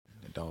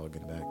dog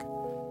in the back.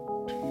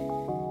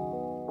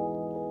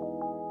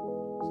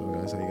 So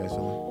guys, how you guys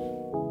feeling?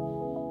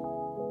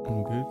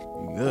 I'm good.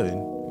 You good?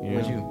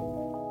 Yeah. What you?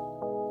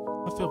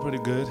 I feel pretty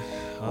good.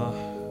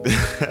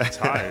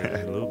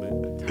 Tired a little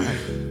bit.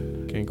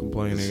 Can't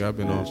complain, nigga. I've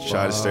been on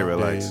Try to stay 5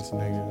 relaxed. days,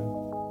 nigga.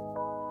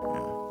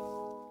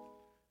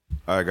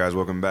 All right, guys,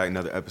 welcome back.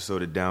 Another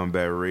episode of Down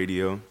Bad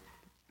Radio.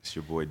 It's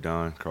your boy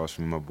Don, across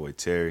from me, my boy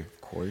Terry.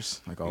 Of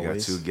course, like We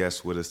always. got two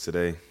guests with us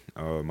today.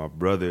 My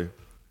brother,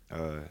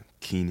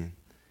 Keenan.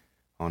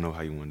 I don't know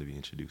how you wanted to be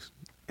introduced.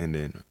 And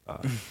then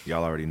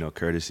y'all already know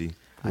Courtesy.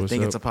 I What's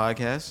think up? it's a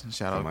podcast.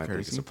 Shout I out might think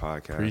Courtesy. it's a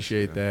podcast.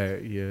 Appreciate you know.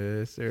 that.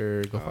 Yes,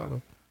 sir. Go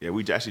follow. Yeah,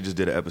 we actually just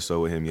did an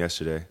episode with him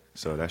yesterday.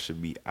 So that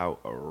should be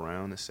out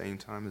around the same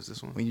time as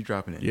this one. When you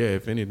dropping it? Yeah,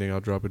 if anything, I'll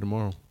drop it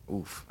tomorrow.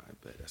 Oof. I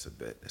bet. That's a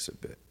bet. That's a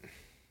bet.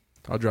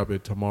 I'll drop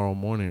it tomorrow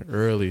morning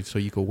early so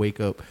you can wake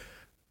up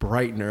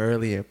bright and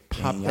early and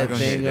pop Dang, that y'all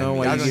thing gonna on.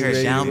 while y'all you gonna get hear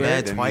ready Down to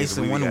Bad bed. twice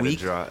in 1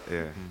 week? Yeah.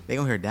 They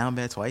gonna hear Down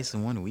Bad twice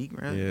in 1 week,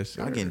 bro? Yes,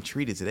 I'm sir. getting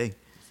treated today.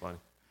 Funny.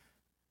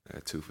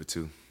 2 for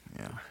 2.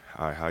 Yeah.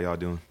 All right, how y'all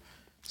doing?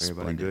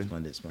 Everybody good?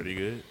 Splendid. Pretty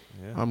good.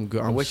 Yeah. I'm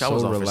good. I'm wish I so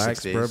was off for 6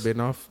 relaxed, bro.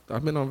 days.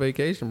 I've been on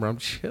vacation, bro. I'm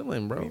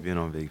chilling, bro. We've been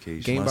on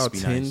vacation. Gained Must about be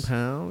 10 nice.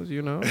 pounds,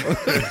 you know.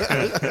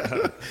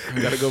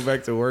 Got to go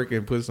back to work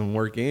and put some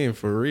work in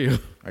for real.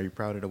 Are you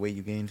proud of the weight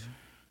you gained?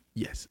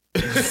 Yes.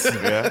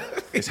 Yeah,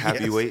 it's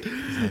happy weight.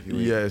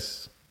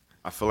 Yes.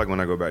 I feel like when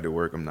I go back to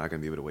work, I'm not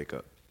gonna be able to wake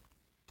up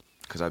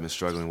because I've been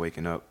struggling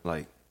waking up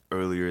like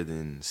earlier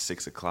than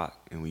 6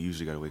 o'clock, and we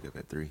usually gotta wake up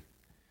at 3.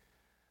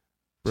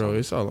 Bro,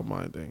 it's all a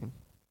mind thing.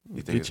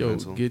 You think it's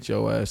mental? Get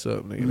your ass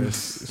up, nigga.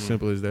 That's as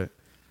simple as that.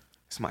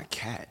 It's my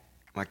cat.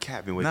 My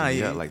cat been waking Nah, me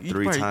you- up like you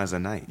 3 probably- times a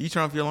night. You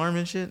turn off your alarm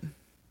and shit?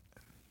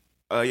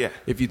 Yeah.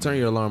 If you turn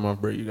your alarm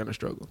off, bro, you're gonna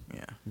struggle.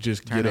 Yeah.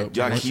 Just Turn get it- up.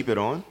 Y'all Once- keep it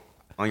on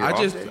your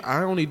off day?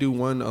 I only do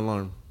one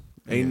alarm.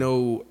 Ain't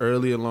no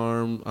early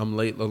alarm. I'm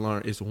late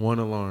alarm. It's one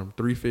alarm.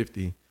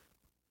 3:50.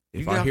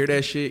 If You I got- hear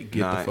that shit,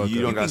 get Nah, the fuck you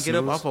up. don't You got can get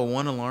up snooze? off of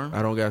one alarm.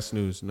 I don't got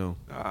snooze. No.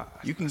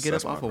 You can That's- get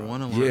that's up my off of problem.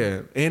 one alarm.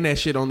 Yeah, and that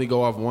shit only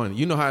go off one.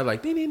 You know how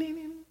like ding, ding, ding,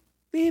 ding,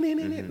 ding, ding,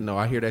 ding, ding. No,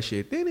 I hear that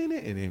shit ding, ding, ding,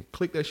 and then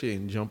click that shit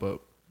and jump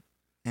up.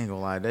 Ain't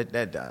gonna lie,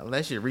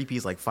 that shit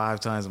repeats like 5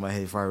 times in my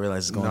head before I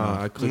realize it's going Nah,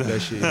 on. I click that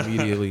shit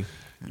immediately.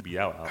 You be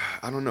out.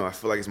 I don't know. I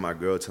feel like it's my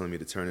girl telling me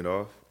to turn it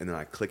off, and then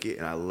I click it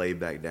and I lay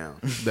back down.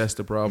 That's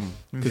the problem.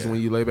 Because when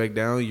you lay back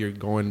down, you're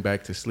going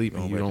back to sleep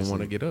and Going you back to don't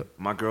want to sleep. get up.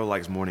 My girl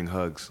likes morning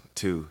hugs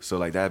too, so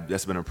like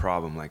that's been a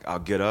problem. Like I'll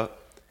get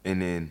up, and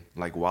then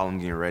like while I'm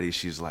getting ready,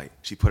 she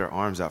put her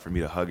arms out for me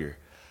to hug her,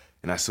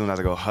 and as soon as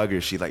I go hug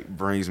her, she like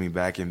brings me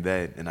back in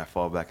bed, and I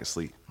fall back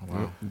asleep.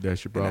 Wow.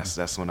 That's your And problem.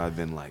 that's when I've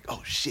been like,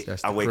 oh shit!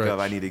 That's I the wake up, crutch.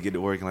 I need to get to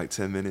work in like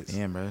 10 minutes.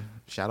 Damn, bro.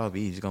 Shout out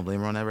B. You just gonna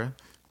blame her on that, bro?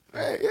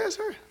 Hey, yes,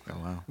 sir. Oh,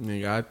 wow.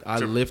 Nigga, I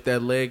lift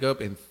that leg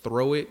up and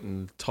throw it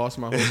and toss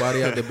my whole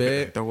body out the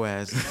bed. Throw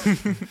ass.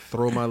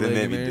 Throw my Then leg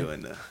they in be there.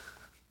 doing that.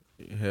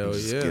 Hell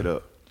Just yeah. get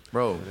up.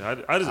 Bro, I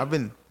just, I've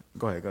been...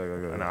 Go ahead.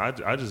 and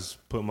I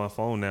just put my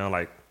phone down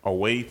like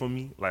away from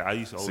me. Like I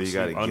used to So always you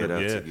gotta sleep under. get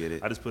up Yeah, to get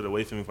it. I just put it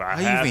away from me. I How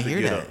you have even to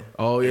hear get that? up.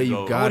 Oh yeah, and you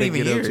go. gotta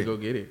even get up hear to it. go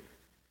get it.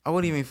 I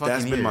wouldn't even fucking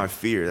That's hear been my it.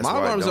 fear. That's My why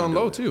I alarm's don't on do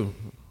low it. too.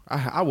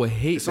 I would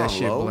hate It's that on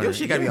shit low? blurry. Your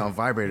shit gotta be Yeah. on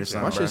vibrate or My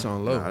something, shit's bro.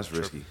 on low. Nah, that's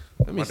risky.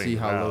 Let me My see thing's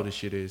how low loud. the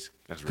shit is.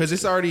 That's Because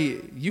it's risky.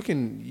 already you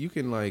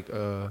can like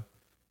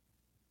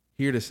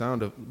hear the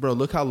sound of bro.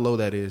 Look how low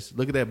that is.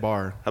 Look at that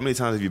bar. How many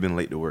times have you been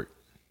late to work?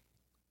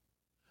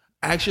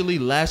 Actually,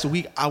 last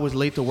week I was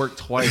late to work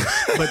twice,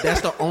 but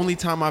that's the only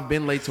time I've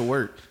been late to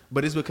work.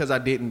 But it's because I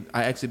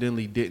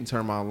accidentally didn't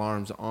turn my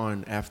alarms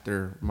on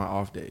after my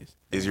off days.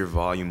 Is your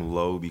volume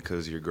low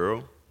because your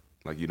girl?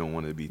 Like you don't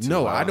want it to be too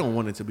No, loud? I don't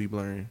want it to be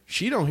blaring.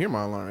 She don't hear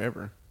my alarm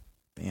ever.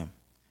 Damn.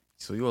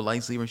 So you a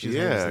light sleeper? She's a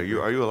heavy Yeah,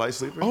 sleeper? are you a light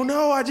sleeper? Oh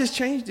no, I just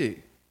changed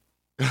it.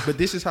 But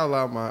this is how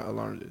loud my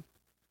alarm is.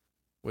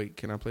 Wait,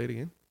 can I play it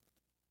again?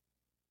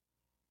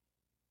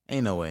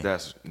 Ain't no way.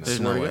 That's There's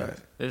swear no to way.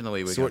 God. There's no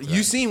way we So got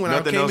you seen when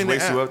nothing I else came in the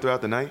wakes you app? up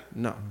throughout the night.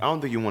 No, I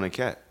don't think you want a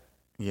cat.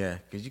 Yeah,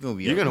 because you're gonna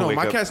be You're up. gonna no, wake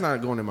my up. cat's not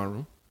going in my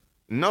room.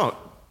 No,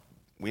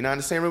 we not in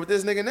the same room with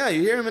this nigga now.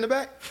 You hear him in the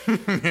back? You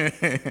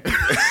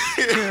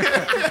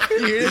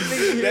hear this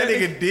nigga? That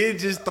nigga did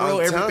just throw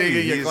I'm telling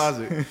everything in your he's-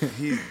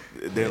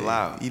 closet. They're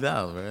loud. He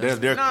loud, bro.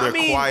 They're No, I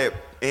mean- quiet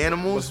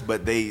animals,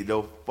 but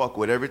they'll fuck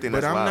with everything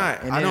But that's I'm loud.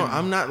 not. And I don't. then-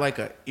 I'm not like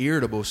a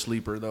irritable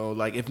sleeper though.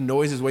 Like if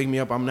noises wake me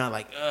up, I'm not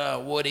like,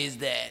 what is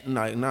that?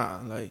 Like nah.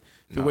 Like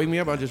if it wake me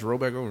up, I'll just roll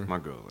back over. My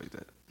girl like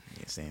that.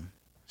 Yeah, same.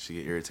 She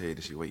get irritated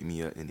and she wake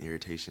me up in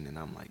irritation, and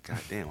I'm like, God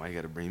damn, why you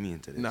gotta bring me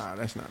into this? Nah,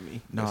 that's not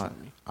me. No, That's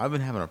not me. I've been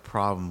having a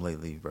problem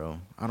lately, bro.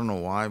 I don't know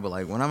why, but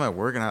like when I'm at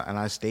work and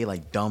I stay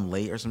like dumb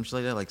late or some shit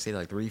like that, like say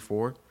like 3,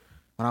 4,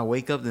 when I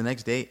wake up the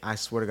next day, I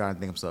swear to God, I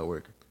think I'm still at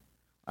work.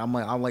 I'm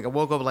like I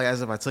woke up like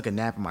as if I took a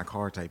nap in my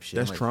car type shit.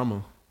 That's like,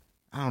 trauma.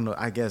 I don't know.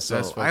 I guess so.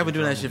 That's I haven't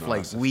been doing that fucking shit for trauma. like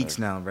No, that's a weeks fact.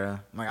 now, bro.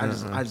 Like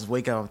I just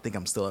wake up and think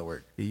I'm still at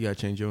work. Yeah, you gotta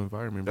change your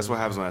environment. That's bro. what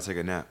happens when I take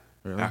a nap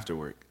Really? after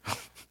work.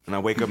 And I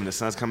wake up and the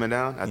sun's coming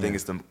down. I think Yeah.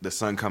 it's the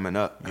sun coming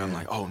up, and I'm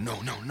like, oh no.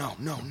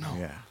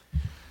 Yeah.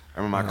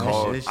 I remember That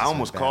I shit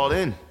almost bad. called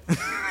in.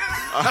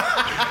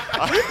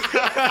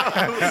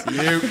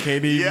 You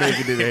can't even make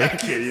it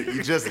today.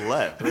 You just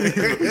left.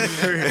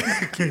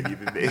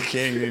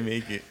 Can't even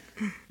make it.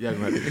 Y'all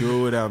gonna have to do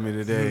it without me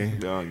today.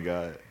 Oh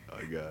God.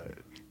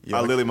 Yeah,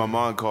 I literally, my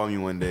mom called me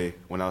one day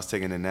when I was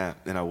taking a nap,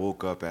 and I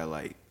woke up at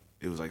like,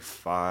 it was like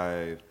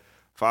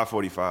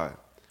 5:45,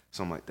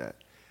 something like that.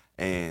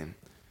 And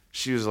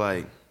she's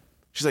like,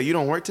 you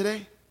don't work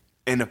today?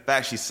 And the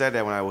fact she said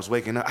that when I was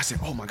waking up, I said,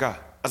 oh my God.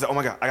 I'll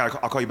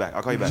call you back.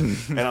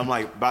 And I'm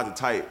like about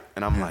to type,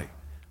 and I'm like,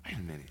 wait a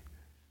minute.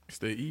 It's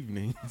the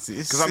evening.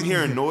 Because I'm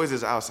hearing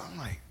noises outside. I'm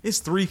like, It's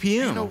 3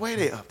 p.m. ain't no way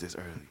they up this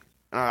early.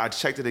 And I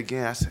checked it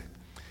again. I said,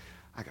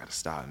 I gotta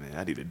stop, man.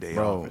 I need a day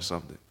Bro. off or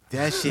something.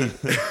 That shit,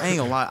 I ain't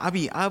gonna lie.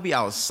 I'll be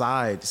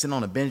outside sitting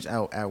on a bench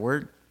out at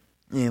work,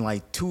 and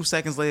like 2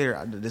 seconds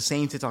later, the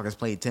same TikTok is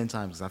played 10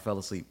 times because I fell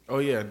asleep. Oh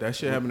yeah, that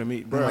shit happened to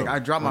me, bro. Like, I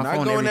dropped my when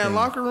phone I go and in that everything.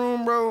 locker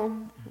room, bro,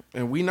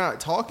 and we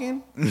not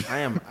talking, I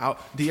am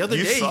out. The other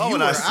You day, saw you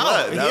when were I out.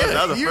 slept.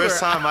 That was the you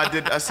first were time I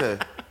did. I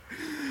said,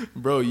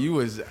 bro. You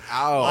was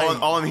out.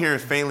 all I'm hearing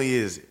faintly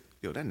is,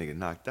 yo, that nigga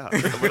knocked out.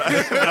 But I'm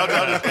just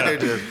in there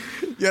just,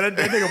 Yeah,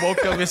 that nigga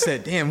woke up and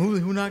said, "Damn,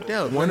 who knocked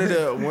out?" One of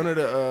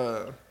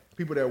the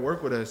people that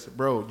work with us,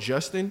 bro,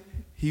 Justin,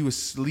 he was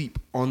asleep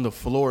on the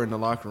floor in the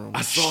locker room.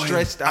 I saw him.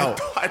 Stretched out.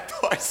 I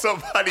thought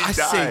somebody I died.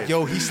 said,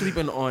 yo, he's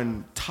sleeping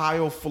on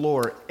tile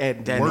floor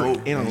at That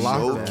work in a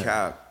locker No room.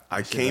 cap.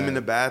 I came in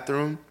the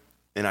bathroom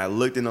and I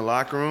looked in the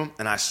locker room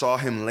and I saw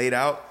him laid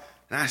out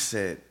and I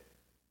said,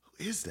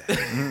 who is that?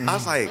 I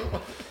was like,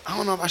 I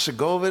don't know if I should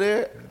go over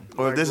there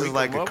or if this is wake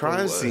like him a up or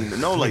crime what? scene.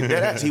 No, like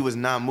that. He was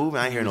not moving.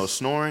 I didn't hear no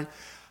snoring.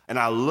 And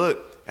I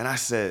looked and I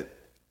said,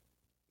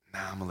 nah,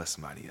 I'm gonna let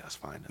somebody else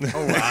find him.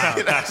 Oh wow.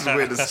 That's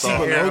where the But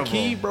song. low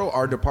key, bro,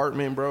 our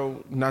department,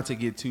 bro, not to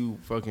get too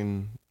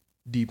fucking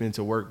deep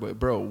into work, but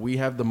bro, we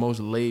have the most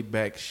laid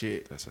back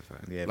shit. That's a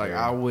fact. Yeah, Like bro.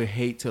 I would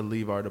hate to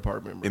leave our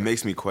department, bro. It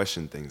makes me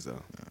question things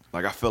though.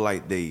 Like I feel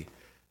like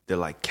they're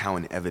like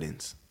counting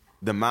evidence.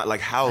 The amount, like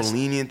how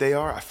lenient they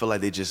are, I feel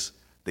like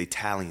they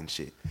tallying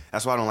shit.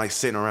 That's why I don't like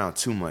sitting around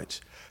too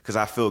much. Cause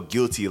I feel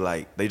guilty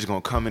like they just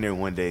gonna come in there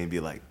one day and be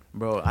like,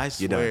 Bro, I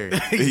you're done.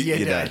 swear.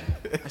 You're done.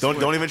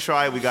 Don't even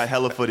try it. We got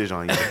hella footage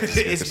on you.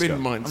 It's been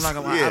months. I'm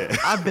not gonna lie. Yeah.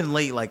 I've been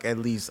late like at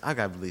least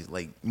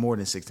like more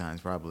than 6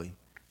 times probably,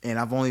 and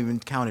I've only been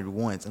counted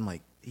once. I'm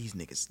like these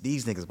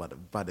niggas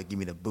about to give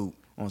me the boot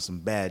on some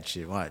bad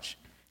shit. Watch.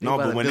 No,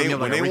 about but to when build they me up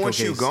like a when they Rico want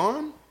you case.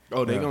 gone,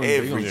 Oh, they gonna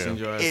every send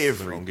your ass.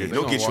 every They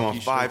they'll gonna get you walk on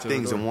you straight 5 to the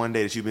things door. in one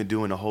day that you've been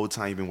doing the whole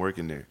time you've been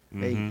working there.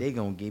 They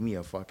gonna give me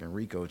a fucking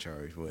Rico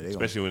charge for it. They gonna,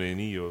 Especially when they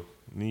knee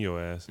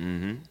your ass.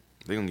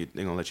 They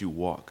gonna let you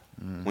walk.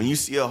 When you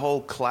see a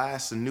whole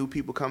class of new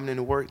people coming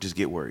into work, just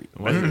get worried.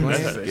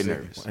 Get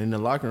nervous. In the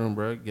locker room,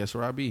 bro. Guess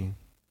where I be?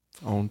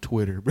 On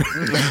Twitter, bro.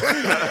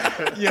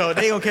 yo,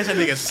 they gonna catch that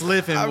nigga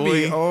slipping, I boy.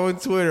 be on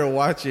Twitter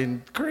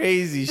watching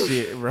crazy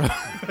shit, bro.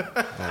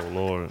 Oh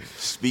Lord.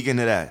 Speaking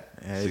of that,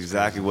 Yeah, that's it's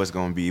exactly what's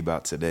going to be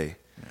about today.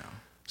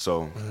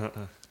 So,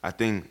 I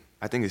think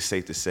it's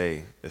safe to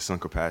say at some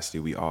capacity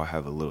we all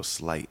have a little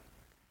slight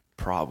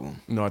problem.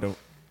 No, I don't.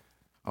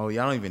 Oh,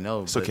 y'all don't even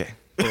know. It's but- okay.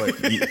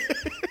 but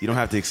You don't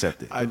have to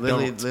accept it. I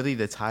literally, don't. literally,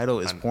 the title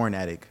is porn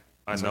addict.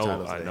 I That's what the know.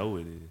 title I today. know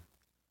it is.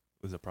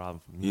 It's a problem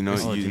for me. You know,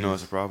 Oh, you know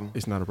geez. it's a problem.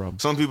 It's not a problem.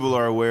 Some people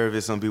are aware of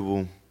it. Some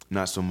people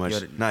not so much.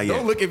 Yo, Not yet.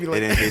 don't look at me like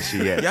it didn't hit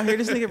you yet. Y'all hear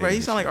this nigga, bro? He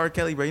It sound like R.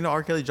 Kelly, bro. You know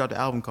R. Kelly dropped an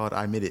album called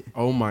 "I Admit It."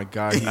 Oh my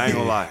god, he I ain't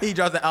gonna did. lie. He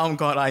dropped the album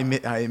called "I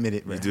Admit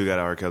It," bro. You do got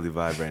an R. Kelly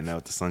vibe right now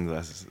with the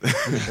sunglasses.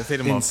 Let's take them off. Take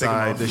them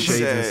Inside off. the He shades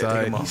said,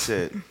 inside. He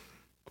said,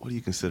 "What do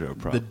you consider a The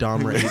problem?"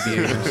 Dahmer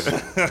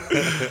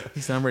aviators.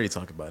 He said, "I'm ready to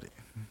talk about it."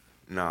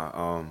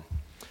 Nah.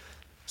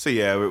 So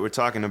yeah, we're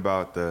talking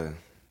about the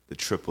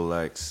Triple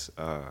X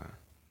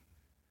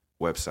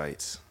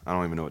websites. I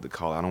don't even know what to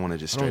call it. I don't want to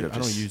just I straight don't, up I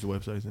don't just. use the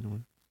websites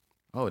anymore.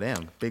 Oh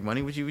damn, big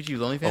money. Would you use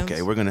OnlyFans?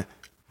 Okay, we're gonna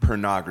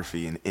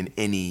pornography in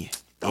any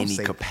Don't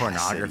say capacity.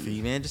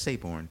 pornography, man. Just say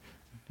porn.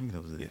 Who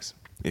knows it? Yes.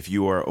 If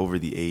you are over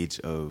the age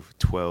of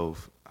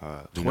 12, we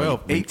know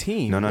 12, you-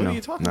 18? No. What are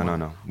you talking about?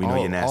 No. We know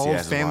your nasty all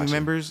ass is family watching.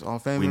 members, all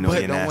family We know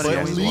members your don't want nasty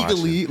to ass is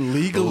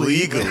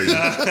legally,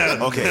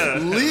 watching. Okay.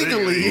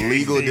 legally.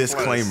 Legal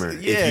disclaimer.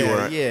 If you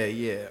are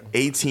yeah.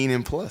 18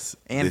 and plus,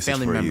 and this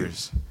family is for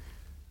members.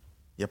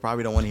 You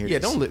probably don't want to hear Yeah,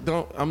 this.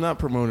 don't. I'm not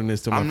promoting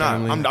this to my I'm not.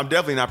 family. I'm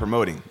definitely not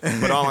promoting.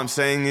 But all I'm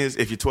saying is,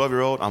 if you're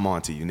 12-year-old, I'm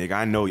on to you, nigga.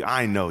 I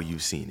know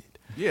you've seen it.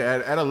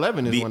 Yeah, at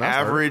 11 is The when I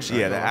started. average, I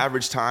the know.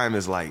 average time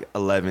is like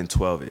 11,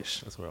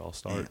 12-ish. That's where it all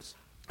starts.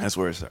 That's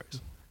where it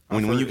starts. I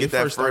When you get it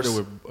that first started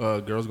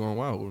with Girls Going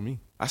Wild with me.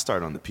 I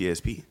started on the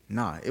PSP.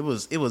 Nah, it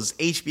was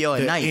HBO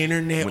at night.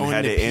 internet When it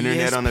had the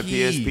internet on the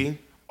PSP.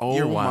 Oh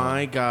You're wild.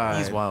 my god,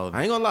 He's wild.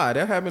 I ain't gonna lie,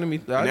 that happened to me.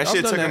 And that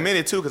shit took a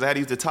minute too, because I had to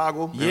use the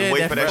toggle Yeah, and wait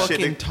that for that fucking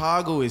shit to.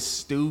 toggle is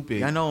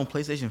stupid. I know on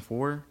PlayStation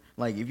 4,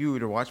 like if you were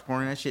to watch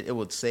porn and that shit, it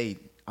would say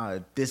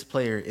this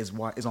player is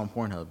on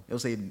Pornhub. It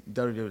would say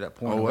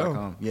www.pornhub.com. Oh,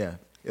 wow. Yeah.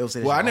 It'll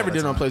say. that Well, I shit never all did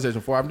it the on time.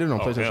 PlayStation 4. I've done it on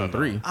Oh, hell PlayStation no.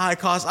 3. I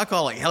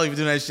call like hell if you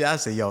doing that shit. I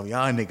say, yo,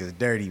 y'all niggas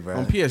dirty, bro.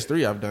 On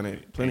PS3, I've done it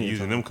And plenty of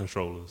using times. them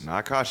controllers. No,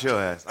 I caught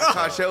your ass. I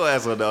caught your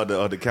ass on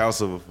the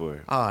council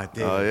before. Ah,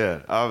 damn. Oh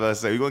yeah, I was about to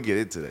say we're gonna get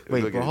into that.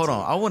 Wait, bro, hold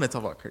on. I want to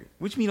talk about Curry.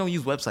 What you mean don't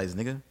use websites,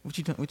 nigga?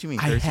 What you mean?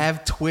 I Curry?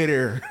 have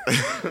Twitter.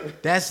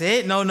 That's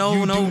it? No,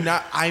 You no. do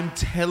not. I'm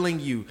telling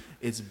you,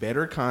 it's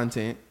better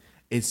content.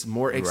 It's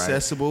more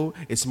accessible.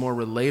 It's more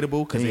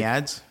relatable. Because Any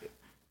ads?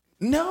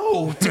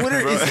 no,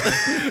 Twitter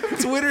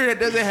is Twitter that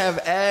doesn't have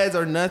ads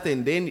or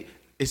nothing. Then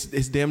it's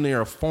damn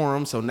near a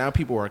forum. So now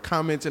people are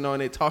commenting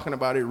on it, talking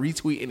about it,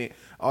 retweeting it,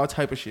 all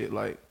type of shit.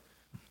 Like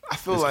I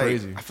feel It's like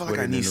crazy. I feel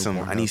Twitter like I need the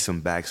new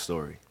some Pornhub.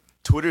 backstory.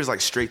 Twitter is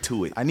like straight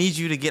to it. I need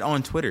you to get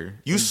on Twitter.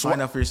 You and swipe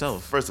find out for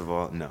yourself. First of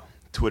all, no,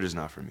 Twitter's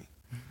not for me.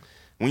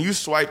 When you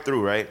swipe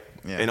through, right,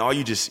 Yeah. and all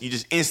you just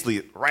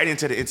instantly right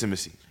into the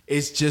intimacy.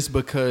 it's just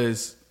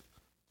because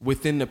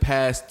within the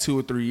past 2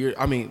 or 3 years,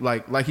 I mean,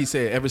 like he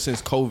said, ever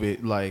since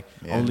COVID, like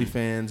Yeah.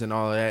 OnlyFans and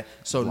all of that.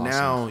 So Blossomed.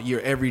 now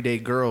your everyday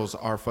girls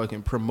are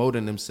fucking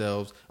promoting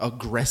themselves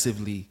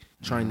aggressively,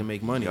 trying to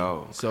make money.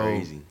 Yo, so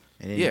crazy.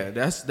 And then yeah,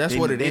 that's they,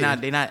 what it they is.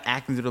 They not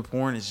acting through the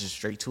porn. It's just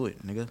straight to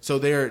it, nigga. So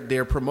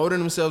they're promoting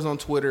themselves on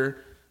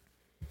Twitter.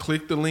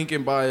 Click the link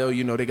in bio.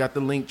 You know, they got the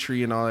link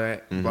tree and all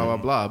that, blah, blah,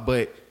 blah.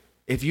 But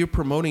if you're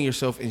promoting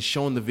yourself and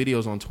showing the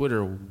videos on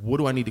Twitter, what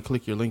do I need to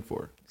click your link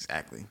for?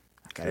 Exactly.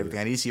 I got everything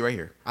I need to see right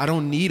here. I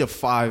don't need a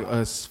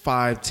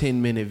 5-10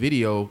 minute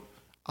video.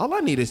 All I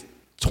need is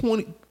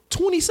 20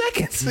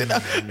 seconds and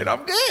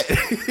I'm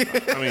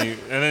good. I mean,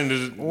 and then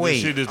this Wait,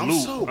 shit just I'm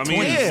loop. so I mean,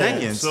 20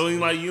 seconds. So you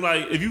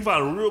like, if you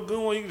find a real good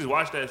one, you can just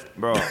watch that.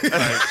 Bro,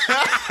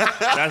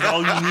 That's all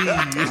you need.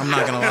 I'm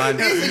not gonna lie.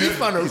 You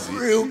found a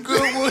real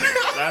good one.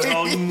 That's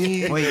all you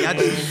need. Wait, I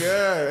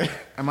do.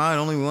 Am I the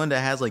only one that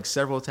has like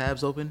several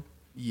tabs open?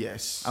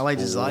 Yes. I like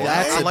just like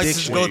That's I like to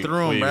just addiction. go Wait, through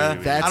them, wait, bro. wait,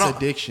 wait. That's I don't,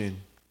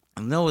 addiction.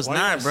 No, it's Why you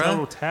not, got bro.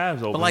 several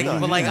tabs open? But like,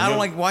 Yeah. I don't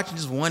like watching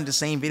just the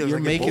same video. You're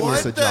I get making bored.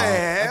 this a what the job.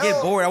 hell? I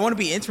get bored. I want to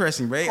be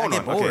interesting, right? Hold I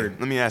get on. bored. Okay,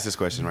 let me ask this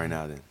question right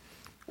now. Then,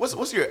 what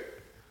would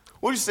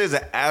you say is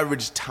the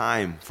average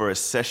time for a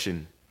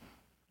session?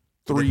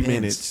 3 Depends.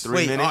 minutes. 3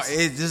 Wait, minutes?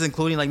 is this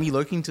including like me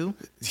lurking too?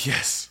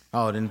 Yes.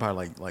 Oh, then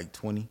probably like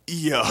 20.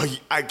 Yo,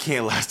 I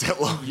can't last that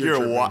long. You're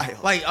tripping.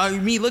 wild.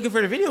 Like me looking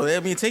for the video. I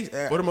mean, it takes. For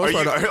the Are most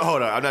you, part,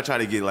 hold on, I'm not trying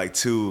to get like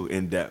too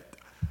in depth.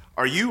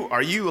 Are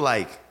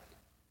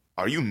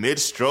you mid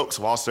strokes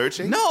while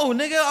searching? No,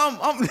 nigga,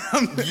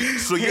 I'm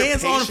So you're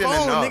hands on patient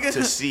phone, enough nigga.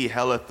 to see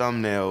hella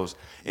thumbnails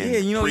and Yeah,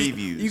 you know,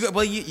 previews. You got,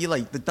 but you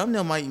like the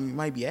thumbnail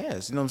might be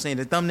ass. You know what I'm saying?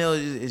 The thumbnail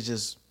is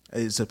just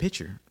it's a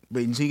picture,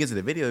 but until you get to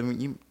the video, I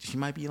mean, she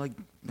might be like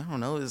I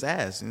don't know, it's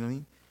ass. You know what I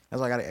mean? That's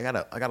why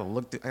I gotta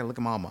look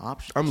at all my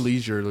options. I'm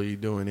leisurely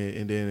doing it,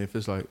 and then if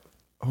it's like,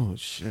 oh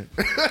shit,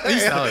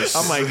 I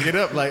I might get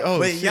up like, oh,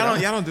 But shit. y'all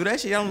don't do that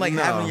shit. Y'all don't like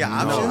having your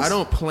options. No, I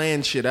don't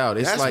plan shit out.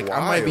 It's That's like I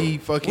might be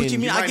wild. fucking. What you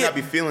mean? You I might get- not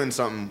be feeling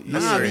something Nah,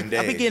 a I certain be,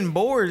 I be day. getting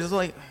bored. It's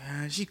like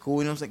she cool.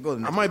 You know what I'm saying? Go to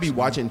the I next might be person.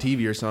 watching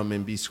TV or something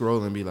and be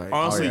scrolling and be like,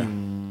 Honestly,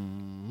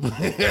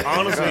 oh,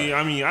 honestly,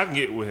 I mean, I can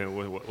get with him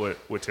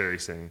what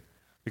Terry's saying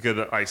because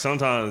like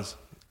sometimes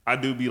I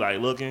do be like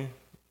looking,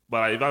 but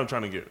like, if I'm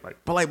trying to get like,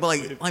 But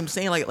like I'm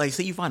saying like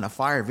say you find a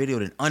fire video,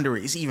 then under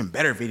it, it's even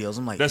better videos.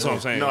 I'm like, that's yo, what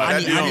I'm saying. No, Like, I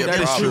that need, I be need a that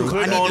is problem. true. You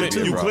click I on need it,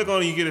 them you too. click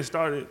on it, you get it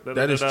started.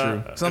 That is true.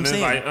 So I'm and then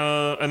saying- it's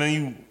like, and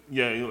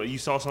then you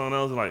saw something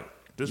else like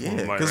this one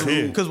Yeah, like right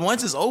here. because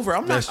once it's over,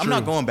 I'm That's not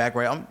true. going back.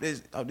 Right, it's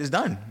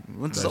done.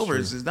 Once it's That's over,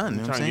 true. it's done. You know I'm what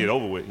I'm trying to saying? get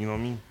over with. You know what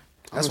I mean?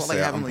 That's I'm what like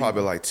having I'm like,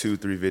 probably like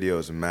 2-3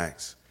 videos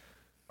max.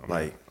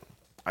 Like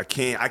I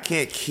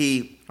can't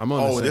keep. I'm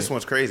on the this same.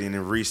 one's crazy and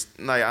then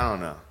like I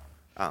don't know.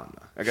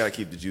 I gotta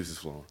keep the juices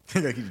flowing.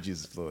 you gotta keep the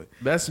juices flowing.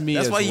 that's me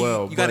That's as why you-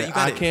 well. you gotta- but you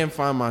gotta- I can't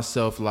find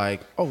myself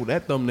like, oh,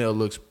 that thumbnail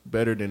looks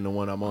better than the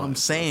one I'm on. I'm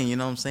saying, you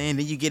know what I'm saying?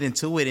 Then you get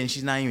into it and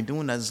she's not even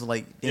doing that. It's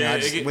like, Yeah, I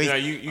it just get- wait. yeah,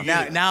 you now,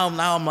 get it.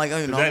 now I'm like, oh,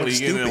 you know, I look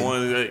Exactly. You get in stupid.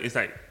 one. It's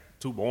like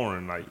too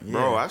boring. Like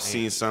Bro, I've ain't-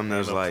 seen some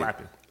that's ain't no like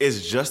clapping.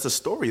 it's just a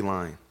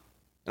storyline,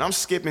 and I'm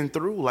skipping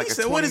through like He a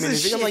said, 20 what is minute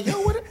this video. I'm like, shit?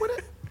 yo,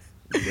 what?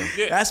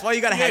 Yeah. That's why you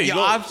gotta Yeah, have you your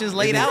go- options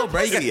laid out,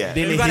 bro. You, got, Yeah.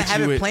 Then you it gotta hits have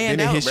you it with, planned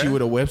then it out, hits bro. you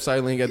with a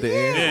website link at the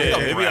end. Yeah,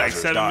 it'd be like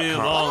 7 minutes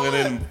Browsers.com. long, and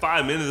then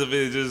 5 minutes of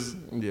it is just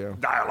Yeah.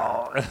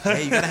 dialogue. Yeah,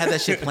 you gotta have that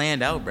shit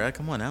planned out, bro.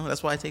 Come on now.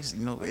 That's why it takes,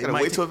 you know, I it gotta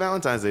might wait take- till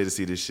Valentine's Day to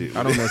see this shit.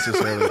 I don't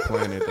necessarily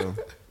plan it though.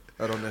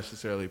 I don't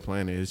necessarily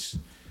plan it. It's,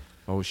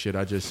 oh shit,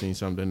 I just seen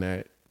something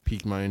that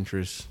piqued my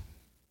interest.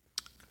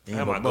 Yeah,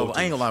 have my but I ain't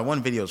go-tos. gonna lie,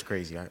 one video is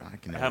crazy. I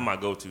can I have my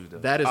go-tos though.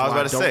 That is I was why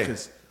about to don't say.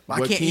 cons- I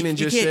what can't, Keenan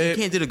you just can't, said.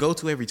 You can't do the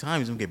go-to every time.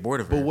 You're gonna get bored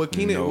of it. But what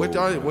Keenan, No. what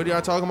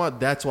y'all talking about?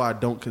 That's why I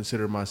don't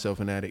consider myself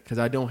an addict because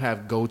I don't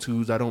have go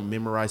tos. I don't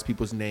memorize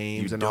people's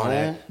names You and all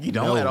that. don't? You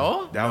don't at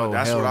all?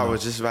 That's hell what I no.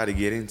 was just about to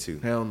get into.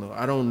 Hell no,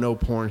 I don't know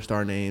porn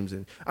star names,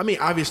 and I mean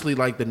obviously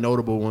like the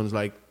notable ones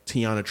like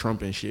Tiana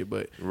Trump and shit.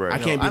 But Right. I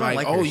No, can't I be don't like,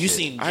 like oh, her you shit.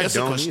 seen I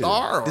Jessica don't either.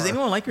 Starr? Does or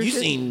anyone like her You shit?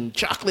 seen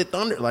Chocolate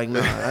Thunder? Like,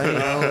 no,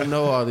 I don't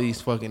know all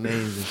these fucking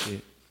names and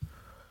shit.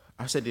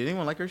 I said, did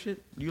anyone like her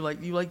shit? You like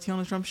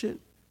Tiana Trump shit?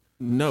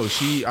 No,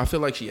 I feel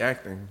like she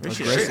acting She's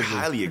aggressively.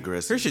 highly Her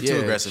aggressive. shit too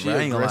aggressive. She Bro.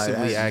 I ain't gonna lie.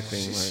 aggressively That's-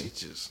 acting. She Like,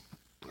 just,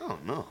 I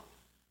don't know.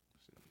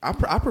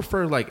 I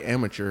prefer like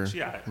amateur.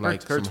 Yeah.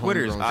 Like Her some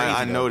Twitter's homegrown crazy. shit.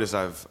 I though. noticed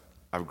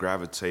I've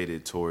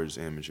gravitated towards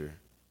amateur.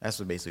 That's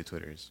what basically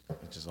Twitter is.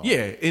 It's just all,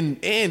 Yeah,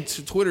 and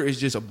Twitter is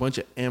just a bunch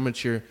of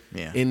amateur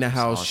Yeah, in the it's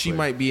house. all She Twitter.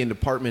 might be in the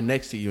apartment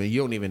next to you and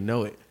you don't even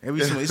know it.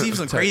 It's even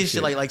some Type crazy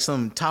shit. shit like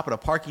some top of the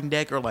parking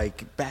deck or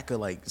like back of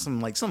like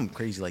something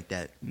crazy like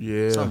that.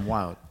 Yeah. Something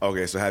wild.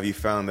 Okay, so have you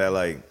found that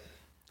like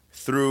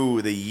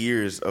through the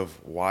years of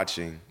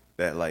watching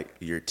that like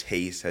your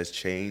taste has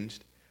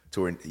changed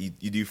to where you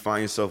do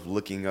find yourself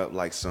looking up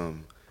like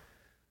some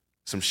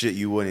shit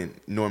you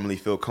wouldn't normally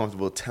feel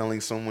comfortable telling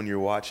someone you're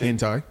watching?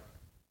 Hentai.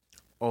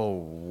 Oh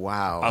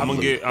wow. I'm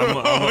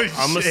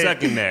gonna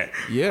second that.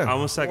 Yeah. I'm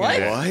gonna second What?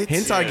 that. What?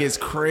 Hentai gets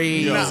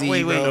crazy. Yo,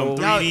 wait, though.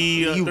 Y'all-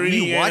 3D, you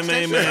 3D watch that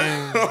anime, shit?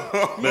 man.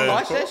 You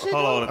watch that shit?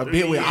 Hold on, A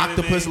bit with 3D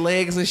octopus anime.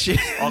 legs and shit.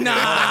 Nah.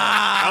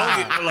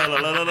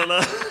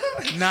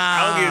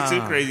 I don't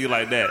get too crazy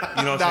like that.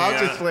 You know what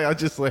I'm saying? I'll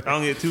just play. I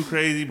don't get too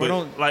crazy, but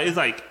don't- like it's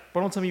like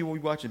But don't tell me you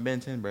watching Ben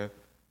 10, bro.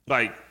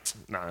 nah,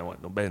 I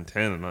want no Ben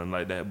 10 or nothing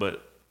like that.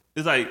 But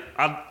it's like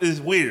it's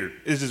weird.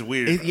 It's just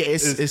weird.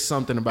 It's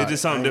something about It's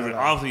just it. something different.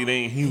 Obviously, they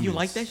ain't humans. You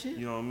like that shit?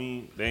 You know what I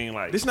mean? They ain't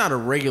like. It's not a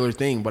regular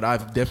thing, but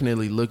I've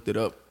definitely looked it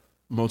up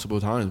multiple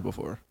times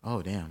before.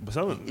 Oh damn. But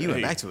some, You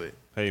went back to it.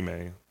 Hey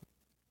man,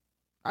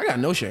 I got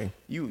no shame.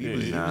 You Yeah.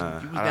 was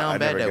Nah, you was I down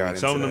bad never that got week. into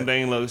some of them that. they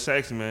ain't look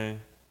sexy,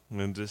 man.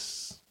 And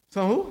just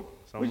So who?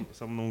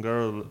 some of them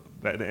girls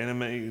that the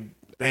anime.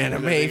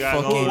 Anime they got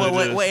fucking- going,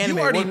 What just- anime?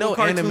 You already What know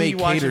cartoon anime you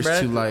watching, caters bruh?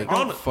 to like I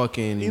don't-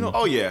 fucking.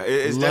 Oh yeah,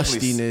 it's Lustiness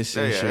definitely and yeah,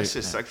 shit. that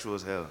shit's sexual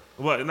as hell.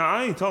 But no,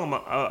 I ain't talking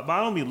about. But I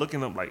don't be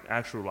looking up like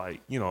actual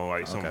like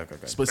like some Okay.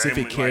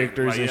 specific family,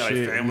 characters and like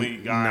shit. Family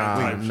Guy Nah,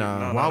 type shit.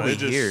 nah. No, Why we it's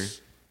just, here?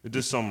 It's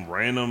just some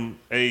random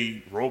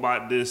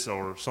robot this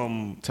or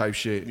some type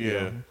shit.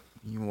 yeah.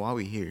 While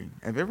we here,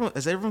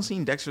 has everyone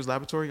seen Dexter's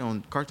Laboratory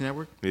on Cartoon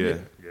Network? Yeah.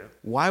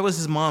 Why was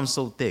his mom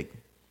so thick?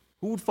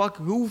 Who the fuck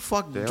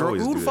They drew,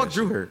 always who the do fuck that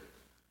drew shit. her?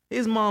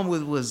 His mom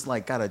was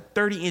like got a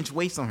 30-inch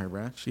waist on her,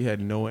 bro. She had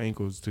no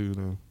ankles too,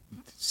 though.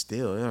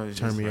 Still, you know, it's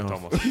Turn just- me I'm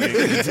off. talking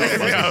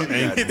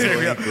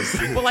about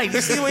But like,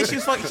 you see the way she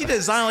was fucking, she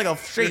designed like a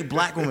straight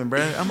black woman,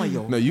 bro. I'm like,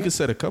 yo, No, you can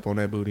set a cup on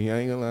that booty. I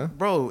ain't gonna lie.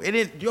 bro, it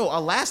didn't. Yo,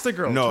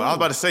 Elastigirl. No, too. I was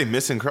about to say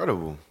Miss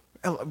Incredible.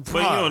 But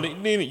Bruh.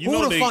 you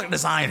know who they the fuck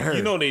designed her?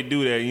 You know they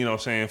do that. You know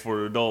what I'm saying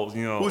for adults.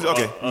 You know Who's-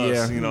 okay.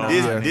 us, Yeah. You know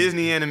Yeah.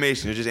 Disney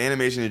animation or just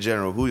animation in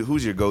general.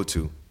 Who's your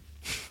go-to?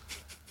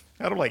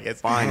 I don't like it.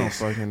 Finest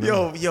Fucking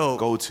know. Yo,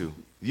 go-to.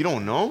 You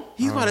don't know?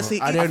 he's about to say.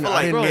 I didn't- feel I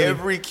like, didn't bro, know.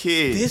 Every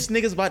kid. this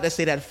nigga's about to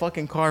say that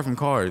fucking car from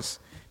Cars.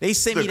 They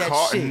sent me the that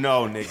car? shit.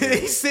 No, nigga.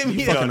 they sent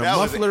me fucking that. a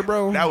muffler,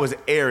 bro? That was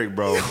Eric,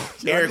 bro.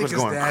 Eric was niggas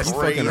going nasty.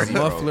 crazy. Fucking a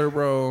bro. muffler,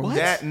 bro. What?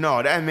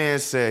 That man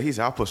said he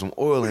said I'll put some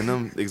oil in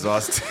them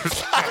exhaust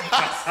tips.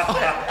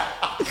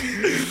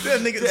 That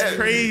nigga's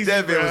crazy.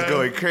 That man was bro.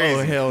 going crazy.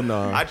 Oh hell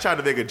no. I tried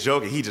to make a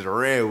joke and he just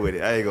ran with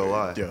it. I ain't gonna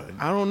lie.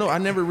 I don't know. I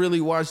never really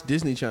watched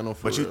Disney Channel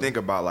for But you real. think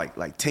about like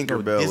Yo,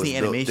 Tinkerbell was Disney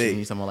built animation. thick.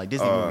 You talking about like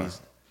Disney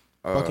movies?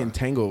 fucking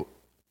Tangled.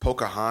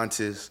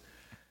 Pocahontas,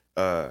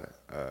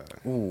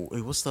 Ooh,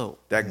 wait, what's the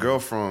that girl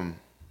from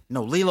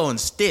Lilo and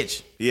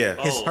Stitch? yeah,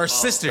 Her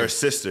sister. her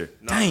sister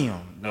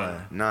Damn, boy.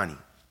 Nani.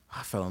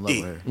 I fell in love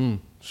with her.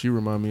 She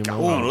remind me of my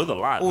Oh, mom. there's a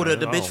lot. Oh, man.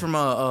 the bitch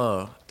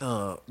Oh.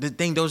 from the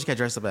thing Doja Cat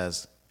dressed up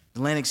as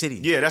Atlantic City.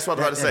 Yeah, that's what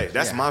I was about to say. Yeah,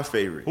 That's yeah. my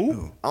favorite.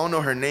 Who? I don't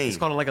know her name. It's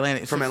called like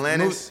Atlantic. From it's-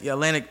 Atlantis? Yeah,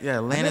 Atlantic. Yeah,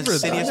 Atlantic I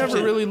City. or never some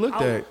shit. really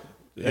looked at.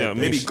 Yeah,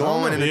 maybe me,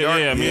 Gone in the yeah, Dark.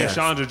 yeah. Me Yeah. and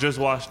Chandra just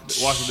watched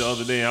it the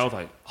other day. And I was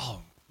like,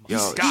 oh my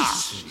Yo,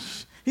 gosh.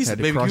 He said, Had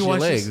to "Baby, cross you your watch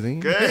legs. this?"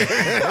 ain't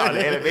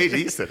the animation.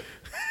 He said,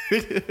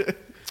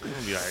 I'm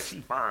gonna be like, she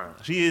fine.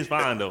 She is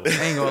fine though. I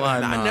ain't gonna lie.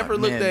 I nah, never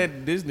looked man.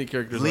 at Disney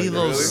characters. like that.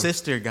 Lilo's Really?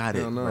 sister got it,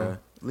 don't know. bro.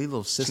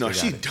 Lilo's sister "No, got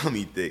she it.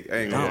 dummy thick." I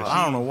ain't I gonna don't, lie.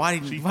 I don't know why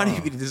do you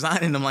fine. be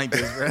designing them like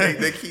this, bro.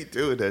 They keep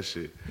doing that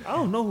shit. I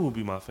don't know who would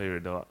be my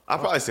favorite though. I'll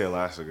probably say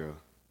Elastigirl.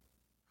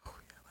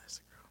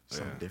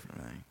 Something different,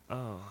 man.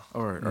 Oh,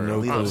 Or No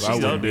Lilo. clue. she's I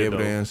up wouldn't be there, able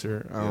to though.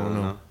 answer. I don't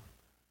know.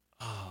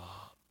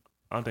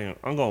 I think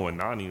I'm going with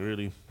Nani.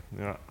 Really,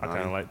 yeah, I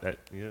kind of like that.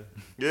 Yeah.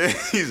 Yeah,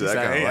 he's like,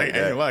 I kind of like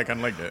that. I kind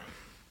of like that.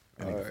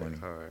 I think it's funny.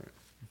 All right.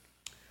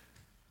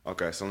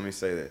 Okay, so let me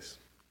say this.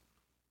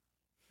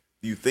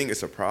 Do you think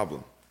it's a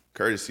problem?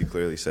 Courtesy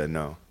clearly said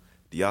no.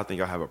 Do y'all think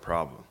y'all have a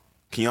problem?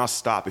 Can y'all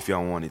stop if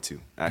y'all wanted to?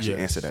 Actually, Yes.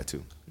 answer that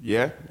too.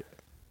 Yeah?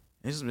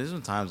 There's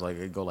been times like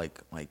it go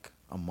like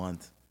a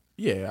month.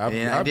 Yeah,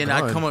 And then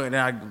I come up and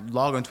I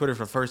log on Twitter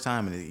for the first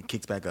time and it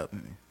kicks back up.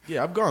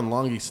 Yeah, I've gone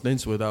long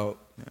stints without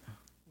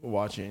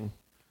watching.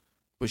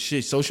 But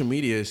shit, social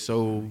media is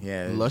so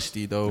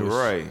lusty though.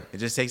 Right. It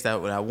just takes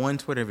that one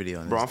Twitter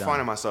video. And Bro, I'm it's done.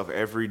 finding myself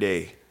every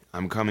day.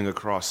 I'm coming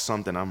across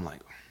something. I'm like,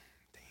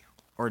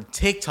 Or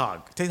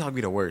TikTok. TikTok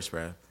be the worst,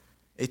 bro.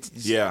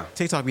 Yeah.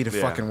 TikTok be the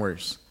Yeah. fucking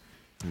worst.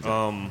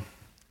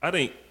 I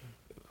think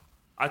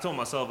I told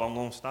myself I'm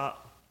gonna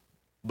stop,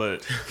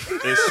 but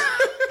it's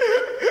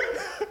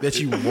That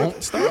you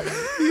won't stop.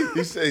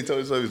 He said he told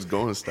himself he was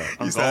going to stop.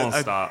 I'm said, going to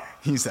stop.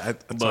 He said,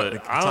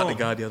 But I talked to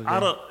God the other day. I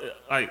don't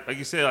like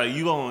you said, like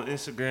you go on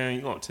Instagram,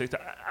 you go on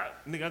TikTok.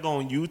 Nigga, I go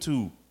on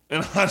YouTube,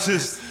 and I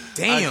just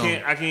Damn.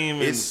 I can't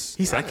even. He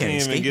said, I can't even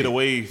escape get it.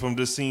 away from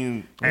just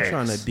seeing. I'm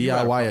trying to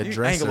DIY a You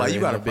dresser. ain't gonna lie, you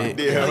in gotta a bit. find-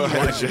 Yeah, you like,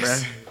 watch it,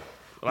 just- bruh.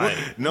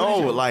 Like, No,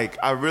 like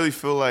I really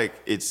feel like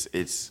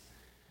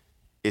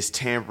it's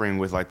tampering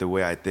with like the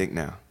way I think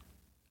now.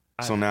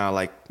 So now,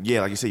 like,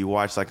 yeah, like you said, you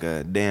watch like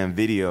a damn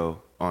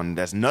video on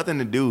that's nothing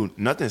to do,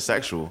 nothing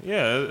sexual.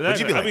 yeah, But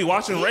you be I like, be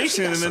watching "Yeah, she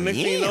racing, got and the some next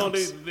thing you know,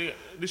 yams."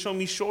 they show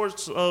me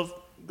shorts of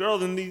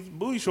girls in these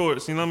booty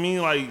shorts. You know what I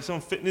mean? Like some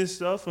fitness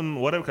stuff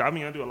and whatever. I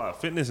mean, I do a lot of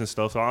fitness and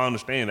stuff, so I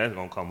understand that's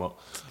gonna come up.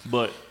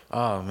 But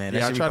Oh man, that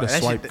Yeah, I should try be to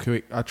that swipe shit-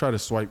 quick. I try to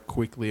swipe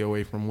quickly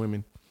away from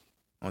women,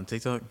 on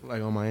TikTok.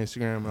 like on my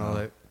Instagram and all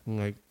that.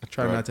 Like I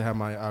try Right. not to have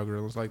my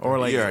algorithms like that. Or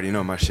like- You already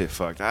know my shit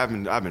fucked. I've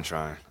been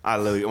trying. I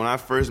literally when I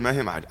first met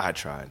him, I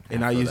tried.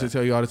 and I used to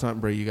tell you all the time,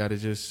 bro, you got to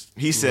just.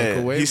 He look said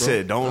away, he bro.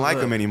 said don't like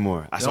Look. him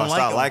anymore. So I Don't like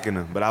stopped him. liking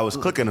him, but I was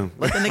clicking him.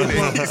 Let that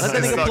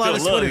nigga pull out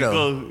his Twitter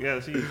though. Yeah,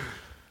 see,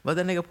 Let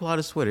that nigga pull out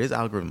his Twitter. His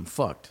algorithm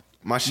fucked.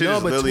 My shit No,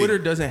 is but literally Twitter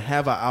doesn't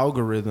have an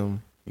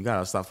algorithm. You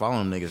gotta stop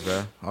following them niggas,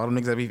 bro. All them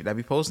niggas that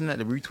be posting that,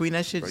 that be retweeting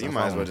that shit. Bro, you stop might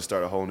as well following just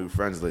start a whole new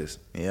friends list.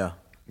 them. Yeah.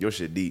 Your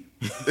shit deep.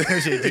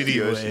 Shit too deep,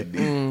 Your man. shit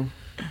deep.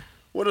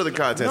 What other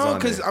contents No, on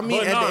because there? I mean,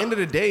 But at no. the end of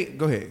the day,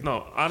 go ahead.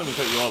 no, I don't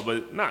even cut you off,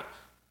 but not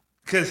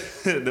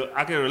because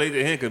I can relate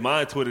to him because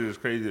my Twitter is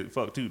crazy as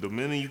fuck too. The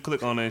minute you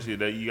click on that shit,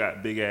 that you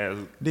got big ass.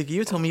 Dick,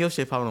 you told me your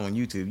shit popping on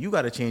YouTube. You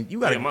gotta change. You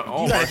gotta.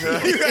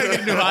 Yeah, you gotta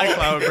get a new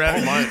iCloud,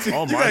 bro.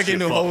 all my You gotta get shit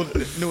new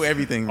fucked. new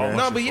everything, bro.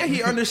 No, but yeah,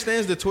 he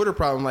understands the Twitter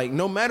problem. Like,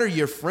 no matter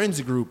your friends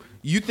group,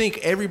 you think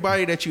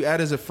everybody that you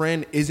add as a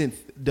friend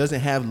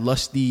doesn't have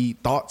lusty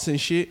thoughts and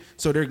shit.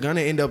 So they're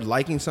gonna end up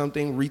liking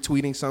something,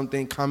 retweeting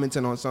something,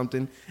 commenting on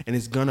something, and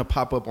it's gonna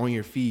pop up on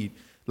your feed.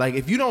 Like,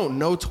 if you don't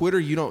know Twitter,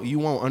 you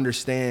won't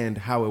understand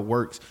how it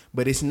works.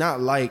 But it's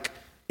not like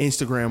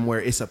Instagram where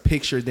it's a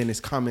picture, then it's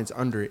comments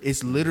under it.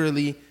 It's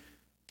literally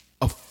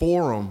a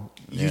forum.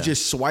 You Yeah.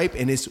 just swipe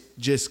and it's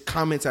just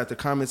comments after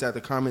comments after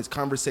comments,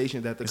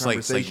 conversations after it's like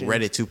conversations.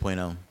 Reddit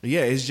 2.0.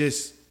 Yeah, it's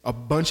just a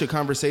bunch of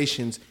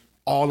conversations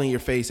all in your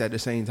face at the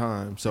same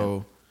time.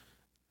 So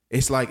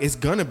it's like it's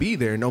gonna be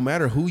there no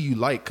matter who you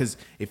like. Because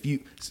if you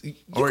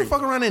can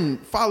fuck around and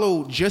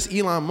follow just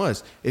Elon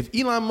Musk. If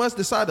Elon Musk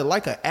decide to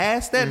like an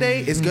ass that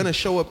day, it's gonna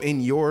show up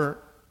on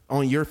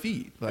your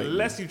feed. Like,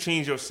 Unless you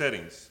change your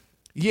settings.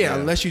 yeah,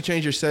 unless you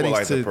change your Well, settings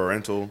like the to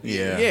parental.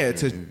 yeah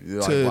to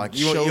Like,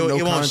 show no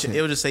it won't content.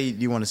 It'll just say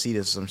you want to see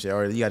this or some shit,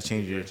 or you gotta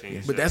change your.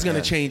 change But that's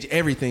gonna change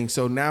everything.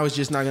 So now it's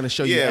just not gonna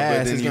show you Yeah, ass.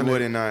 but then it's you gonna,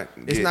 wouldn't not.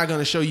 It's get- not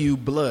gonna show you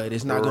blood.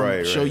 It's not gonna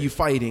Right, show right. you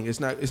fighting. It's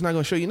not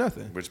gonna show you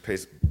nothing. Which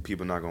pays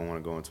people not gonna want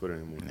to go on Twitter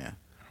anymore. Yeah.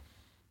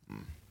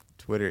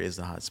 Twitter is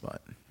the hot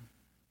spot.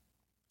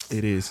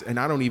 It is, and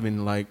I don't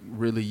even like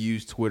really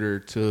use Twitter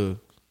to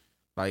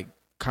like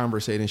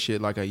conversate and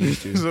shit like I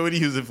used to. So what do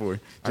you use it for?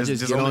 I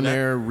just get only on that?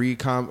 there,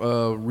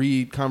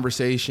 read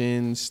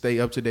conversations, stay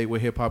up to date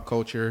with hip hop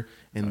culture,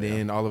 and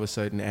then all of a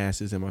sudden, ass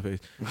is in my face.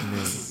 And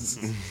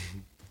then,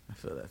 I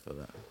feel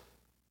that.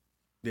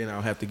 then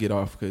I'll have to get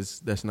off because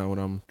that's not what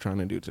I'm trying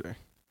to do today.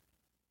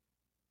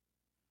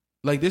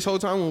 Like this whole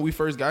time when we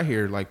first got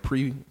here, like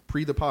pre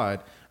the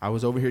pod, I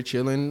was over here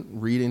chilling,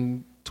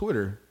 reading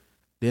Twitter.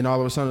 Then all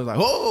of a sudden, it's like,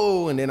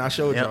 oh, and then I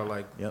showed Yep. y'all,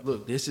 like, Yep.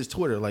 look, this is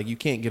Twitter. Like, you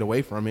can't get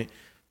away from it,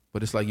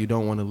 but it's like you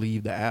don't want to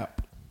leave the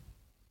app.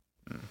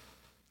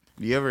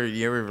 Do you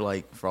ever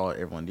like for all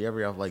everyone? Do you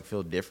ever like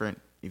feel different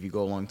if you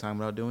go a long time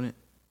without doing it?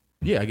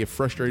 Yeah, I get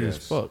frustrated as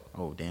Yes. fuck.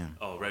 Oh damn,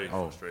 Oh, ready,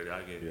 Oh. frustrated.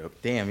 I get it. Yep.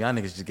 damn, y'all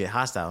niggas just get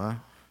hostile, huh?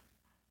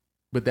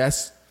 But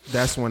that's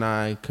when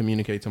I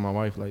communicate to my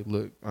wife, like,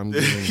 look, I'm he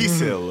getting,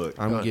 said, "Look,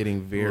 I'm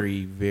getting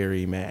very,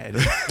 very mad.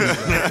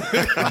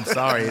 I'm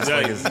sorry. It's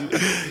like it's,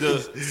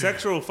 The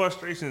sexual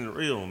frustration is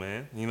real,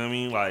 man. You know what I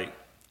mean? Like,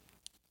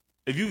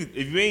 if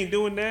you ain't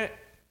doing that,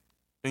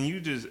 and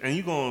you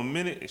go a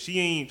minute, and she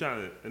ain't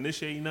trying to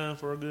initiate nothing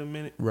for a good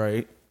minute,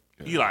 Right?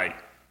 you like,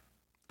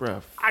 Bruh.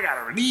 I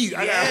gotta release.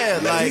 I Yeah,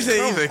 gotta, like, he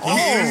said,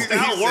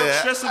 that he work said,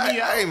 stressing I, me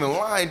I out. ain't even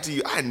lying to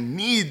you. I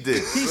need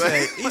this."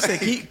 he said,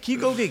 can you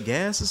go get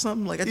gas or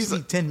something? Like I just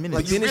need 10 minutes.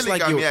 like, "You then it's really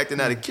like got yo- me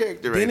acting out of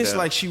character right Then it's now."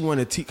 like she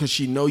want to because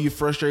she know you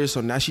frustrated, so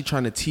now she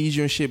trying to tease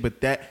you and shit.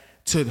 But that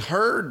to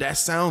her that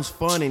sounds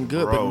fun and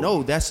good, but Bro.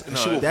 no, that's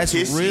will that's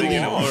piss you really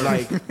off.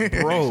 like, Shit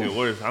bro,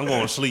 worse. I'm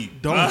going to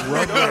sleep. don't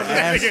rub your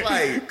ass.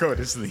 like, go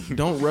to sleep.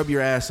 Don't rub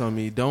your ass on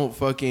me. Don't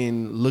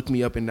fucking look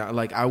me up and down.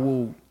 Like, I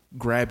will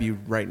grab you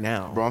right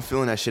now. bro, I'm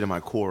feeling that shit in my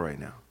core right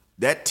now.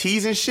 That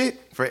teasing shit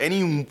for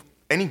any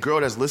girl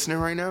that's listening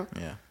right now.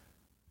 Yeah.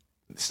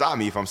 Stop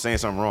me if I'm saying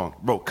something wrong,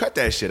 bro. Cut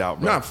that shit out,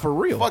 bro. Nah, for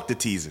real. Fuck the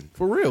teasing.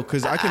 For real,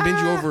 because I can bend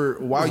you over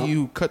while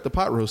you cut the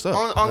pot roast up.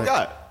 On Like,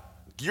 God,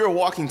 you're a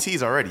walking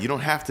tease already. You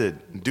don't have to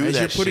do as that.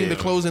 you're putting shit.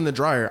 the clothes in the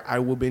dryer, I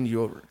will bend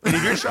you over. And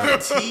if you're trying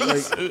to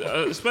tease,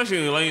 Especially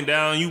when you're laying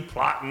down, you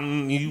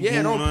plotting, you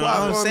Yeah, don't moving. plot.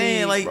 I'm on saying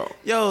me, like, bro.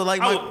 yo,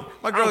 like I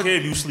my don't girl. care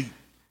if you sleep.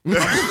 Yo, you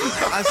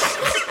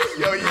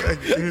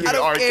I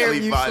don't R. care Kelly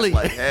if you vibes sleep.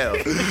 like hell.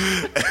 That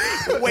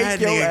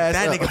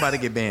nigga about to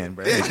get banned,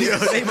 bro.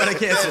 They about to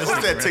cancel this What's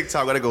nigga, that bro.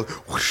 TikTok where they go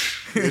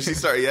whoosh, and she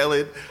start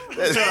yelling?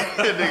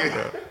 That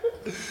nigga.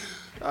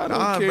 I don't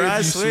Nah, care bro, if I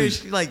you swear,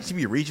 sleep. she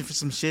be reaching for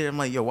some shit. I'm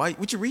like, yo, why?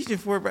 What you reaching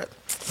for, bro?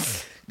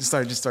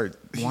 Just start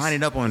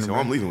winding up on him. So bro.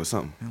 I'm leaving with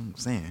something. I'm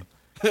saying,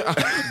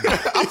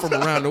 I'm from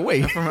around the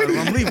way.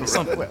 I'm leaving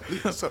something.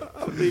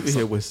 I'm leaving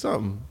here with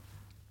something.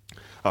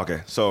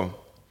 Okay, so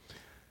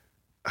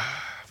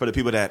for the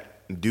people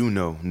that do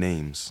know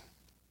names,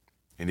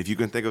 and if you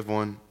can think of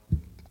one,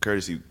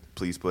 courtesy,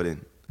 please put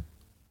in.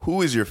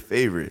 Who is your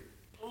favorite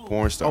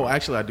porn star? Oh,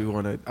 actually, I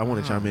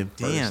want to chime in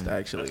damn. first.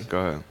 Actually, Go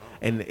ahead.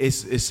 and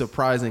it's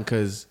surprising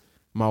because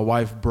my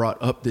wife brought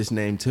up this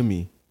name to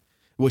me.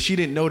 Well, she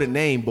didn't know the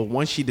name, but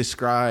once she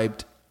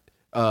described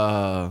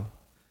the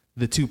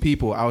two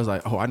people, I was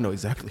like, oh, I know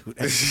exactly who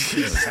that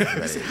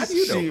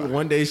is.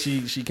 One day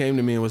she came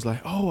to me and was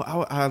like, oh,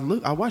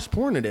 I watched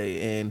porn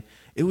today, and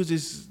it was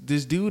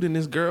this dude and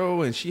this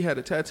girl, and she had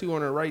a tattoo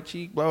on her right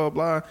cheek, blah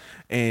blah blah,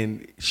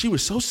 and she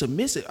was so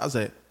submissive. I was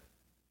like,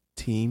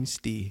 Team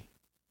Steve,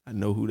 I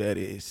know who that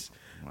is.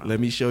 Wow. Let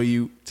me show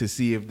you to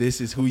see if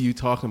this is who you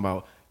talking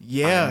about.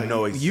 Yeah, I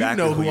know exactly you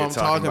know who you're I'm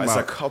talking about.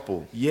 It's a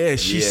couple. Yeah,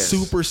 she's Yes.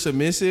 super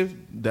submissive.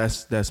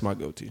 That's my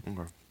go-to.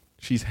 Okay.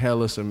 She's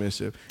hella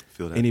submissive.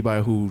 Feel that.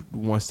 Anybody who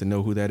wants to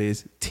know who that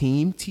is,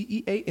 Team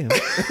TEAM.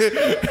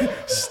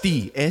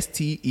 Steve,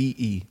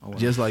 STEE.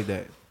 Just like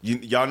that.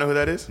 Y'all know who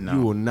that is? No.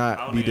 You will I not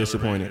don't be even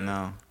disappointed.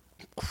 No,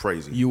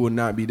 Crazy. You will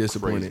not be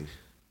disappointed. Crazy.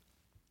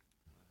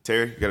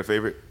 Terry, you got a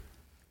favorite?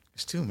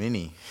 it's too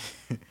many.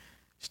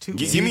 It's too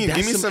Give many. me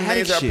that's some some names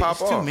addict that shit. pop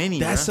It's off. too many.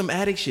 That's bruh. some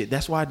addict shit.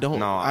 That's why I don't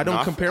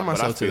No, compare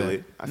myself to feel that.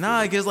 it. I feel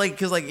Nah, it. cause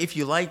like if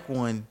you like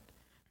one,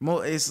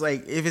 it's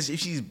like if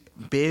she's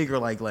big or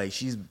like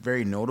she's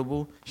very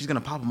notable, she's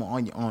gonna pop them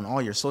on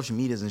all your social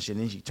medias and shit,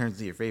 and then she turns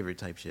to your favorite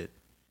type shit.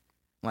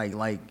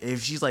 Like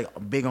if she's like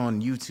big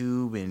on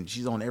YouTube and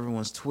she's on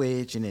everyone's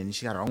Twitch and then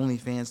she got her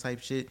OnlyFans type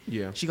shit.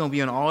 Yeah. she gonna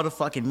be on all the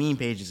fucking meme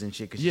pages and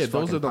shit. Cause Yeah, she's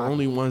those fucking are the popular.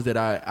 only ones that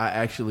I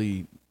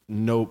actually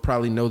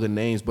probably know the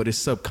names, but it's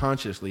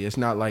subconsciously. It's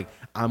not like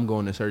I'm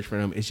going to search for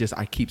them. It's just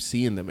I keep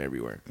seeing them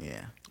everywhere.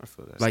 Yeah, I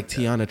feel that. Like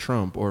Tiana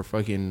Trump or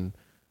fucking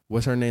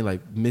what's her name?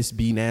 Like Miss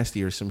B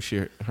Nasty or some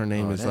shit. Her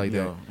name is like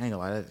that. I ain't gonna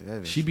lie,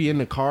 that She be in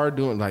the car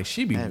doing like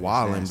she be That bitch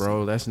wilding, nasty.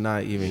 bro. That's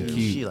not even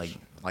cute.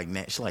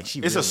 she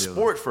It's a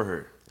sport for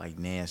her, like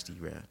nasty,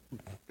 bro.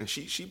 and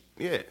she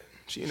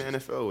in the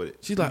NFL with it.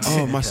 She's like,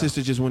 oh, my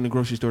sister just went to the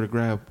grocery store to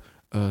grab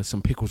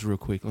some pickles real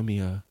quick. Let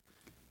me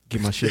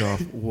get my shit off.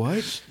 What?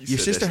 Your said that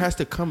sister shit. has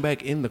to come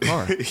back in the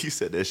car. You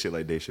said that shit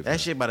like Dave Chappelle. That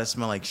shit about to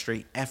smell like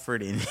straight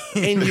effort and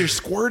And you're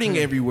squirting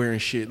everywhere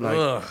and shit. Like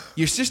Ugh.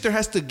 your sister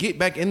has to get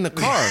back in the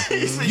car.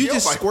 said, You "Yo,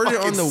 just my squirted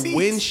on fucking the seats."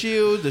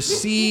 windshield, the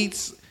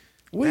seats.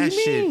 What that do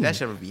you shit. mean? That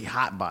shit would be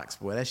hot box,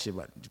 boy. That shit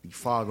about to be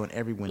fog on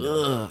every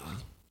window.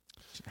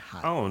 Shit I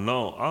hot. don't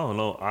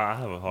know. I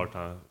have a hard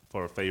time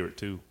for a favorite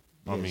too.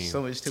 I mean,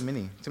 so it's too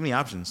many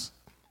options.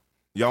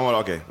 Y'all want?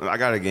 Okay, I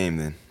got a game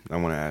then. I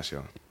want to ask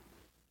y'all.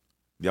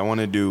 Y'all want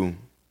to do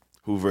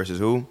who versus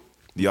who?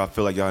 Do y'all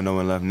feel like y'all know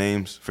enough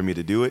names for me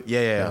to do it?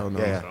 Yeah, Hell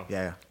no.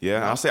 yeah.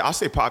 Yeah, I'll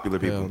say popular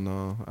people. Hell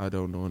no, I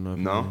don't know enough.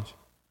 No?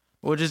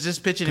 Well,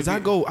 just pitch it. Because I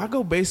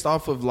go based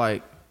off of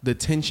like the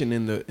tension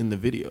in the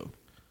video.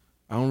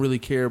 I don't really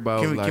care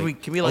about Can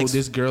we, like, oh,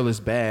 this girl is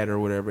bad or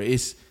whatever.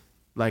 It's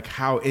like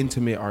how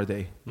intimate are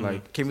they?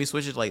 Like Can we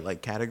switch it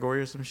like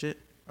category or some shit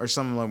or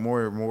something like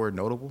more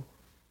notable?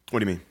 What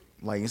do you mean?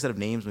 Like instead of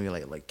names, maybe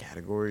like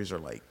categories or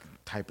like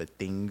type of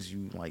things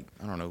you like.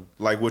 I don't know.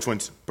 Like which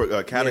ones?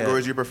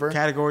 Categories Yeah. you prefer?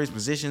 Categories,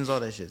 positions, all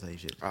that shit. Type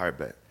shit. All right,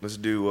 bet. Let's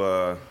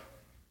do.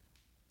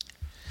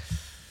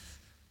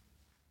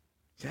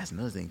 That's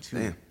another thing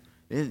too.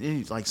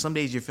 Damn. Like some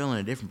days you're feeling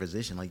a different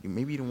position. Like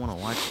maybe you don't want to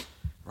watch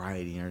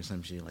variety or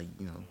some shit. Like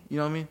you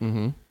know what I mean?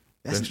 Mm-hmm.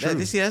 That's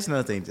true. See, that's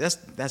another thing.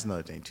 That's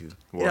another thing too.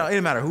 What? You know, it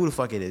don't matter who the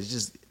fuck it is.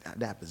 Just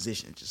that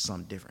position, it's just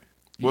something different.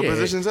 What Yeah.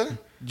 position's that?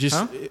 just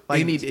Huh?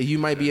 like you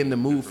might be in the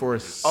mood for a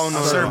Oh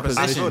no, certain no, I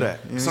position. feel that.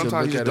 Yeah. Sometimes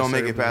look you just at a don't make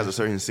certain it past a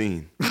certain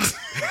scene.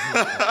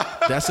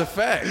 That's a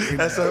fact.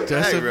 That's a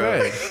fact.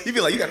 fact. You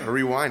be like, you got to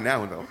rewind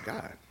now. And oh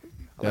God,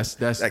 That's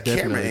that camera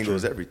definitely angle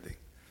is true. everything.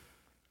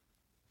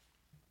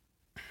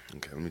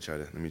 Okay,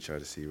 let me try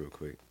to see real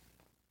quick.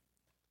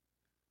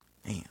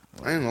 Damn.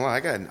 I ain't gonna lie, I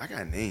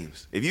got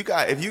names. If you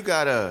got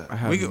a I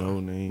have We can- no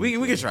name. We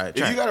can try it. if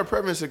Try you got a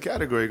preference of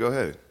category, go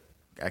ahead.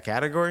 a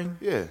category.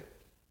 Yeah.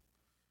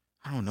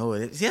 I don't know.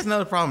 See, that's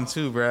another problem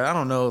too, bro. I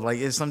don't know. Like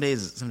it's some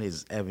days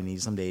it's ebony.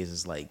 Some days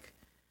it's like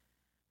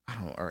I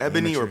don't. Or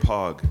Ebony or amateur.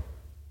 Pog?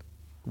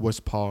 What's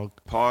Pog?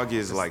 Pog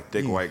is like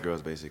thick white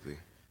girls, basically.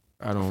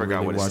 I don't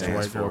forgot really what it watch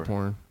stands white girl for.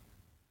 porn.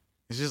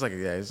 It's just like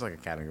it's like a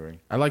category.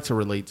 I like to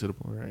relate to the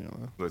porn. I ain't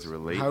gonna lie. Let's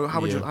relate.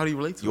 How would Yeah. how do you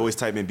relate to You it? always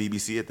type in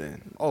BBC at the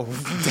end. Oh,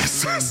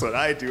 That's what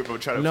I do if I'm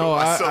trying to No,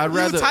 put myself. I'd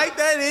rather. type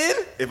that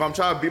in. If I'm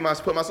trying to put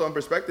myself in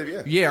perspective,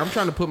 yeah. Yeah, I'm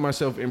trying to put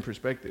myself in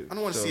perspective. I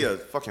don't want to So- see a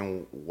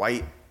fucking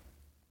white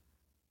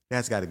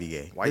That's got to be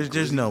gay. White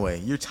There's glizzy. no way.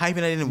 You're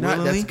typing that in Not,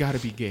 willingly. that's got to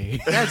be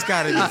gay. That's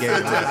got to be gay. Bro.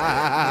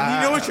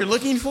 You know what you're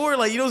looking for?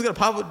 Like, you know what's going to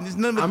pop up? There's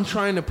none of I'm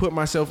trying to put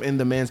myself in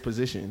the man's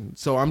position.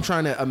 So I'm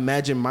trying to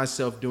imagine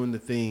myself doing the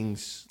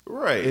things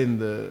Right. in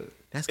the.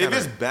 That's If gotta,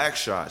 it's back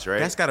shots, right?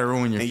 that's got to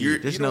ruin your and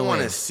feet. There's you don't no want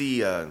way. to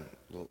see But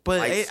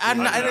lights. I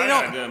Like, I don't.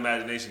 got a good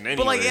imagination anyway.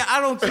 But like,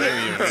 I don't care.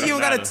 Anyway, You don't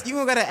matter. gotta. You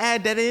don't gotta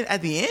add that in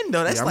at the end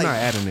though. That's I'm like not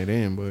adding it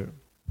in, but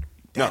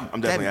no,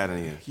 I'm definitely adding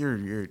it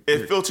in. You're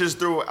It filters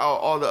through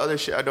all the other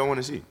shit I don't want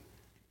to see.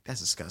 that's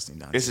disgusting.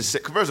 Dante. It's a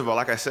sick. First of all,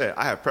 like I said,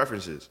 I have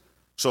preferences.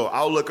 So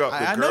I'll look up the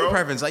I girl know the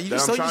preference. Like, you that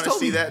just I'm told- you trying to told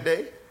see me. that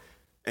day,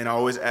 and I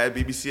always add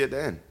BBC at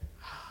the end.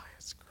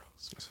 That's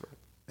gross.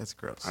 That's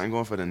gross. I ain't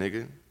going for the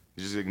nigga.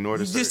 You just ignore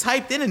the You just search.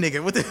 typed in a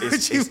nigga. What the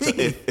It's, what you it's,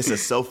 mean? it's a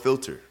self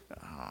filter.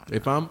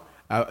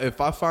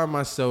 if I find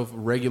myself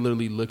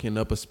regularly looking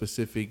up a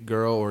specific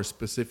girl or a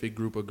specific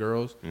group of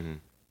girls,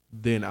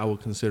 then I will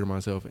consider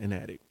myself an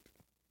addict.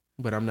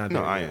 But I'm not. No,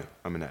 there I yet. am.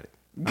 I'm an addict.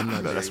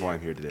 That's why I'm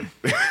here today.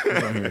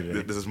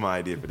 This is my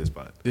idea for this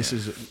pod. This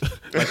is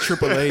like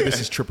AAA. This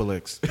is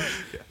XXX.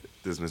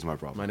 This is my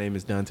problem. My name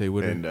is Dante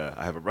Woodard. And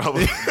I have a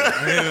problem.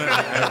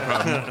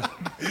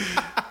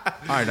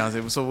 All right,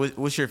 Dante. So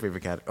what's your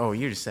favorite cat? Oh,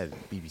 you just said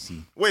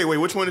BBC. wait,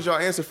 which one did y'all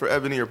answer for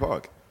Ebony or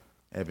Pog?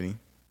 Ebony.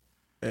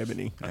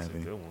 Ebony. That's a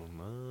Ebony. good one,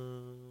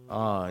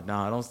 man.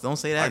 Nah, don't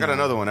say that. I got now.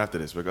 another one after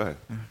this, but go ahead.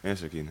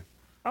 Answer, Keenan.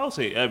 I would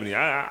say Ebony.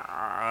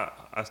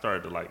 I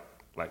started to like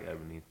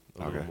Ebony a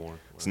little Okay. more.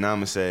 So now I'm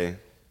going to say,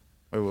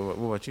 Wait, what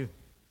about you?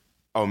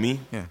 oh, me?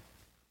 Yeah.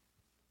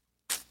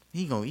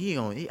 He gonna.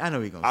 I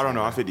know he gonna. I don't say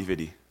know. that. I'm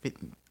 50-50. Pick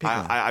one.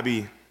 I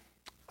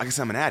guess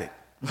I'm an addict.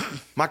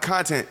 My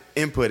content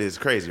input is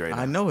crazy right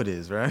now. I know it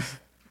is, right?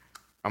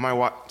 I might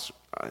watch.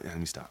 Let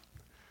me stop.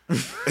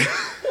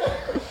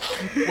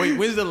 Wait,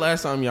 when's the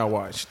last time y'all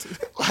watched?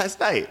 Last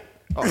night.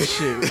 Oh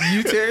shit,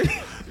 you Terry?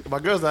 My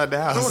girl's not at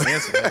the house.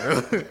 Answer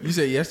that, bro. You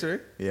said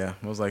yesterday? Yeah,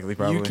 most likely,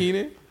 probably. You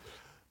Keenan?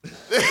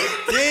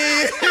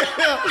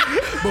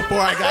 Before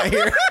I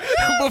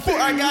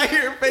got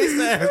here, face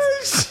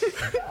ass.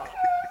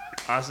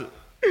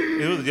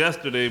 It was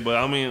yesterday, but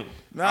I mean,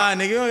 Nah,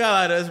 nigga, you don't gotta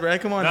lie to us, bro.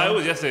 Come on. no, now. it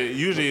was yesterday.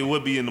 Usually it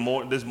would be in the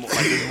morning. This morning.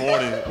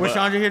 Was but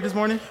Chandra here this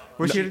morning?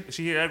 Was she?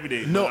 She here every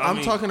day. No, but I I'm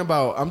mean, talking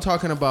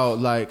about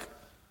like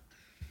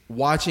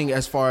watching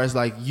as far as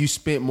like you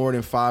spent more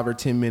than 5 or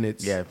 10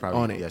 minutes Yeah, probably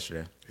on it.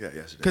 yesterday. Yeah,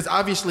 yesterday. Because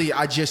obviously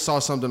I just saw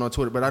something on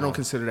Twitter, but I don't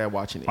consider that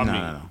watching it. I mean,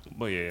 no.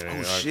 But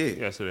yeah. shit.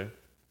 Yesterday.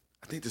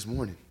 I think this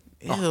morning.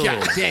 Ew.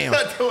 God damn.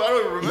 I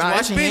don't remember. Nah,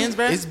 washing hands,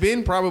 bro? It's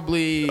been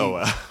probably. Oh,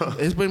 wow.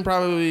 It's been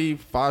probably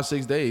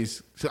 5-6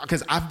 days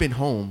because I've been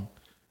home.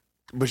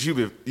 But you've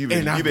And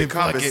been I've been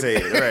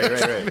compensated.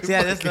 right. See,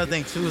 that's another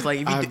thing too. Is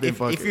like I've been if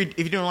fucking.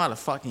 you're doing a lot of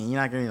fucking,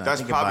 you're not gonna like,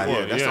 That's think about probably it.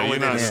 it. That's Yeah, the only you're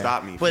thing that not-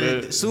 stopped me. But Yeah.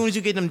 as soon as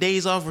you get them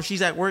days off where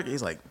she's at work,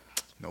 it's like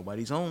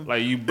nobody's home.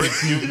 Like you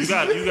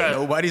got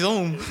Nobody's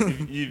home.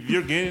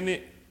 you're getting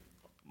it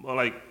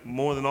like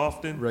more than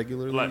often,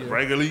 Regularly, Like yeah.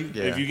 regularly.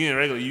 Yeah. If you're getting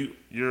regular,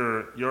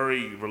 you're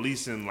already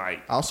releasing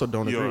like. I also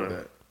don't agree your- with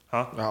that.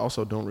 Huh? I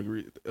also don't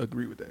agree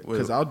with that Wait,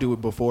 because I'll do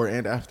it before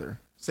and after.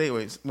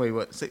 Wait,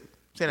 what?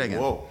 Say that again.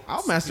 Whoa. I'll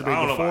I masturbate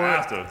don't know before about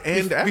after.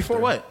 and after. Before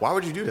what? Why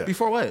would you do that?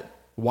 Before what?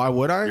 Why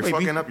would I? You're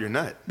fucking up your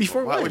nut.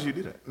 Before Why what? would you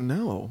do that?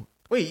 No.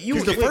 Wait, you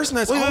 'Cause the first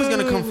nut's always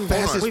gonna come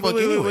fast as fuck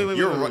anyway.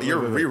 You're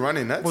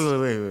rerunning nuts?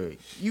 Wait.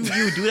 You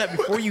do that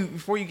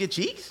before you get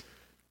cheeks?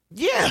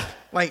 Yeah.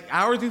 Like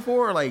hours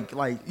before, or like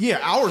Yeah,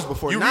 hours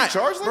before. You not,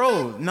 recharge like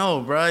bro,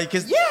 no, bro,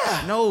 because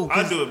Yeah. no,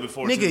 'cause, I do it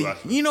before, nigga. too,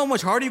 actually. You know how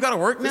much harder you got to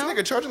work This now.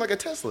 nigga charging like a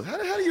Tesla. How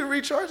do you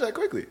recharge that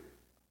quickly?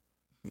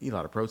 You eat a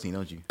lot of protein,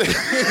 don't you? Bro,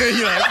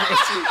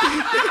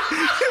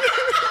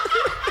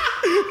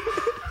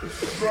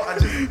 I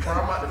just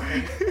I'm out the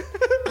paint.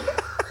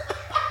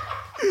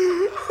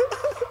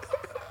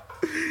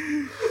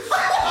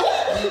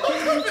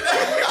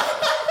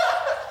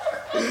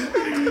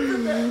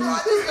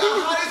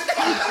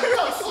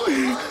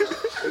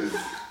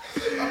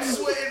 I'm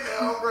sweating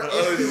now, bro.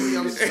 Instantly,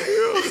 I'm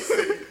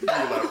sweating.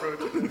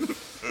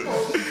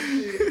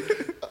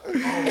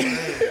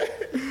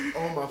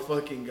 Oh my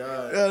fucking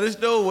god. Yo, there's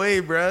no way,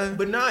 bro.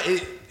 But nah,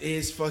 it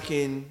is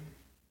fucking.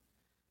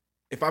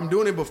 If I'm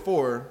doing it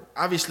before,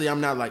 obviously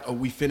I'm not like, oh,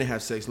 we finna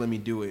have sex, let me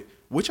do it.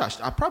 Which I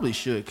probably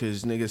should,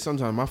 cause nigga,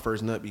 sometimes my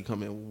first nut be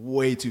coming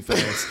way too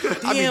fast.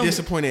 I be Damn.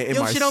 disappointed in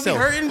Yo, myself. shit don't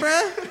be hurting,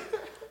 bro.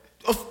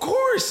 Of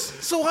course.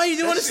 So why you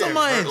doing That it so shit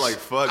much? hurt like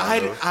fuck,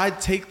 bro. I'd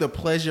take the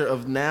pleasure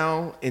of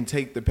now and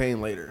take the pain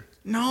later.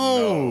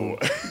 no.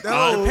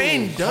 The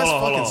pain does Hold on,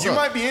 hold fucking on. suck. You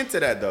might be into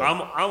that though.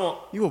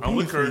 I'm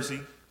with Kersey.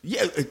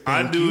 Yeah,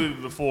 I do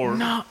it before.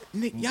 No,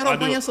 Nick, y'all I don't do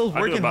find it- yourselves I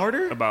do it working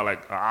harder? about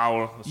like an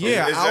hour. Or so.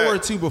 Yeah, Is an hour that- or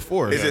two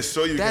before. Is it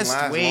so you That's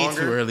can last way longer?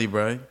 too early,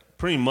 bro.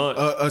 Pretty much.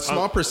 A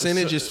small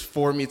percentage is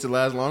for me to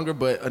last longer,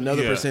 but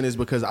another Yeah. percent is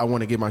because I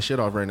want to get my shit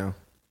off right now.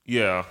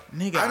 Yeah.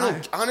 Nigga, I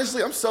don't.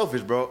 Honestly, I'm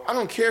selfish, bro. I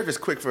don't care if it's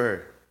quick for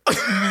her.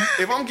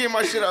 If I'm getting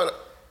my shit out,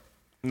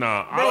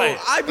 Nah, bro,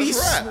 I be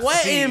That's rap.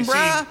 sweating, See, bro.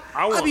 I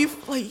I want- be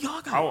like,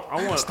 y'all got.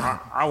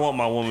 I want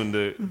my woman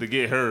to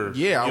get her.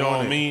 Yeah, I you know want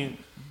what I it. mean.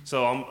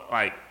 So I'm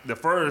like, the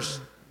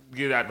first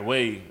get it out the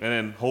way, and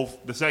then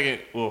hope the second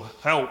will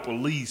help at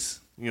least.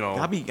 You know,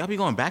 Y'all be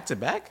going back to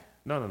back.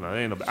 no,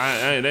 ain't no.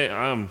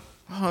 I'm.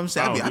 Oh, I'm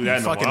saying, I I don't be do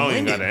that no more. fucking I don't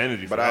even got winded. the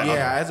energy for But that.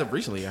 Yeah, as of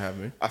recently, I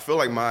haven't. I feel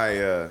like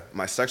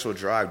my sexual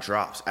drive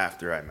drops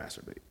after I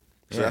masturbate.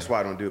 So that's why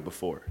I don't do it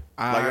before.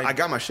 I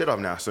got my shit off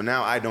now, so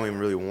now I don't even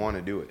really want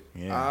to do it.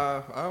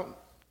 Yeah.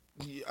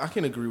 I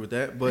can agree with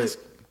that, but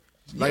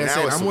like I now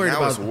said, it's- I'm worried now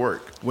about it's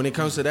work. When it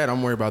comes to that,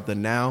 I'm worried about the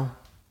now,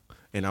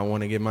 and I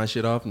want to get my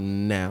shit off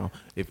now.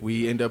 If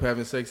we end up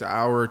having sex an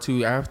hour or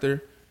two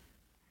after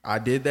I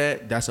did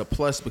that, that's a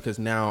plus because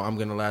now I'm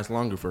gonna last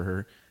longer for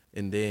her,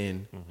 and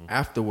then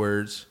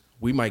afterwards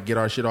we might get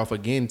our shit off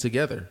again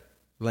together,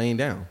 laying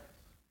down.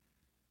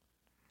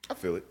 I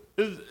feel it.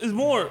 It's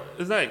more.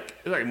 It's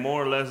like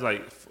more or less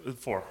like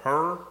for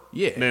her.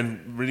 Yeah.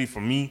 Than really for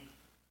me,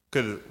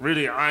 because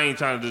really I ain't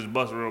trying to just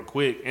bust real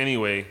quick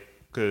anyway.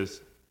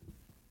 Because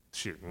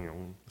shit, you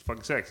know, it's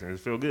fucking sex and it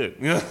feel good.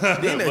 You know?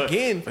 Then But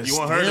again, you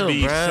want her to still,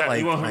 be. bruh,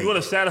 like- you want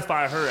to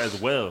satisfy her as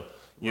well.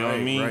 You know what I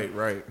mean?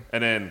 Right.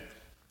 And then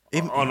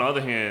on the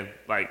other hand,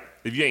 like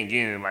if you ain't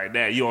getting it like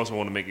that, you also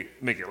want to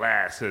make it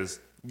last because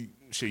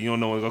shit, you don't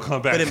know when it's gonna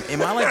come back. But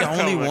am I like the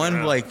only Come back one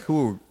around.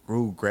 who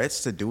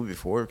regrets to do it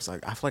before? Because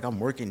like I feel like I'm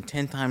working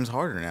 10 times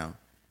harder now.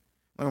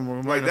 Like I'm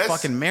Like running a that's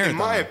fucking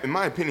marathon. in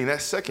my opinion,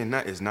 that second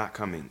nut is not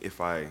coming if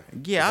I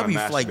Yeah, if I'll be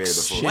I like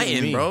masturbated before.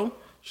 sweating, me. bro.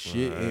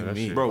 Shit in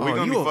me, Bro, we're Oh,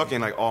 gonna you be a-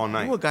 fucking like all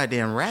night. You a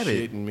goddamn rabbit.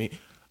 Shit in me.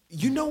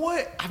 You know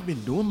what? I've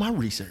been doing my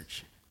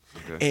research,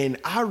 Okay. and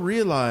I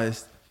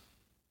realized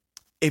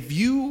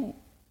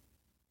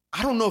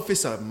I don't know if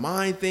it's a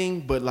mind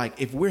thing, but like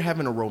if we're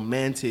having a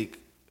romantic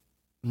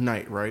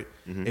night, right?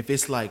 If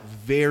it's like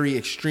very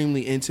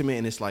extremely intimate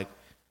and it's like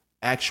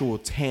actual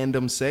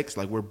tandem sex,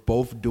 like we're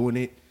both doing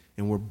it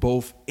and we're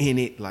both in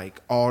it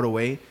like all the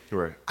way,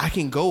 Right. I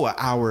can go an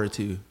hour or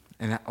two.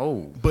 And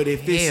But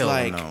if it's hell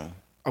like, no.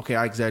 okay,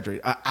 I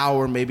exaggerate, an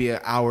hour, maybe an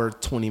hour,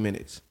 20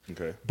 minutes.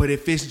 Okay. But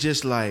if it's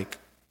just like,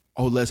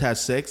 oh, let's have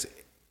sex,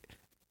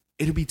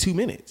 it'll be 2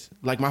 minutes.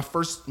 Like my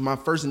first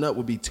nut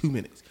would be 2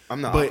 minutes.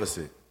 I'm the But-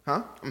 opposite.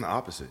 Huh? I'm the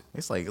opposite.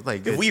 it's like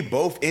good. If we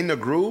both in the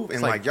groove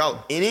and like- like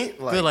y'all in it,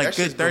 like, good like that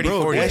good shit's 30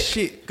 bro, 40. that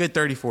shit- Good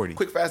 30 40.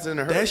 quick, faster than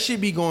a hurt. That shit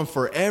be going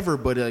forever.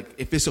 But like,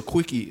 if it's a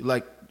quickie,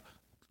 like,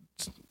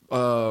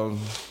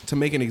 to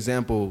make an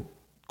example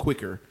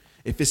quicker,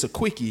 if it's a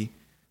quickie,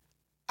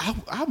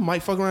 I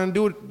might fuck around and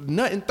do it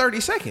nut in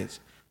 30 seconds.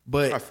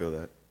 But I feel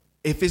that.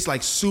 if it's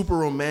like super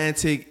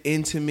romantic,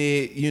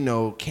 intimate, you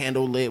know,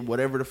 candle lit,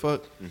 whatever the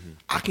fuck,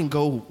 I can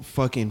go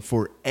fucking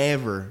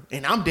forever.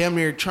 And I'm damn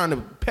near trying to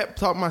pep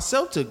talk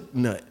myself to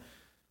nut.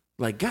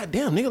 Like,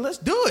 goddamn, nigga, let's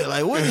do it.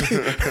 Like, what?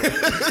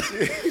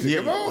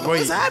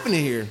 What's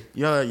happening here?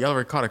 Y'all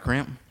ever caught a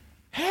cramp?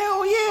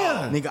 Hell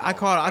yeah. Nigga, I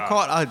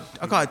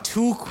caught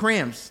 2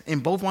 cramps in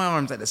both my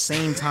arms at the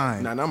same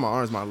time. Nah, not my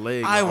arms, my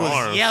legs. I was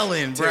arms.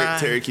 yelling, bro.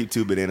 Terry keep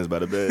 2 bananas by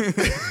the bed.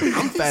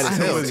 I'm fat as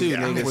hell too, I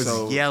nigga. was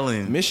So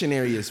yelling.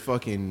 Missionary is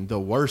fucking the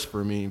worst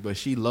for me, but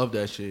she loved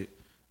that shit.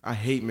 I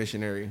hate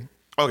missionary.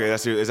 Okay,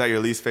 is that your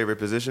least favorite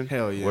position?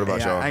 Hell yeah. What about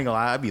Yeah, y'all? I ain't gonna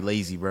lie, I'd be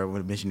lazy, bro.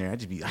 With a missionary, I'd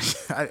just be.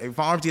 If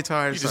my arms get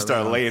tired, You just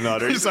start laying on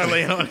her. Just start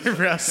laying on it,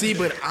 bro. See,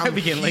 but I I'm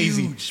be getting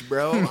lazy. huge,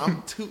 bro.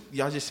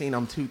 Y'all just saying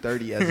I'm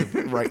 230 as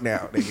of right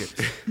now,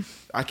 nigga.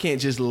 I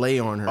can't just lay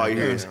on her. All you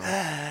hear Yeah. is,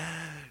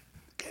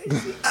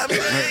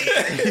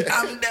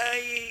 I'm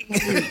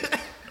dying.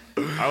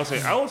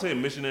 I would say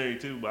missionary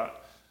too,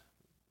 but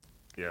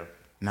yeah.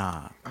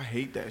 Nah, I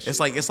hate that shit.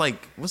 it's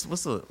like what's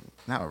the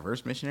not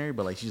reverse missionary,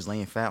 but like she's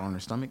laying flat on her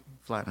stomach,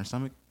 flat on her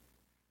stomach.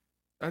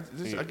 I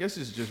guess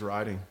it's just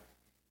riding.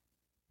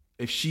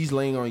 If she's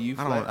laying on you,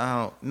 flat,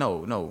 I don't.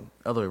 No,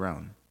 other way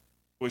around.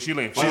 Well, she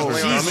laying She's flat on her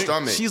laying on stomach.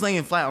 stomach. She's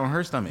laying flat on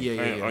her stomach. yeah,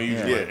 And on you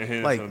Yeah. just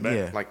hands Like, on the back.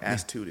 yeah. like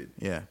ass tooted.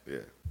 Yeah. Yeah.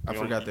 I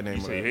forgot the name You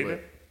of say you it. hate but-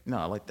 that? No,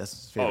 I like that's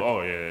his Oh, favorite.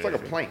 oh yeah. It's like a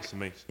plank. It's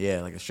amazing.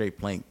 Yeah, like a straight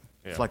plank.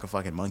 It's Yeah. like a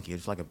fucking monkey.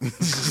 It's like a.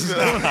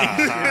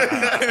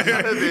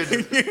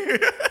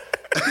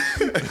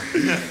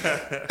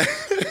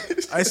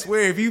 I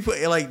swear, if you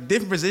put like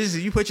different positions,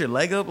 if you put your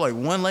leg up, like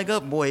one leg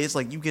up, boy, it's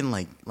like you can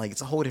like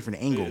it's a whole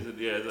different angle.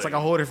 It's like a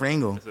whole different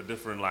angle. It's a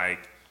different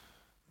like,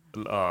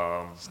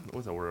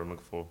 what's that word I'm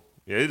looking for?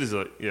 Yeah, it is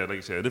like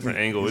you said, a different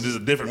angle. It is a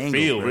different angle,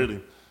 feel, bro.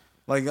 really.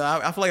 Like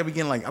I feel like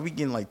I be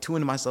getting like too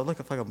into myself. Like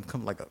I feel like I'm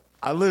becoming like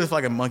I literally feel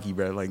like a monkey,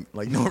 bro. Like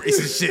no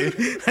racist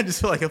shit. I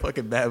just feel like a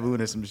fucking baboon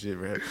or some shit,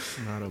 bro.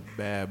 Not a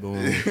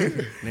baboon.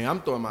 Nigga,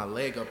 I'm throwing my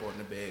leg up on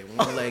the bed.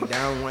 One leg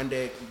down, one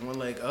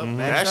leg up. Back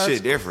That shots,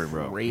 shit different,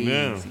 bro. crazy.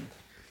 Yeah.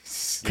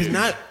 Cause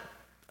not,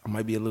 I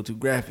might be a little too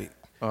graphic.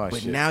 Oh,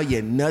 but shit. now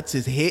your nuts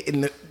is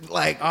hitting the,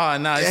 like, Oh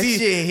nah, that see,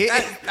 shit hit.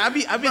 I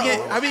be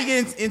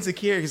getting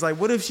insecure because like,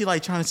 what if she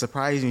like trying to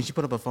surprise you and she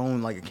put up a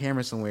phone like a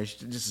camera somewhere just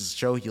to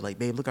show you like,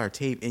 babe, look our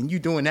tape, and you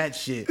doing that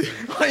shit.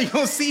 All you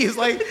gonna see is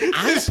like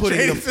I'm putting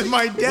straight into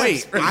my desk.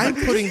 wait, bro. I'm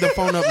putting the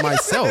phone up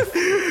myself.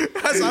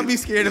 That's what I be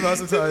scared about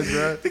sometimes,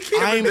 bro.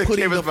 I'm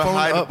putting the phone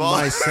behind the up ball.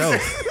 myself.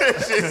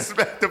 Shit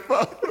smacked the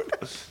phone.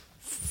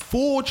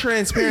 full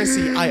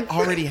transparency, I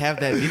already have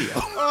that video.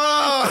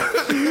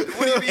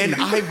 And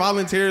I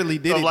voluntarily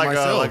did it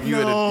myself. like you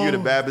in a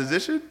bad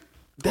position?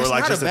 That's or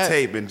like not just a bad-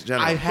 tape in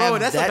general? I have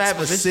that's a that bad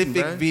position,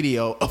 specific bro.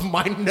 video of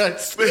my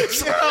nuts.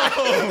 That's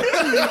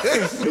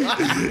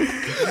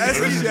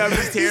what you have.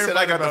 He said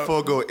I got the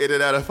phone go in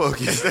and out of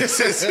focus.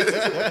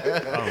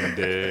 I'm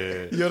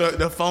dead. Yo,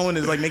 the phone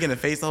is like making a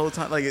face the whole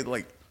time. Like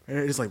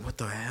it's like, what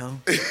the hell?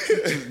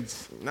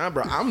 Nah,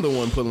 bro, I'm the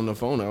one pulling the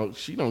phone out.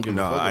 She don't give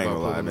No, a fuck I ain't about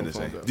gonna lie. pulling I'm the gonna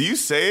phone say. out. Do you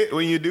say it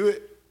when you do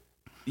it?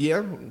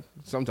 Yeah,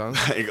 sometimes.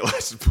 I ain't gonna lie.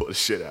 Just pull the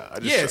shit out. I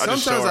just, Yeah, I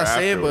just show sometimes her I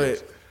say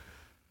afterwards. it,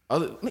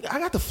 but nigga, I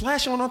got the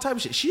flash on all type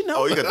of shit. She know.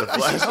 Oh, you got the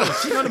flash on?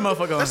 She know the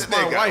motherfucker. That's on. my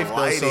They got wife though,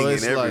 lighting so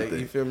it's and like, everything.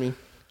 you feel me?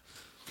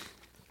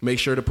 Make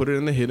sure to put it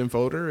in the hidden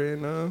folder,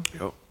 and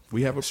Yep.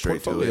 we have a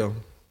Straight to portfolio.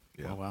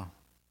 it. Oh wow,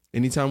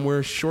 Anytime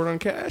we're short on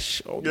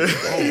cash, oh,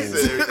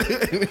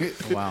 oh,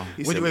 wow.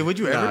 Would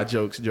you nah, ever?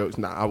 jokes.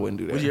 Nah, I wouldn't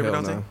do that. Would you ever,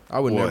 Hell Dante? no. I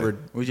would What? never.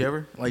 Would you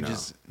ever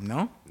just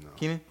no?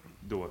 Keenan,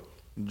 Do it.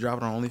 drop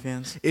it on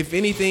OnlyFans. If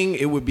anything,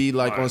 it would be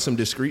like on some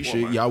discreet What,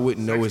 shit. like Y'all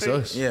wouldn't know it's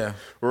sex us. Yeah,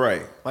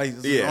 Right. like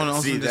Yeah.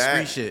 on See some discreet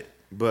that? shit.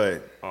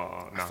 But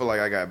Nah. I feel like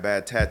I got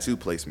bad tattoo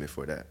placement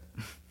for that.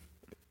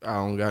 I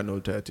don't got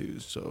no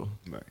tattoos, so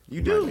Right.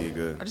 You Might do. be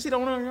good. I just see that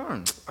one on your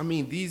arm. I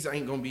mean, these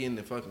ain't gonna be in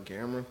the fucking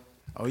camera.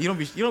 Oh, you don't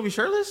be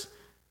shirtless?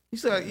 You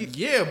still you,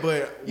 Yeah,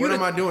 but You what the-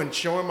 am I doing?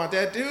 Showing my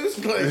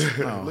tattoos? Like,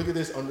 look at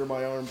this under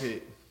my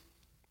armpit.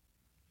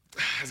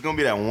 It's gonna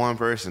be that one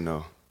person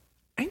though.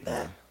 ain't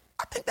that?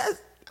 I think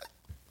that's.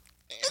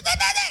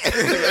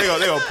 they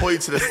gonna pull you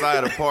to the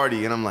side of the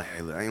party, and I'm like,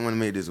 hey, look, I ain't want to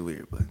make this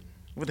weird, but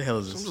What the hell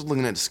is I'm this? just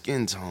looking at the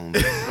skin tone.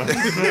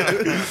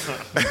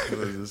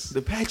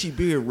 The patchy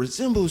beard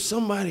resembles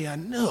somebody I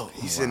know.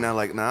 He's sitting there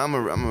like, nah, I'm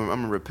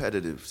a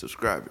repetitive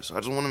subscriber, so I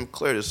just want to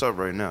clear this up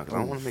right now because I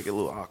don't want to make it a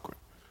little awkward.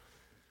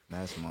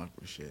 That's some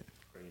awkward shit.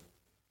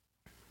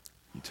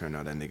 You turn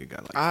out that nigga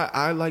got like,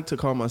 I like to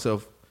call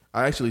myself.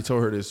 I actually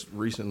told her this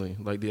recently,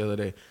 like the other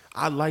day.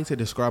 I like to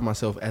describe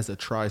myself as a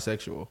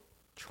trisexual.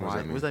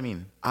 What does that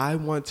mean? I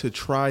want to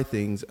try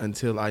things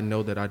until I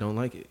know that I don't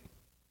like it.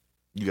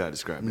 you gotta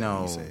describe it. when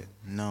No, you say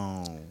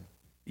it.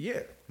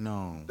 Yeah.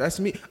 no. That's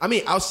me. I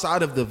mean,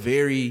 outside of the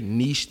very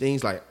niche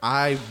things, like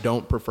I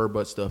don't prefer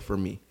butt stuff for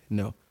me.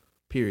 No,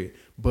 period.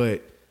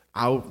 But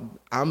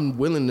I'm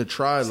willing to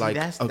try like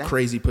that's a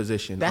crazy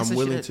position. that's I'm the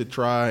willing shit to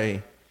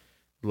try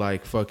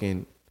like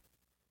fucking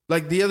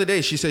like the other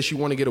day she said she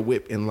want to get a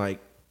whip and like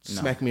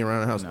smack me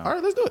around the house. No. All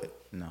right, let's do it.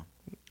 No.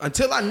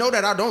 Until I know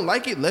that I don't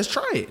like it, let's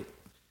try it.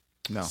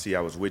 No. See, I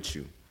was with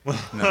you.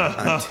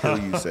 Until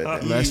you said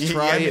that. Let's You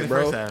try got me it, the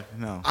bro. first half.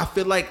 No. I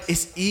feel like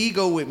it's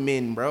ego with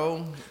men,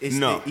 bro. It's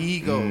No. the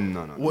ego.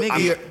 No. What-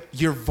 Nigga.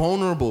 you're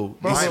vulnerable.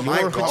 Bro, It's my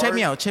your car- check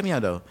me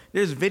out though.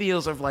 There's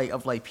videos of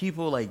like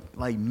people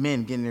like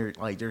men getting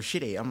their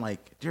shit ate. I'm like,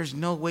 there's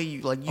no way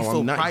you Oh, feel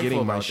I'm not prideful getting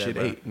about my that, shit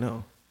bro. ate.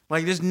 No.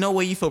 Like there's no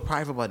way you feel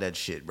prideful about that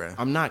shit, bro.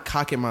 I'm not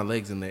cocking my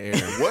legs in the air.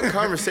 What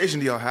conversation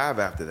do y'all have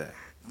after that?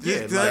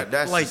 Yeah,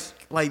 that's like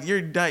just-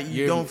 you're not,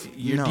 you don't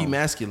you're no.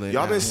 demasculine.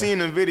 Y'all now. been seeing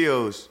the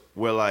videos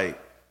where like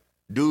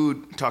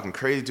dude talking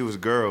crazy to his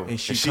girl, And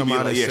she come be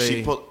out like, and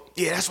say-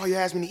 yeah, that's why you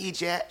asked me to eat,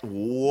 Jack.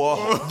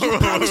 Whoa. You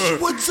probably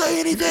wouldn't say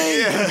anything.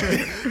 Yeah.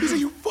 He's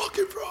like, you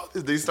fucking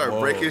bro. They start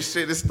breaking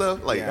shit and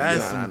stuff. Like, That's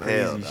nah, some nah,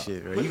 crazy hell no.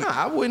 shit, bro. But nah,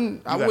 I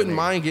wouldn't gotta make-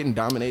 mind getting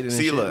dominated.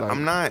 See, and look, shit.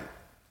 Like,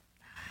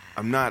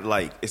 I'm not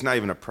like, it's not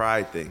even a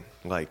pride thing.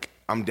 Like,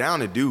 I'm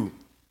down to do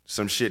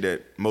some shit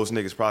that most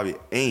niggas probably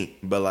ain't,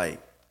 but like,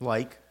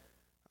 relax.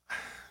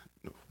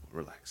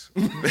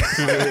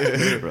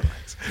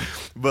 Relax.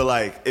 But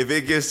like, if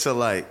it gets to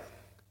like,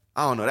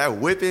 I don't know, that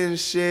whipping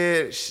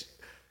shit.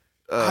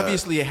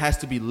 obviously it has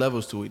to be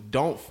levels to it.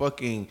 Don't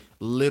fucking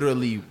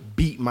literally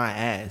beat my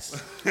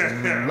ass.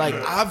 Like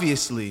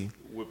obviously,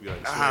 Whip you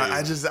like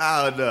I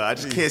don't know. I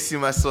just can't see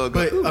myself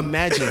go. but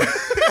imagine.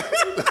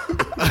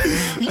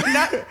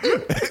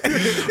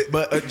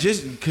 But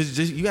just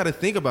you got to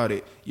think about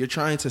it. You're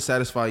trying to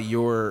satisfy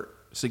your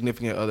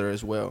significant other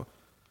as well.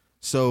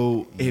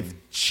 So if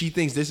she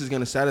thinks this is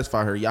gonna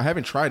satisfy her, y'all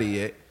haven't tried it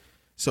yet.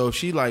 So if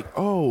she like,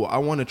 oh, I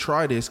want to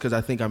try this because I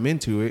think I'm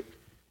into it,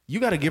 you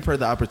got to give her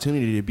the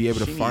opportunity to be able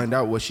to She find need-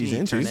 out what she she's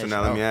need to into. turn So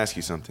now let me ask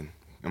you something.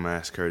 I'm gonna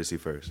ask courtesy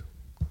first,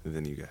 and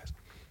then you guys.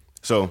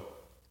 So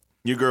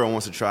your girl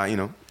wants to try. You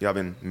know, y'all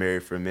been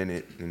married for a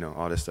minute. You know,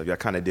 all this stuff. Y'all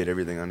kind of did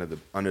everything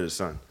under the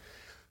sun.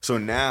 So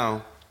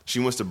now she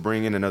wants to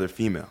bring in another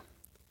female.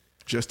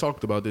 Just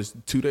talked about this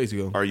 2 days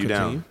ago. Are you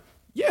down?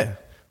 Yeah.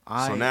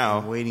 I now-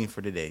 am waiting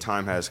for the day.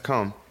 Time has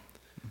come,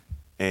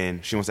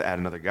 and she wants to add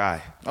another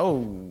guy.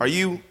 Oh, Are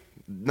you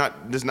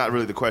not? This is not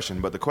really the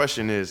question, but the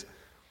question is,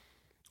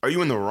 are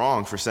you in the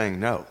wrong for saying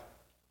no?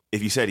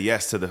 If you said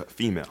yes to the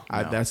female,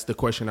 That's the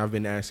question I've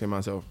been asking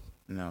myself.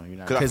 no, you're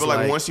not. because I 'Cause, feel like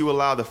like, once you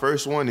allow the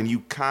first one, then you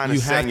kind of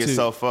you setting have to-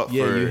 yourself up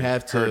yeah, for you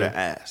have her to- to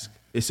ask.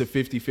 It's a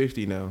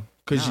 50-50 now.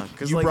 Because Nah,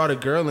 you like, brought a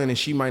girl in and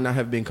she might not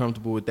have been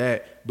comfortable with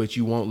that, but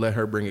you won't let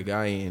her bring a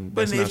guy in.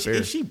 But That's not if, fair.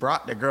 if she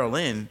brought the girl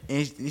in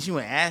and she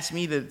would ask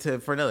me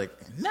for another,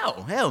 no,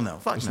 hell no,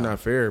 fuck It's no. not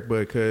fair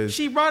because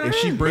She brought her if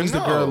she in, brings but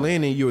the no. girl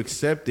in and you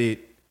accept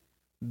it,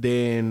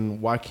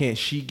 then why can't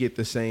she get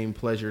the same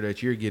pleasure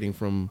that you're getting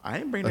from I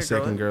didn't bring a the girl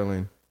second in. girl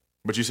in?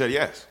 But you said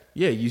yes.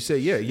 Yeah, you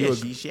said yeah. Yeah,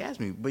 You she asked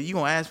me, but you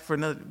gonna ask for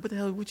another? What the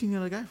hell? What you need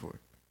another guy for?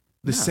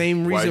 the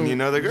same Why reason. didn't you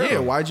another girl? Yeah,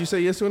 why'd you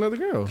say yes to another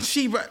girl? What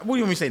do you want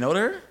me to say no to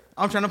her?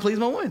 I'm trying to please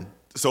my woman.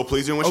 So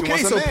please her when she Okay,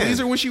 wants so a man. please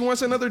her when she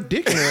wants another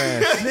dick in her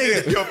ass.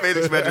 Nigga, Your face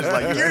expression is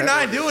like you're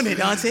not doing it,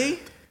 Dante.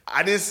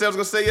 I didn't say I was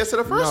gonna say yes to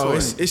the first No, one.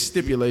 it's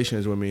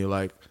stipulations with me.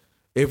 Like,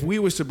 if we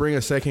was to bring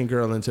a second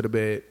girl into the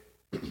bed,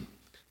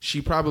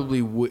 she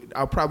probably would.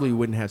 I probably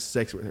wouldn't have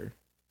sex with her.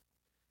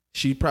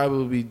 She'd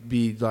probably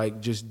be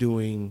like just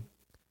doing,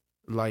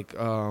 like,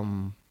 Y'all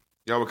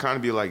would kind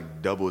of be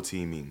like double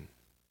teaming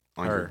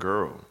on your Her.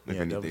 girl. If Yeah,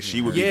 double anything, team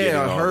she would be getting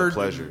yeah, all her the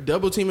pleasure.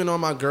 double teaming on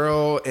my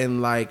girl,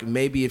 and like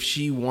maybe if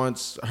she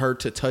wants her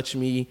to touch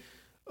me,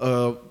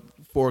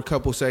 for a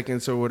couple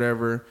seconds or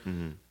whatever.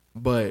 Mm-hmm.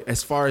 But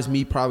as far as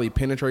me probably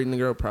penetrating the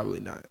girl, probably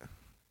not.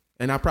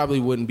 And I probably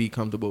wouldn't be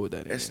comfortable with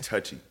that. It's Either.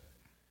 touchy.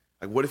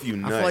 Like, what if you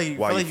feel nut like-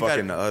 while feel you like you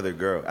fucking got- the other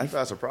girl? I think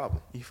that's a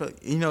problem.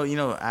 You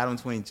know, Adam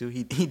 22.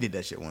 He did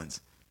that shit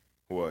once.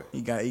 What?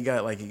 He got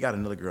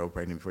another girl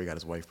pregnant before he got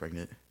his wife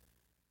pregnant.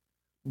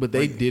 But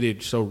they did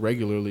it so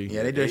regularly.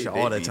 Yeah, they do that shit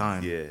all the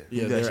time. Yeah. Yeah, They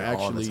do that they're shit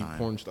all the actually time.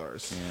 porn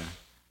stars. Yeah.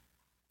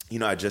 You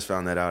know, I just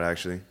found that out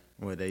actually.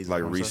 What days?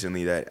 Like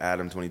recently, that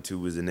Adam 22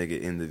 was the nigga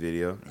in the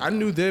video. I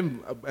knew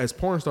them as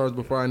porn stars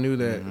before I knew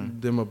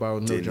that them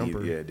about No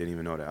Jumper. Didn't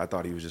even know that. I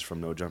thought he was just from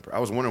No Jumper. I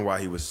was wondering why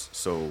he was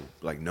so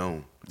like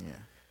known. Yeah.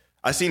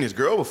 I seen his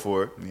girl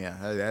before. Yeah.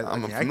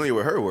 I'm familiar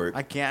with her work.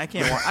 I can't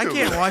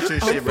watch her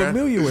shit, bro.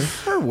 Familiar with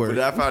her work. But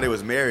I found it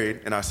was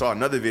married, and I saw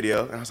another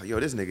video, and I was like, "Yo,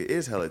 this nigga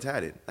is hella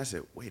tatted." I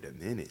said, "Wait a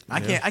minute."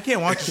 I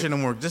can't watch her shit no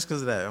more just because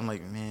of that. I'm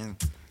like, man,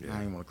 I don't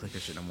even want to click her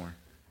shit no more.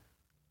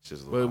 It's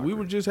just a little But we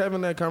awkward. were just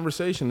having that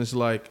conversation. It's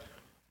like,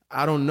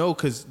 I don't know,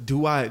 because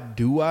do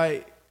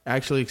I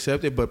actually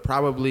accept it? But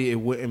probably it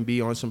wouldn't be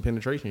on some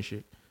penetration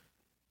shit.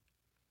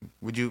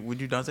 Would you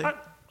Dante?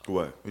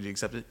 What? Would you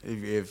accept it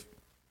if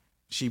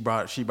she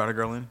brought a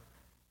girl in?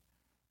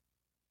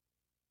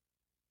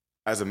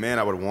 As a man,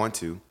 I would want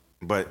to,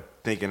 but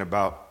thinking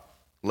about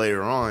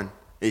later on,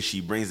 if she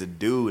brings a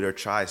dude or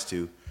tries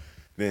to,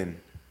 then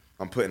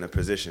I'm put in a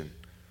position.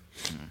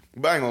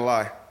 But I ain't gonna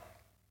lie.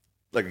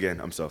 Like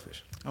again, I'm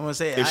selfish. I'm gonna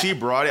say If she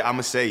brought it, I'm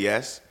gonna say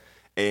yes.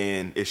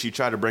 And if she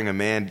tried to bring a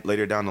man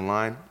later down the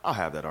line, I'll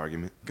have that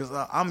argument. because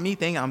I'm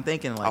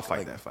thinking like I'll fight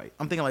like, that fight.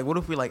 I'm thinking like, what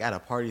if we like at a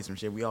party or some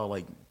shit? We all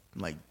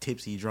like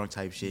tipsy, drunk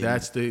type shit.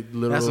 That's the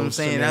literal. That's what I'm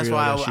saying. That's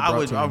scenario why that she I brought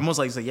would to me. most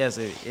likely say yes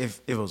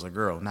if it was a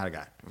girl, not a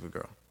guy. If a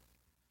girl.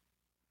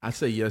 I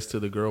say yes to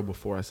the girl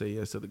before I say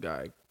yes to the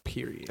guy.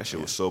 Period. That shit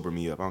will sober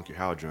me up. I don't care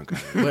how drunk I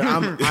am. But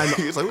I'm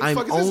It's like, who the I'm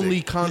fuck is this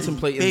only nigga?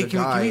 contemplating Hey, the can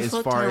we guy as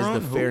fuck far as the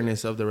Tyrone? Who?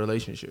 fairness of the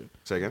relationship.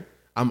 Say again?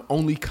 I'm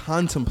only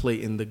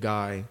contemplating the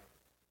guy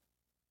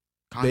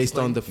based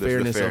on the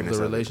fairness of fairness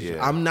the of it, relationship.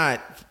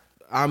 yeah.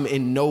 I'm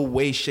in no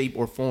way, shape,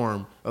 or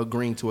form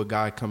agreeing to a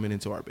guy coming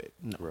into our bed.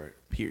 No. Right.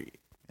 Period.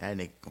 That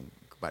nigga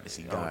about to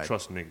see I don't God.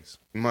 trust niggas.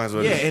 You might as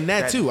well Yeah, just- and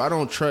that too. I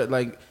don't trust.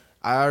 Like,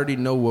 I already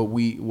know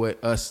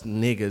what us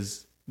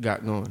niggas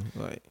got going.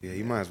 Like, yeah,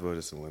 you might as well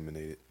just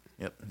eliminate it.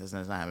 Yep, that's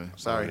not happening.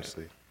 Sorry.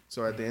 Honestly.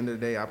 so at the end of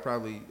the day,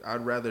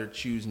 I'd rather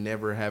choose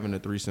never having a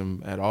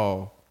threesome at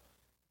all.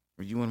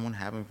 Would you wouldn't want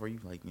to happen for you?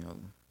 Like,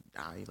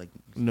 die? Like,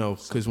 No,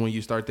 because when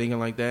you start thinking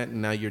like that,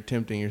 now you're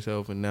tempting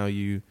yourself, and now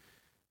you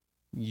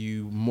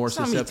more it's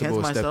not me susceptible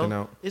tempt of stepping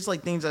myself. out. It's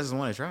like things I just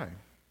want to try.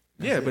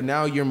 Yeah, but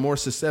now you're more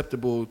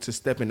susceptible to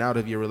stepping out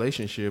of your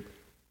relationship.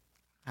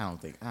 I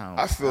don't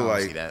I feel don't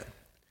like- see that.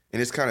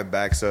 And this kind of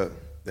backs up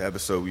the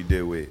episode we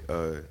did with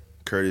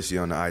Courtesy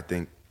on the I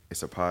Think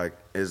It's a Pod.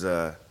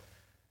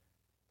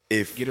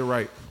 If Get it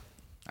right.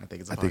 I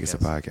think it's I think it's a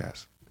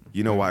podcast.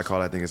 You know why I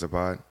call it I Think It's a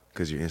Pod?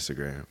 Because your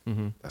Instagram.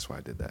 Mm-hmm. That's why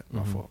I did that.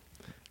 My fault.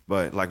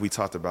 But like we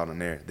talked about on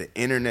there, the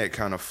internet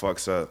kind of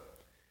fucks up,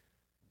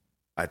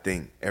 I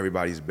think,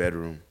 everybody's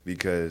bedroom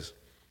because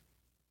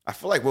I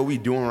feel like what we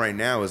doing right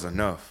now is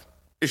enough.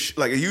 It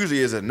usually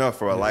is enough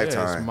for a Yeah,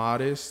 lifetime. it's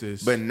modest.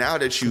 It's But now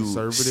that you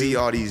conservative. see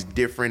all these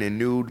different and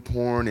nude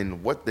porn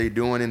and what they're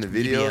doing in the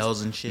videos,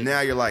 BBLs and shit.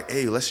 now you're like,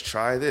 hey, let's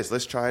try this.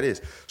 Let's try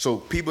this. So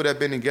people that have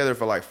been together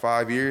for like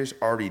 5 years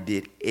already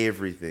did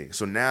everything.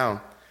 So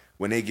now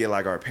when they get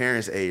like our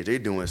parents' age, they're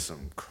doing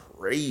some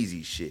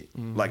crazy shit.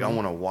 Like I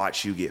want to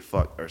watch you get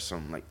fucked or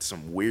some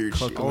weird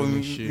shit. Cuckold. Oh, and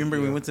you shit, remember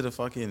we yeah. went to the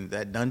fucking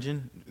that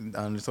dungeon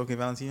on the Tokyo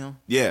Valentino?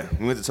 Yeah,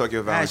 we went to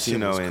Tokyo That shit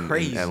Valentino was in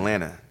crazy.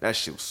 Atlanta. That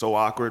shit was so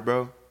awkward,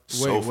 bro.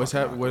 So Wait, what's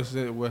fucking happening?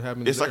 awkward. What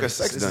happened? It's like there? a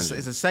sex It's a- dungeon.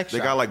 it's a sex They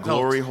shop. got like No.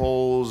 glory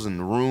holes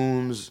and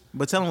rooms.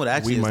 But tell them what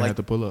actually We is might like. have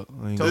to pull up.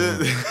 I ain't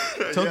Tokyo,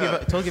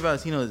 gonna- Tokyo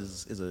Valentino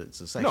is a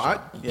sex No,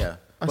 shop. Yeah,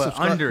 I But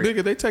subscribe. under it.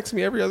 Nigga, they text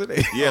me every other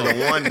day. Yeah,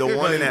 the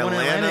one in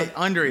Atlanta.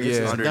 under it, it's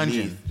Yeah. a Underneath,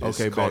 dungeon. it's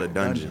Okay, called a bet.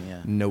 dungeon.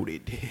 Yeah.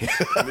 Noted.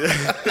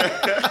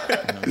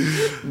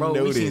 Bro, we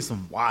Noted. seen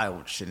some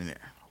wild shit in there.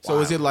 So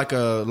is it like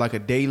a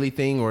daily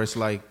thing, or it's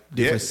like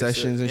different it's a-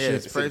 sessions and yeah, shit?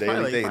 it's It's a Probably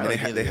daily like- thing. probably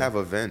They, like they daily. have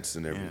events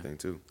and everything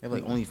too. They have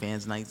like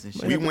OnlyFans nights and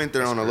shit. We went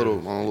there on a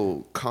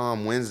little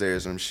calm Wednesday or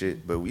some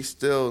shit, but we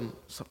still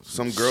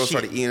some girl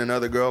started eating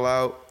another girl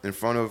out in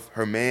front of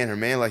her man. Her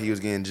man like he was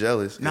getting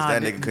jealous because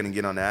that nigga couldn't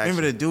get on the action.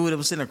 Remember the dude that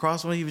was sitting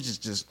across from me? He was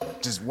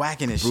just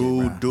whacking his shit.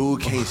 dude, Bro.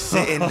 dude came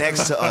sitting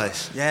next to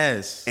us,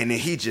 Yes. and then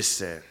he just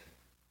said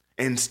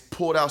and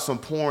pulled out some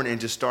porn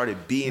and just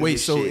started beating. Wait,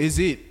 his so shit. is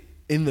it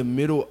in the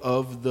middle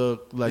of the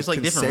It's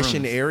like different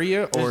concession rooms.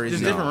 area, or There's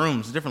is it? different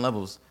rooms, different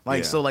levels.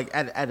 Like Yeah. so, like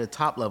at the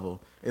top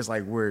level, it's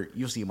like where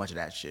you'll see a bunch of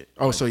that shit.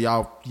 Oh, so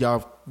y'all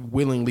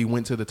willingly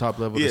went to the top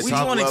level? Yeah, to We see- just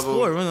top want to level.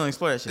 explore. We want to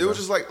explore that shit. It was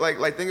bro. just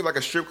like think of like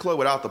a strip club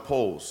without the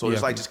poles. So it's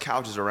Yeah. like just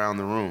couches around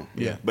the room.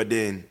 Yeah. But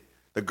then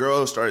the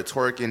girl started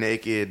twerking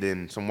naked.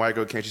 Then some white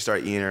girl came. She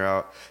started eating her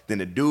out. Then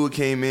the dude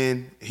came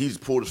in. He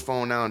just pulled his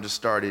phone out and just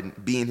started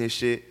beating his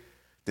shit.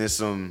 Then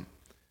some,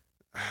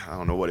 I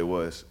don't know what it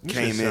was, This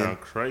came shit in. sound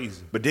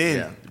crazy. But then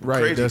Yeah. the Right,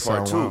 it crazy does part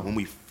sound too, wild. when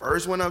we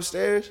first went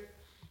upstairs,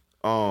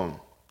 I ain't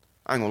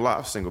gonna lie, I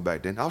was single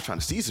back then. I was trying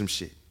to see some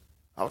shit.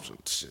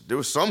 There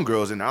was some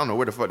girls in there, I don't know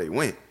where the fuck they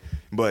went.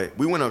 But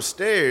we went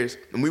upstairs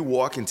and we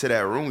walked into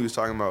that room we was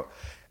talking about,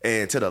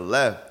 and to the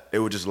left, it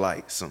was just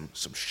like some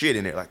shit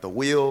in there, like the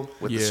wheel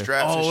with the Yeah.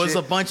 straps. and Oh, it's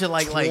shit. a bunch of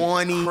like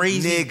 20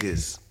 crazy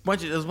niggas.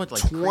 There's a bunch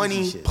of like 20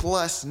 crazy shit.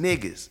 plus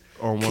niggas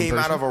On one came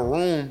out person? of a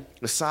room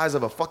the size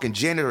of a fucking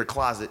janitor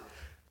closet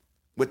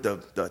with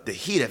the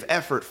heat of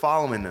effort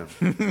following them.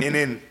 And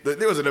then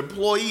there was an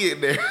employee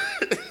in there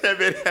that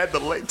man had the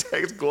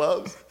latex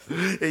gloves.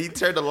 And he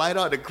turned the light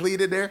on to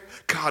clean in there.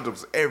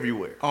 Condoms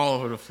everywhere. all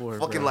over the floor.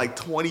 Fucking bro. like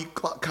 20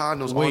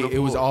 condoms on the Wait, floor. it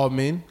was all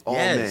men. all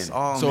yes, men.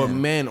 all So a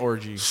men. man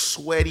orgy.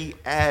 Sweaty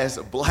ass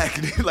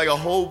black, like a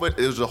whole bunch.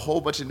 It was a whole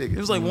bunch of niggas. It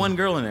was like one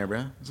girl in there, bro.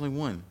 It was like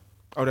one.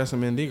 Oh, that's a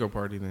Mandingo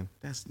party then.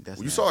 That's You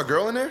nasty. saw a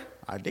girl in there?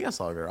 I think I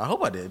saw a girl. I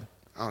hope I did.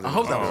 I don't I know.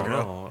 hope that was a Oh, girl.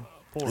 no.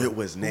 Poor- It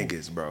was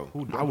niggas, bro.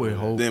 I would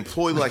hope. The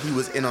employee like he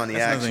was in on the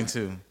That's action. another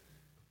thing too.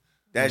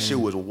 That shit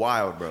was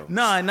wild, bro.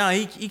 No,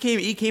 he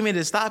came in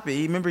to stop it.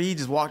 Remember, he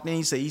just walked in.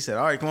 He said,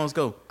 all right, come on, let's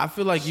go. I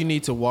feel like you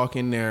need to walk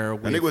in there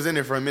That nigga was in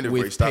there for a minute before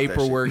he with stopped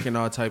paperwork and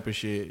all type of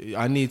shit.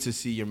 I need to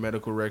see your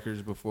medical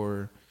records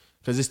before,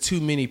 because it's too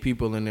many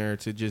people in there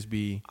to just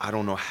be. that shit. I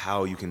don't know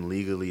how you can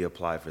legally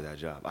apply for that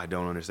job. I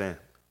don't understand.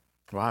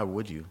 Why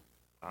would you?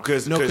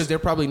 Because No, because they're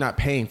probably not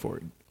paying for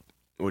it.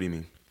 what do you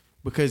mean?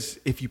 Because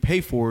if you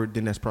pay for it,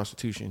 then that's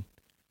prostitution.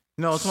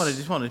 No, it's one of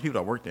the people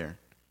that work there.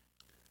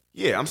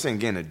 Yeah, I'm saying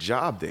getting a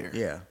job there.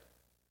 Yeah.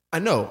 I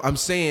know. I'm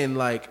saying,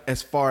 like,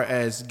 as far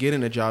as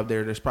getting a job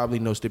there, there's probably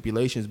no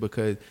stipulations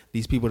because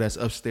these people that's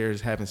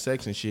upstairs having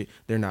sex and shit,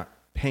 they're not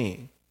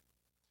paying.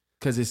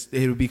 Because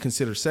it would be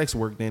considered sex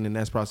work then, and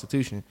that's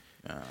prostitution.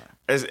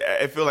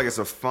 I feel like it's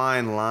a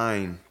fine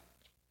line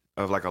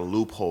of like a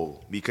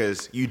loophole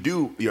because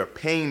you're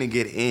paying to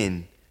get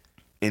in,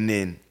 and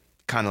then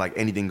kind of like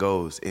anything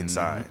goes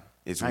inside.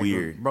 It's I agree.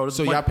 weird. Bro.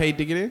 So y'all paid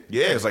to get in?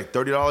 Yeah, it's like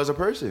 $30 a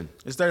person,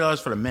 It's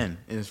 $30 for the men,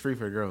 and it's free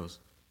for the girls.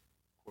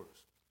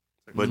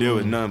 but there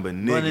was none but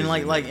niggas. But then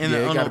like Yeah, in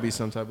it on, got to the, be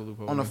some type of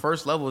loophole. on the man.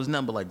 first level, it's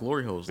nothing but like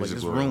glory holes. Like It's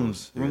just just glory rooms.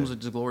 holes, yeah. Rooms are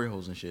just glory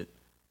holes and shit.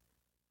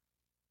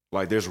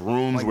 like there's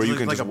rooms Like, where you it's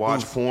can like just a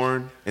watch booth.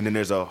 porn, and then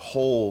there's a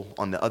hole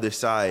on the other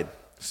side.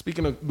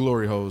 Speaking of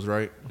glory holes,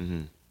 right?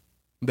 Mm-hmm.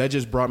 That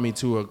just brought me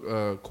to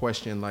a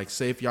question. Like,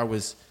 say if y'all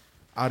was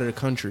out of the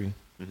country,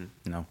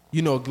 No.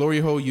 you know, a glory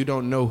hole, you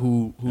don't know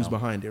who's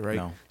behind it, right?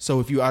 No. So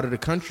if you out of the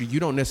country, you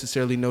don't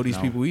necessarily know these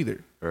No. people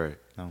either. Right.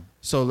 No.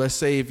 So let's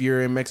say if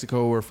you're in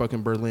Mexico or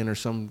fucking Berlin or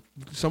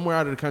somewhere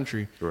out of the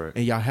country, Right.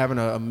 and y'all having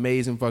an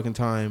amazing fucking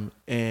time,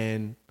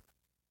 and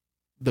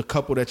the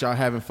couple that y'all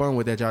having fun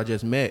with that y'all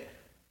just met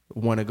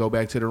want to go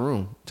back to the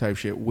room type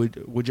shit,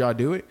 would y'all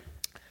do it?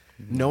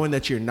 Knowing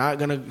that you're not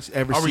gonna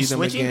ever Are see we them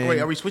switching? again. Wait,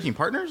 are we switching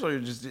partners or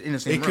just in the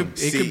same It room? could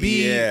See,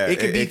 be yeah, it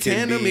could be it could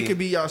tandem. be- It could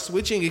be y'all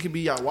switching. It could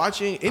be y'all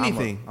watching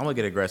anything. I'm gonna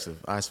get aggressive.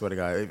 I swear to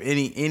God. If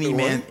any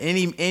man,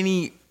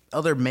 any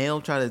other male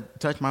try to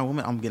touch my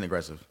woman, I'm getting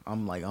aggressive.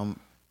 I'm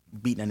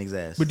beating that nigga's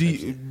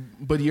ass.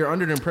 But you're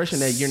under the impression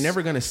that you're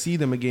never gonna see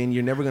them again.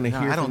 You're never gonna No,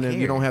 hear I don't from them. care.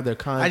 You don't have their I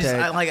contact. just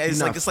it's you're like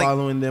not it's like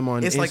following them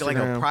on it's Instagram. like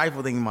a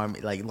prideful thing in my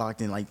like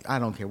locked in. Like I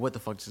don't care what the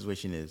fuck the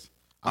situation is.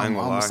 I ain't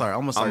gonna lie. I'm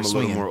gonna start a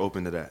swinging. little more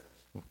open to that.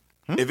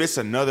 If it's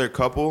another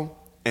couple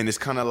and it's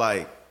kind of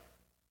like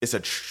it's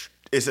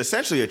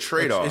essentially a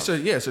trade off.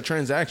 It's a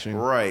transaction.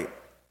 Right.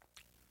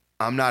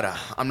 I'm not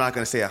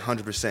gonna say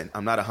 100%.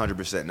 I'm not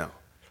 100% no.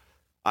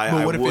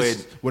 But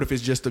what if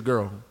it's just a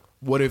girl?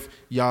 What if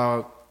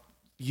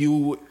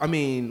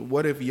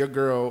what if your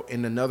girl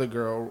and another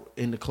girl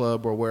in the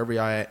club or wherever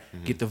y'all at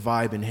get the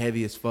vibe and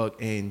heavy as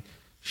fuck and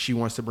she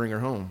wants to bring her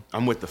home?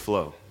 I'm with the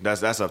flow.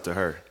 That's up to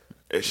her.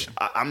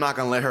 I'm not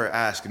gonna let her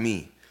ask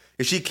me.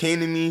 If she came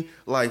to me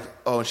like,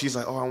 oh, and she's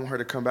like, oh, I want her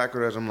to come back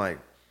with us. I'm like,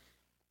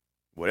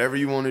 Whatever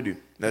you want to do.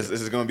 This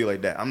is gonna be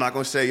like that. I'm not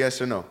gonna say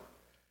yes or no.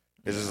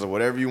 This is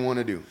whatever you want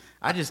to do.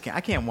 I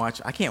can't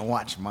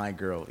watch my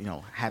girl,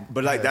 have.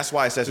 But like that's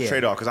why it says a Yeah.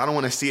 trade off because I don't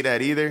want to see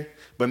that either.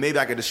 But maybe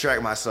I could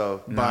distract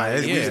myself by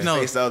there's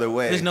face the other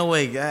way. There's no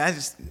way.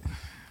 It's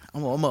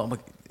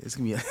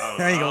gonna be.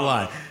 I ain't gonna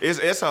lie.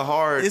 It's a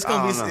hard. It's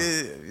gonna be. I don't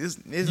know. It's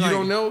You like,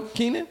 don't know,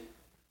 Keenan?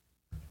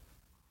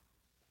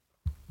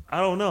 I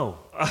don't know.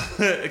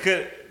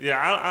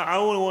 I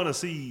wouldn't want to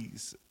see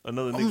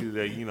another nigga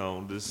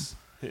that just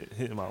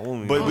hit my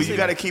woman. But you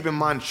got to keep in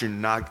mind that you're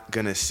not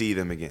gonna see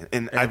them again.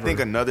 And I think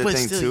another But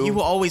thing still, too. you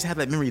will always have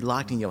that memory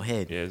locked in your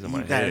head. Yeah, it's in You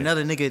my got head.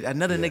 another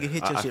nigga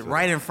hit your I shit feel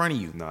right that. in front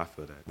of you. No, I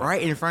feel that.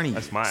 Right in front of you.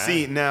 That's my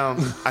See ass. now,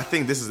 I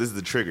think this is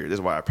the trigger. This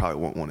is why I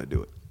probably won't want to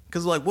do it.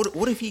 Cause like,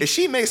 what if he? If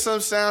she makes some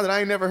sound that I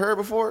ain't never heard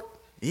before,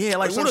 Yeah,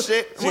 like or some what if?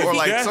 shit, what or if he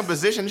like got- some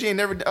position she ain't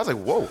never. I was like,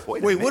 whoa,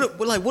 wait. Wait,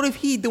 what if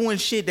he doing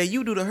shit that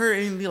you do to her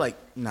and be like,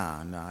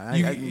 nah. Nah.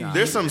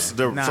 There's some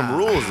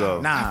rules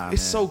though. Nah,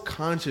 It's man. so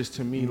conscious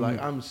to me. Like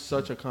I'm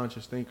such a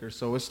conscious thinker.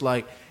 So it's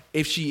like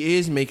if she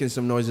is making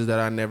some noises that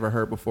I never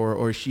heard before,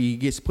 or she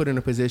gets put in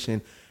a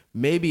position,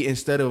 maybe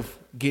instead of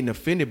getting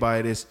offended by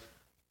it, is,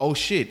 oh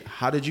shit,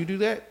 how did you do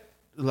that?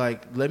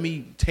 Like, let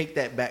me take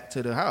that back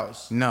to the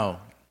house. No.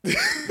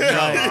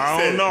 I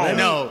don't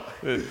know.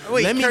 No.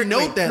 Let me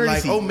note that,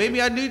 like, courtesy. oh, maybe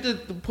I need to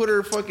put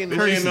her fucking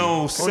There ain't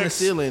no on the sex,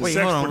 ceiling. Wait,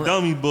 sex hold on. for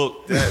dummy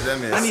book. That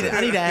makes I need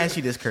sense. to ask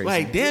you this, courtesy.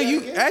 Like, damn,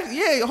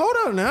 yeah, hold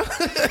on now.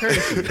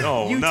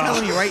 No, you no.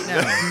 telling me right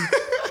now?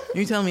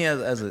 You telling me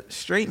as a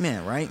straight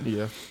man, right?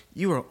 Yeah.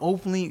 You are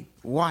openly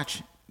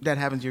watch that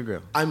happen to your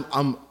girl.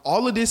 I'm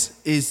all of this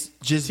is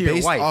just To your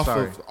based wife, off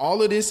sorry. of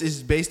all of this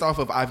is based off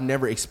of I've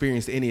never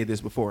experienced any of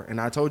this before.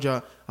 And I told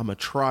y'all I'm a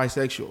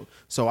trisexual.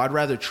 So I'd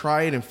rather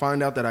try it and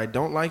find out that I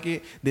don't like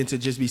it than to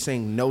just be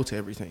saying no to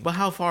everything. But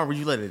how far would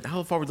you let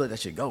that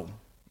shit go?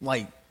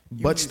 Like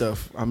Butt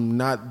stuff. I'm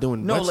not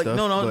doing no, butt like stuff.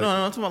 no. but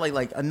I'm talking about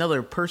like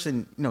another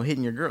person,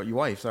 hitting your girl, your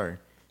wife. Sorry.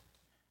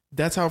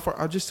 That's how far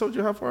I just told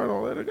you how far I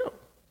don't let it go.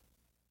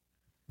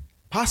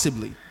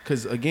 Possibly.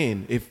 Because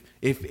again,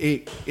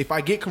 if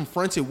I get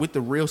confronted with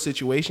the real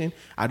situation,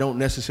 I don't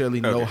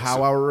necessarily know Okay, how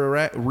so- I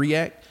will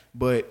react.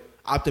 But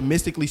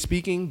optimistically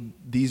speaking,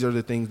 these are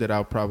the things that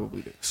I'll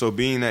probably do. So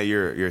being that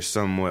you're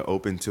somewhat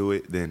open to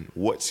it, then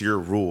what's your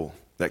rule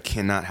that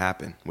cannot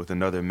happen with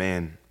another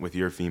man with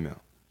your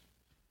female?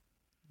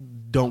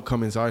 Don't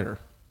come inside her.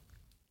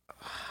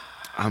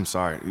 I'm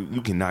sorry,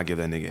 you cannot give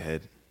that nigga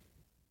head.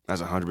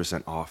 That's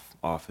 100% off.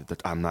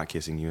 I'm not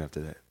kissing you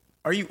after that.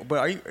 Are you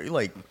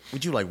like?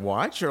 Would you like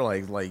watch or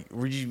like?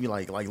 Would you be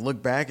like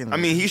look back and? I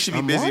mean, he should be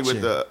I'm busy watching.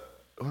 with the.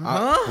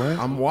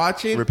 I'm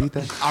watching. Repeat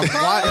that. I'm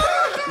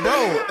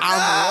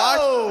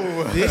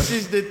watching.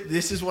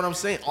 This is what I'm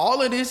saying.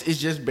 All of this is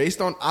just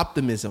based on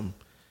optimism.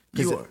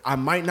 Because You- I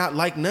might not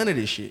like none of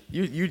this shit.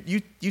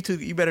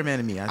 you better man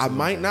than me. I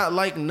might not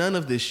like none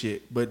of this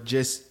shit, but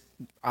just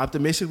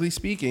optimistically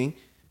speaking,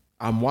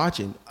 I'm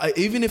watching.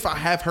 Even if I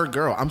have her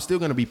girl, I'm still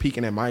gonna be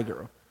peeking at my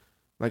girl.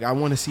 Like I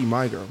want to see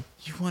my girl.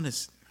 You want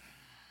to?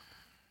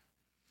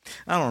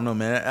 I don't know,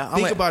 man.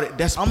 Think about it.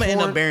 That's I'm gonna end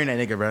porn. up burying that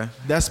nigga, bro.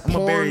 That's I'm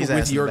gonna bury porn his ass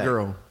with in your the back.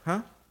 girl.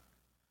 Huh?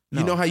 You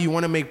No. know how you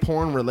want to make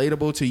porn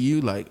relatable to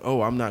you? Like,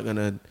 oh, I'm not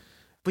gonna.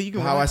 But you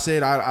can. How I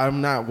said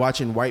I'm not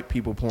watching white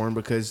people porn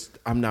because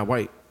I'm not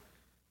white.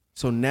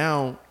 So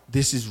now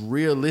this is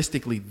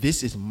realistically,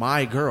 this is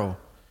my girl,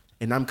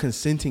 and I'm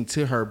consenting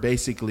to her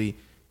basically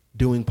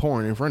doing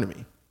porn in front of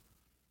me.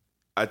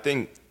 I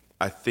think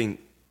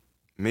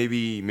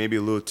maybe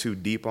a little too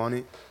deep on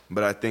it,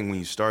 but I think when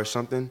you start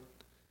something,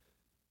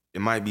 it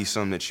might be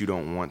something that you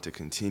don't want to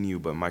continue,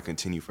 but might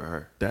continue for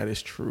her. That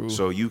is true.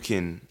 So you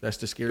can That's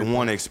the scary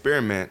want to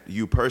experiment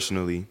you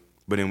personally,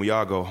 but then we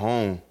all go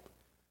home.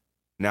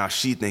 Now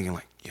she thinking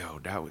like, yo,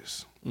 that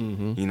was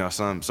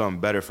something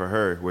better for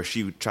her, where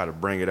she would try to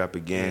bring it up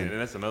again. Yeah,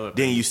 and that's another Then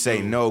thing, you say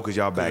too. no because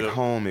y'all back 'Cause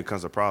home. It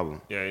becomes a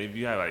problem. Yeah, if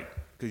you have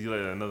because you let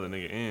another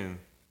nigga in,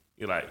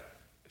 you're like,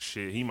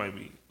 shit, he might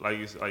be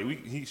it's like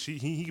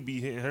he could be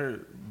hitting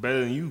her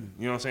better than you.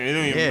 You know what I'm saying? It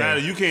don't even Yeah. matter.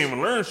 You can't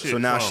even learn shit. So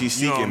now from,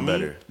 she's you know what seeking I mean?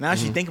 better. Now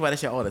she think about that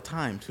shit all the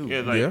time too.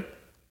 Yeah, like, Yeah.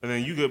 and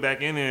then you get back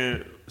in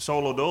there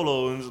solo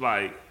dolo, and it's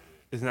like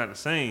it's not the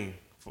same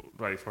for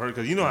her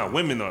because you know how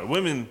women are.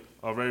 Women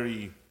are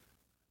very,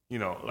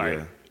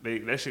 Yeah.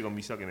 that shit gonna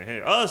be stuck in their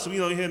head. Us,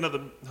 you hear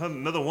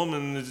another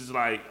woman is just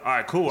like, all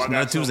right, cool.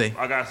 another Tuesday.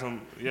 I got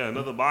some,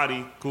 another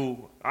body,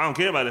 cool. I don't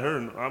care about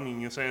her. I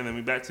mean, you're saying, let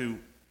me back to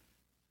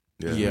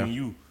Yeah.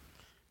 you.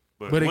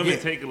 But But women again-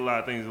 take a lot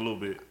of things a little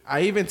bit.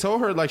 I even told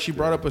her, like, she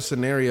brought up a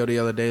scenario the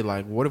other day,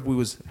 like, what if we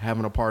was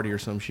having a party or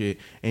some shit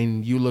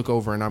and you look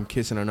over and I'm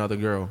kissing another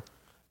girl?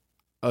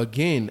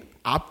 Again,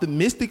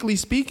 optimistically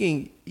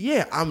speaking,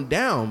 yeah, I'm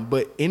down.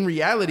 But in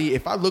reality,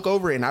 if I look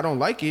over and I don't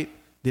like it,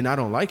 then I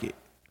don't like it.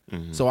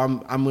 So I'm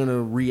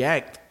gonna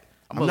react.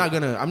 I'm not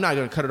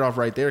gonna cut it off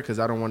right there because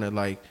I don't want to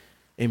like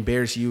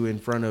embarrass you in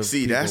front of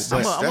See, people. that's But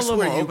I'm a that's little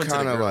where more you open to the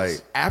kind of girls.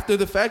 like after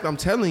the fact, I'm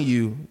telling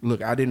you,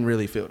 look, I didn't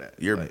really feel that.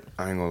 you're. Like,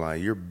 I ain't gonna lie,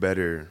 you're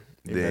better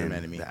You're better than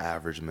man than me. the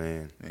average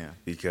man. Yeah.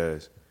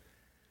 Because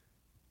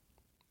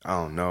I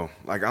don't know.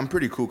 Like, I'm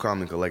pretty cool,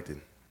 calm, and collected.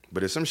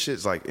 But if some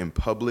shit's like in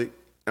public,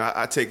 and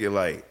I take it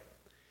like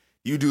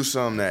you do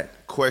something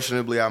that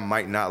questionably I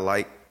might not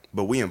like,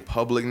 but we in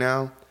public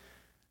now.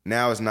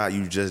 Now it's not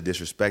you just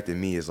disrespecting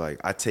me. It's like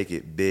I take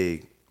it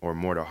big or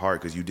more to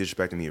heart because you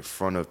disrespecting me in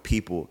front of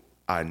people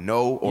I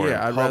know or in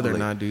I'd public. rather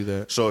not do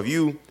that. So if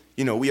you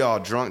know, we all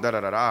drunk,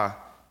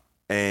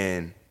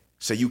 and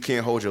say you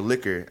can't hold your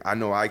liquor, I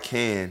know I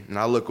can, and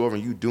I look over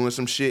and you doing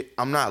some shit,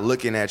 I'm not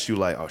looking at you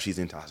like, oh, she's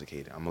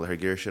intoxicated. I'm gonna let her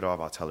get her shit off.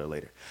 I'll tell her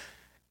later.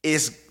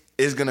 It's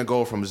gonna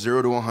go from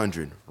 0 to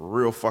 100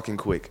 real fucking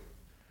quick.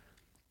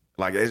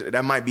 Like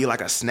that might be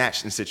like a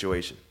snatching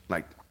situation.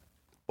 Like,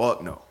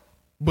 fuck no.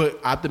 But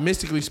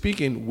optimistically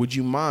speaking, would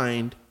you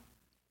mind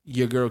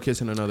your girl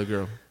kissing another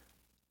girl?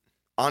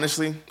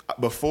 Honestly,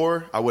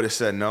 before I would have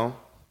said no,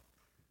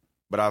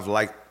 but I've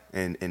liked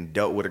and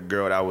dealt with a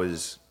girl that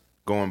was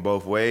going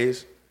both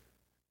ways,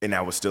 and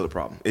that was still a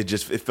problem. It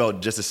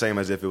felt just the same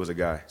as if it was a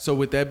guy. So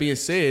with that being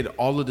said,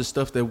 all of the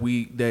stuff that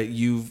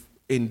you've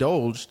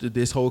indulged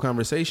this whole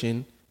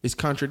conversation is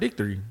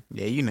contradictory.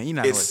 Yeah, you're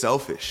not. It's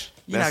selfish.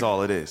 That's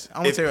all it is.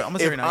 I'm gonna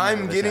say right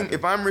now,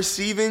 If I'm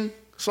receiving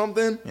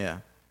something, yeah,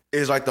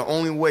 it's like the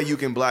only way you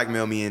can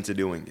blackmail me into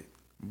doing it.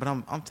 but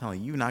I'm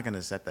telling you, you're not gonna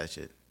accept that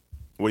shit.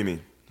 What do you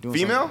mean?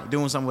 Female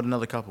doing something with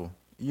another couple.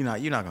 You're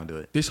not gonna do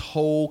it. This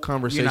whole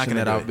conversation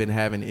that I've it. been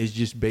having is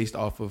just based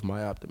off of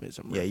my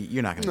optimism. Yeah,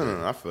 you're not gonna.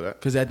 No, I feel that.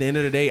 Because at the end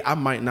of the day, I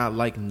might not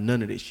like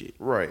none of this shit.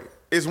 Right.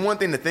 It's one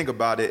thing to think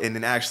about it and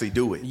then actually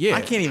do it. Yeah,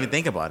 I can't even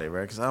think about it,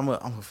 bro, because I'm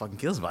gonna fucking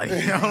kill somebody.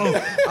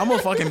 I'm gonna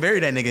fucking bury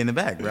that nigga in the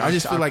back, bro. I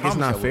just feel like it's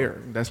promise I not will. fair.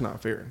 That's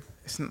not fair.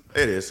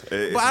 It is.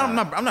 It's But I'm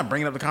not. not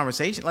bringing up the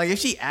conversation. Like if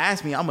she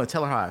asks me, I'm gonna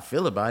tell her how I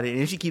feel about it,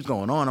 and if she keeps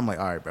going on, I'm like,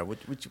 all right, bro. What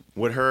you,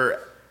 Would her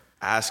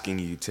asking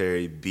you,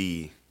 Terry,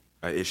 be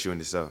an issue in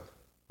itself?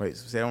 wait,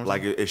 say that one more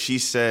Like time? if she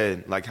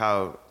said, like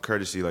how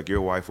courtesy, like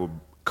your wife will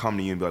come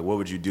to you and be like, what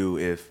would you do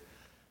if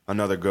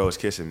another girl is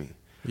kissing me?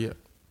 Yeah.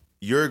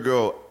 Your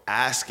girl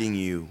asking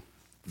you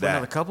that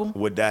another couple?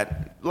 Would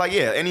that, like,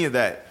 yeah, any of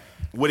that,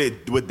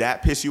 would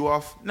that piss you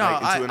off? No,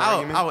 like, into an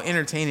argument? I'll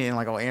entertain it and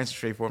like I'll answer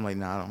straightforward. I'm like,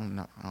 nah,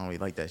 I don't really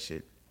like that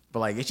shit. But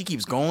like if she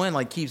keeps going,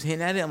 like keeps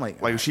hitting at it, I'm like,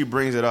 if she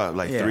brings it up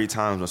like Yeah. 3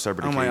 times on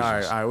separate I'm like,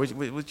 occasions. all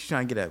right, what you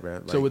trying to get at, bro?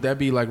 Like, So would that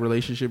be like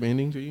relationship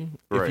ending to you?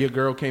 If Right. your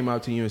girl came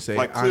out to you and say,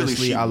 Like, clearly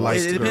honestly, she I was. like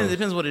it girls.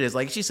 depends what it is.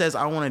 Like she says,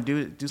 I want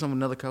to do something with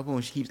another couple,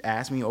 and she keeps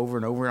asking me over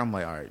and over. I'm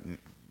like, all right,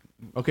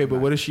 Okay, but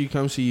what if she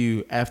comes to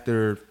you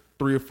after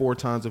 3 or 4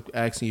 times of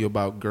asking you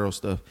about girl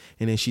stuff,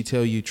 and then she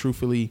tell you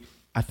truthfully,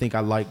 I think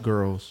I like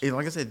girls.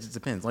 like I said, it just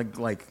depends.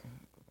 Like,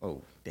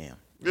 oh damn,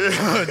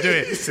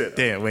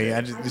 damn. Wait,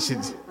 this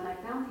shit. But I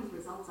found these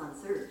results on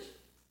search.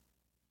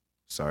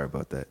 Sorry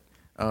about that.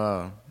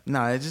 No,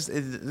 it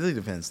really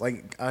depends.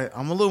 Like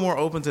I'm a little more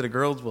open to the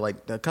girls, but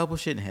like the couple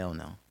shit, hell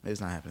no,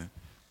 it's not happening,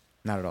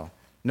 not at all.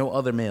 No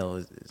other male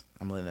is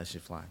I'm letting that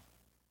shit fly.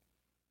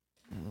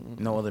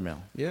 No other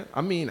male. Yeah,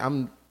 I mean,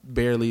 I'm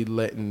barely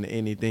letting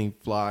anything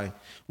fly.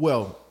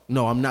 Well,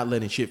 no, I'm not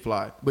letting shit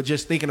fly, but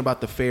just thinking about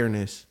the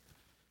fairness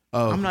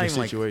of I'm not the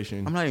even situation.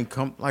 like I'm not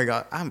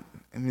even I'm.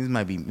 I mean, it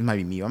might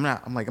be me. I'm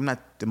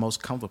not the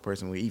most comfortable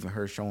person with even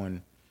her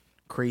showing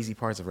crazy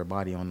parts of her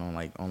body on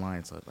like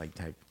online, so like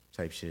type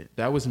shit.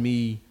 That was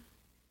me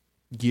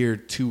year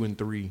 2 and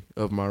 3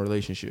 of my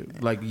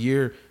relationship. Like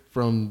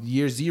from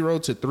year 0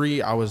 to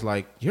 3, I was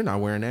like, you're not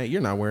wearing that.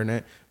 You're not wearing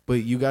that.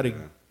 But you got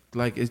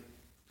to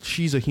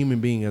she's a human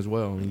being as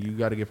well. And you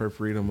got to give her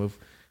freedom of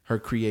her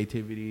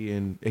creativity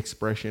and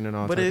expression and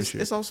all But type of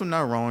shit. it's also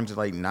not wrong to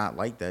like not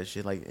like that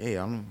shit. Like, hey,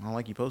 I don't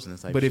like you posting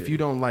this type. But of if shit. you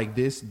don't like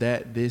this,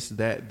 that,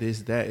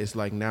 it's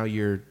like now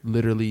you're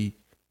literally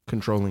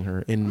controlling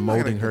her and not gonna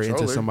molding her control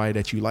into her. somebody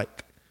that you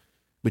like.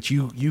 But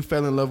you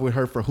fell in love with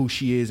her for who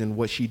she is and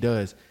what she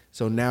does.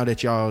 So now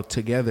that y'all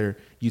together,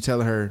 you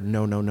telling her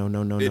no.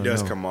 It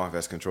does come off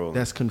as controlling.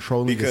 That's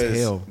controlling because as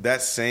hell.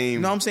 that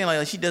same. no, I'm saying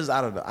like she does it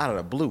out of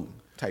the blue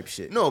type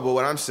shit. No, but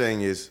what I'm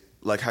saying is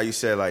like how you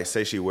said, like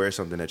say she wears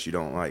something that you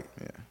don't like.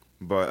 Yeah.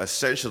 But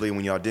essentially,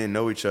 when y'all didn't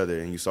know each other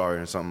and you saw her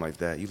in something like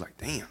that, you like,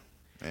 damn.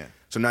 Yeah.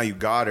 So now you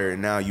got her,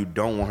 and now you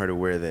don't want her to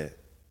wear that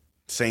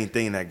same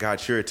thing that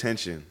got your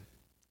attention.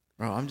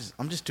 Bro,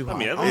 I'm just too hot. I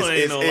mean, I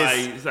It's- don't know,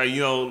 it's- like it's like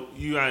you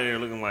out there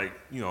looking like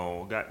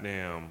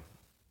goddamn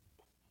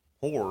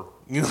whore,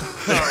 Yeah,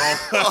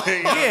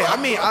 I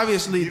mean,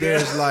 obviously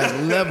there's like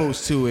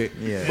levels to it.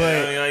 Yeah.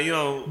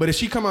 But But if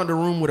she come out of the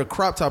room with a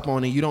crop top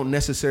on and you don't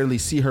necessarily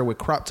see her with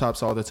crop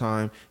tops all the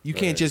time, you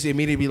can't just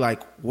immediately be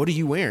like, what are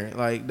you wearing?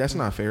 Like, that's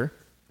not fair.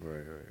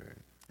 Right.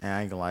 And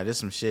I ain't gonna lie, there's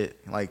some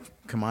shit like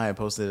Kamaya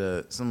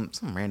posted some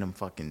random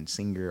fucking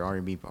singer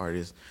R&B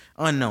artist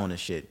unknown as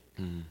shit.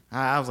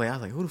 I was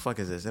like, who the fuck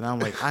is this? And I'm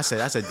like, I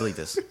said delete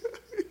this.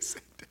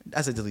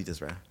 I said delete this,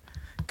 bro.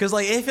 Cause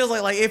like it feels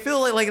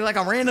like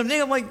I'm random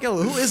nigga. I'm like, yo,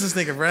 who is this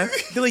nigga, bro?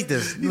 Delete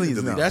this. Delete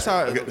this. No. That's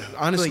how,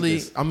 honestly,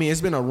 this. I mean,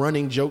 it's been a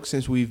running joke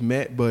since we've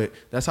met, but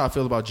that's how I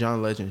feel about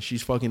John Legend.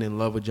 She's fucking in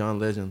love with John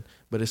Legend,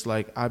 but it's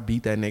like, I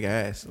beat that nigga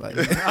ass. Like,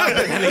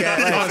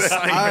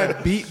 I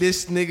beat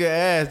this nigga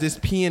ass, this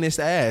pianist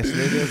ass,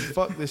 nigga.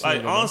 Fuck this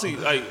Like nigga. honestly,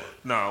 like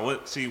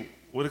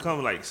when it comes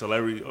to like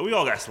celebrity, we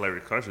all got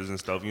celebrity crushes and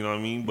stuff. You know what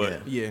I mean?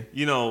 But Yeah.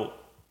 you know,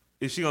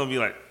 if she gonna be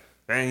like,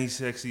 "Dang, he's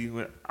sexy,"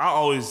 I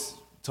always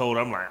told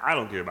her, I'm like, I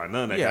don't care about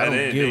none of that. Yeah, I don't At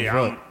the end of give the day, a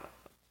fuck.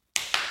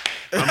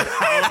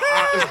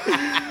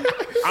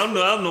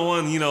 I'm the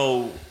one, you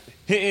know,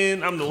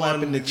 hitting. I'm the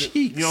Clapping one. the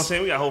cheeks. You know what I'm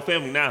saying? We got a whole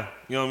family now.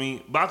 You know what I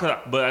mean? But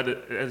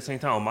at the same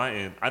time, on my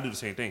end, I do the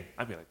same thing.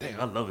 I'd be like, dang,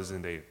 I love his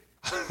Zendaya.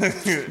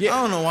 I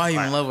don't know why you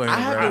in love with her, I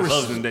have, bro. the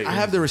love Zendaya. I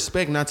have the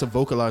respect not to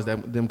vocalize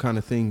them kind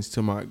of things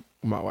to my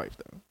wife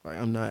though. Like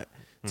I'm not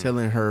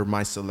telling her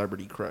my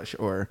celebrity crush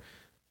or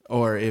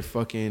if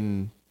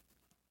fucking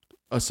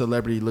a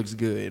celebrity looks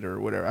good or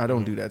whatever. I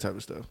don't do that type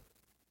of stuff.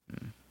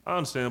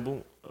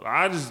 Understandable.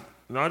 I just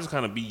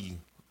kind of be,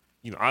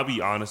 you know, I'll be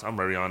honest. I'm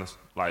very honest.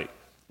 Like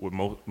with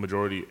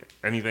majority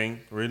anything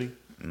really,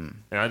 and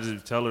I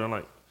just tell her, I'm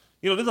like,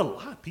 you know, there's a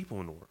lot of people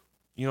in the world.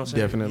 You know what I'm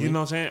saying? Definitely. You know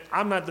what I'm saying?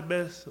 I'm not the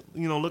best,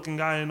 you know, looking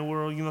guy in the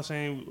world. You know what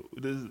I'm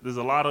saying? There's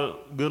a lot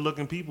of good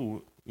looking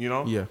people. You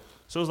know. Yeah.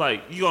 So it's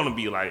like you're gonna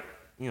be like,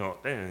 you know,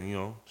 damn, you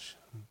know,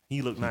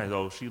 he looked nice.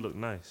 Oh, she looked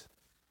nice.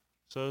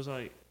 So it's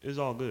like it's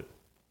all good.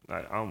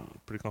 Like I'm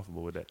pretty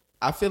comfortable with that.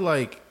 I feel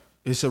like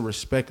it's a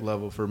respect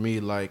level for me.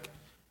 Like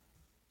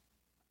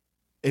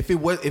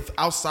if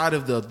outside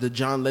of the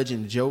John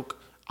Legend joke,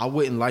 I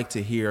wouldn't like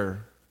to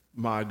hear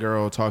my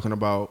girl talking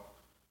about,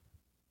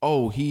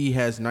 oh, he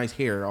has nice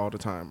hair all the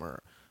time,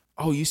 or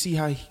oh, you see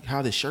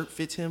how the shirt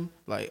fits him.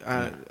 Like,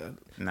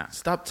 Nah.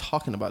 Stop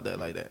talking about that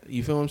like that.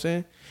 You feel what I'm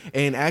saying?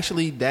 And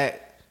actually,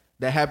 that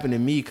happened to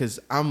me because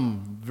I'm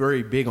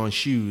very big on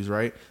shoes,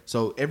 right?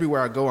 So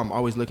everywhere I go, I'm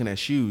always looking at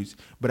shoes.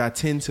 But I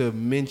tend to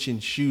mention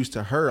shoes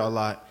to her a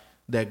lot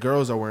that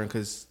girls are wearing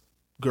because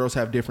girls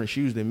have different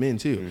shoes than men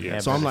too. Yeah,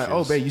 so I'm better like,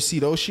 shoes. oh, babe, you see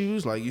those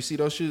shoes? Like, you see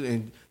those shoes?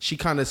 And she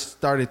kind of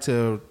started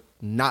to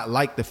not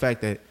like the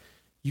fact that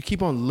you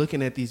keep on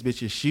looking at these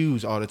bitches'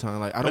 shoes all the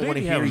time. Like, I don't want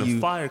to hear you.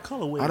 Fire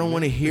colorway. I don't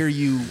want to hear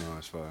you. No,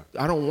 it's fine.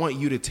 I don't want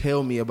you to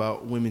tell me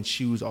about women's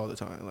shoes all the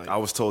time. Like, I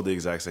was told the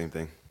exact same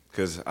thing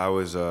because I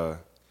was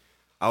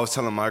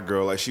telling my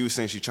girl, like, she was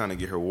saying she's trying to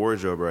get her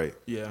wardrobe right.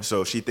 Yeah.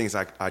 So she thinks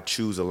I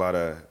choose a lot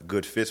of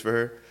good fits for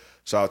her.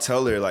 So I'll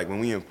tell her, like, when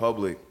we in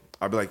public,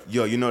 I'll be like,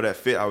 yo, you know that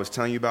fit I was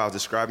telling you about, I was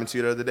describing to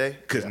you the other day?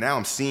 Because now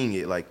I'm seeing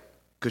it, like,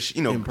 because,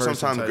 you know, In person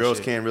sometimes type girls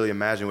shit. can't really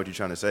imagine what you're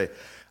trying to say.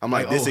 I'm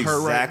like, Like, this is oh, her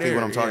right exactly what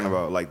there, I'm talking yeah.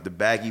 about. Like, the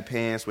baggy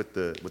pants with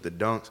the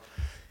dunks.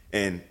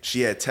 And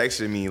she had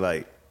texted me,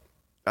 like,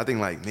 I think,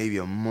 like, maybe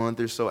a month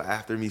or so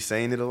after me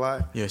saying it a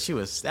lot. Yeah, she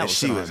was. That And was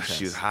she so was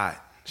intense.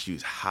 hot. She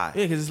was hot.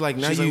 yeah, because it's like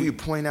now She's you like, we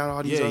point out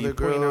all these yeah, other you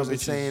point out girls and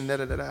bitches. saying da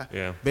da da da.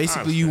 Yeah.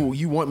 basically I understand.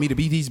 you want me to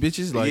be these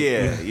bitches. Like,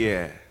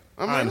 Yeah.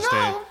 I'm I like,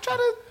 understand. no, I'm trying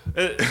to.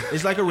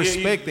 it's like a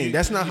respect thing. you-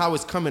 That's not how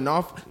it's coming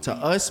off to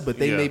us, but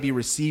they Yeah. may be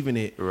receiving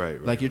it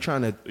Right. like you're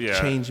trying to Yeah.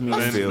 change me.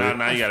 Then feel now, it.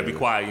 now I you gotta be feel it.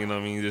 quiet. You know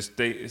what I mean? Just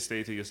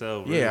stay to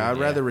yourself. really. Yeah, I'd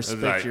rather It's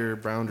respect like, your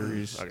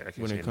boundaries I can't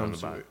when say it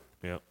comes nothing to about it.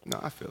 Yeah. No,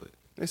 I feel it.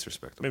 It's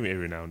respectable. Maybe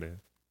every now and then.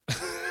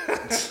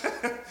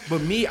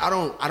 But me, I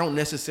don't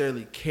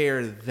necessarily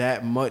care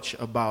that much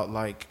about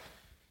like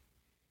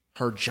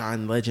her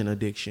John Legend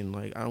addiction.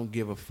 Like, I don't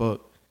give a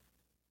fuck.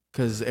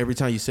 Cause every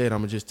time you say it, I'm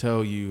gonna just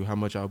tell you how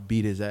much I'll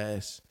beat his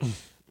ass.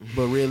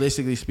 But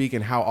realistically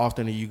speaking, how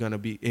often are you gonna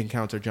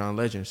encounter John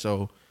Legend?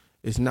 So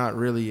it's not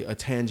really a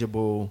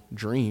tangible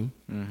dream.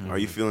 Are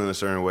you feeling a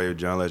certain way if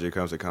John Legend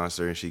comes to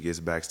concert and she gets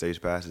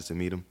backstage passes to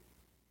meet him?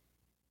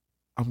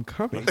 I'm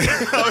coming.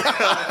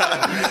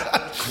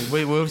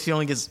 Wait, what if she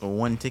only gets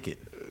one ticket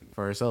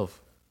for herself?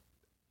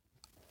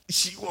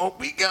 She won't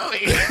be going.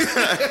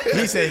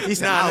 He said, Nah, He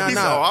said,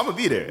 oh, I'm gonna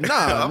be there.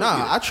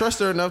 Nah. I trust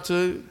her enough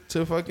to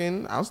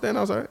fucking. I'll stand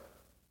outside.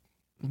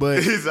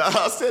 But He said,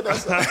 I'll sit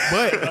outside.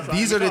 but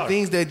these are the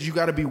things that you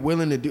got to be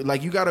willing to do.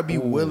 Like, you got to be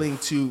willing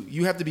to.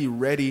 You have to be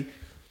ready.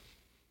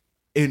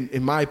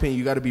 In my opinion,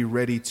 you got to be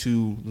ready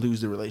to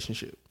lose the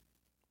relationship.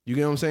 You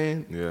get what I'm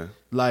saying? Yeah.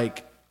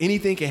 Like,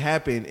 anything can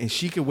happen, and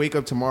she could wake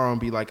up tomorrow and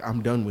be like,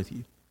 "I'm done with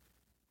you."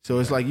 So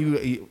it's like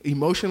you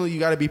emotionally, you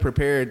got to be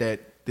prepared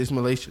that this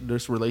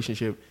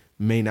relationship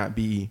may not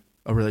be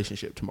a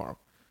relationship tomorrow.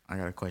 I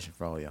got a question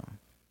for all y'all.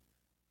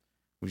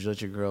 Would you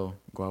let your girl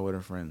go out with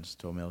her friends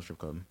to a male strip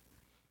club?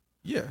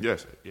 Yeah.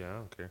 Yes. Yeah, I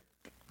don't care.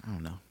 I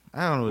don't know.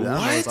 I don't know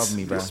what's up with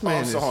me, bro. This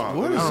man is. hold on.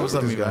 What I don't know what's is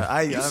up with me, bro.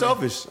 You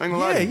selfish. I ain't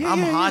gonna lie to you. Yeah, I'm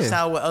yeah.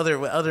 hostile with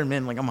other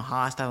men. Like, I'm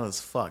hostile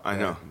as fuck. I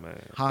bro. know.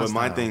 Man. Hostile. But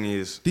my thing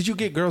is, Did you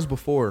get girls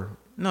before?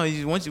 No,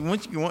 you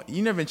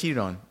never been cheated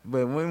on.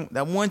 But when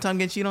that one time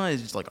getting cheated on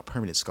is just like a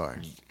permanent scar.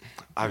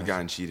 I've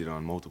gotten cheated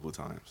on multiple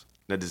times.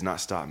 That does not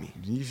stop me.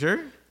 You sure?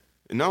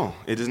 No,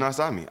 it does not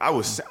stop me.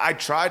 I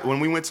tried when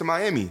we went to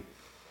Miami.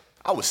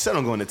 I was set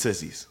on going to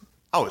Tootsie's.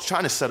 I was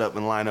trying to set up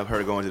and line up her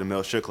to go into the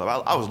male strip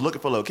club. I was looking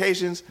for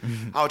locations.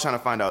 I was trying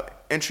to find out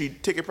entry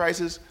ticket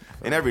prices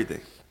and everything.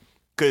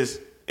 Because,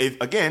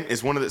 again,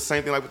 it's one of the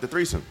same thing like with the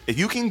threesome. If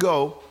you can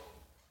go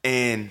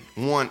and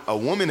want a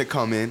woman to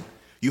come in,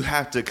 you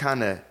have to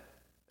kind of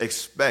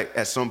expect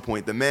at some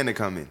point the man to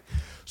come in.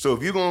 So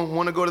if you're going to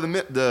want to go to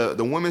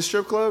the women's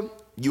strip club,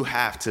 you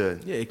have to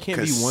it can't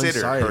be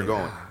consider one-sided. her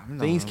going.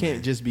 Things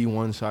can't just be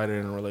one-sided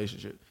in a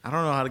relationship. I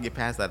don't know how to get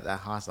past that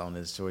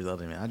hostileness towards the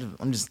other man.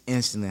 I'm just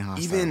instantly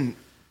hostile. Even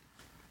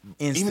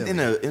instantly.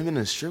 in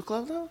a strip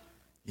club though?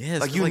 Yeah,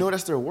 Like you know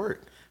that's their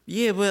work.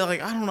 Yeah, but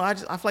like I don't know. I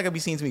feel like I be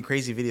seeing too many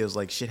crazy videos.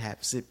 Like shit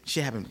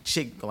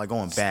like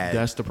going bad.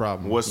 That's the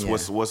problem.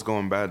 What's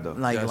going bad though?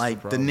 like That's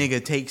like the the, problem.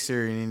 nigga takes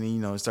her and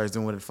then starts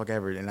doing what the fuck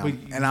ever, and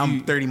But I'm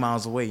you- 30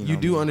 miles away. You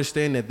know do what I mean?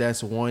 understand that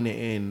that's 1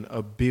 in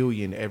a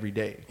billion every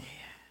day.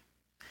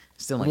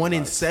 Still like 1 those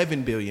in odds.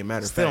 7 billion, matter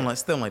of Still fact. don't like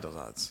still don't like those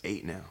odds.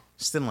 8 now.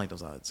 Still don't like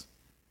those odds.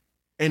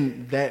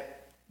 And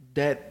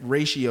that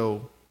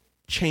ratio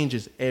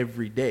changes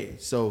every day.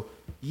 So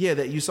yeah,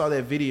 that you saw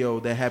that video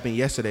that happened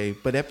yesterday,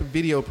 but that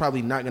video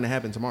probably not gonna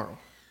happen tomorrow.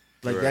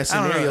 Like that I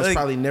don't know, scenario is like-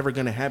 probably never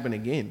gonna happen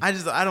again. I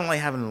don't like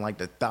having like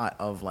the thought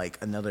of like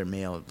another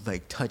male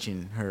like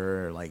touching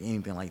her or like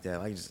anything like that.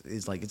 Like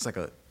it's like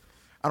a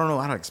I don't know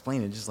how to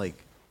explain it. Just like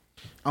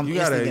I'm You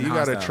instantly gotta getting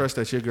hostile. trust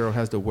that your girl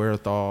has the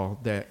wherewithal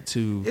that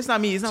to. It's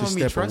not me. It's not to about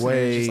me step trusting it.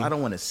 away. It's just I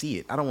don't want to see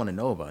it. I don't want to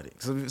know about it.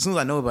 Because as soon as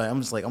I know about it,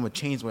 I'm just like I'm gonna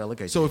change the way I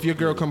look at So you. if your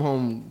girl come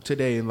home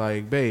today and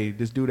like, babe,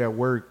 this dude at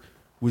work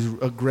was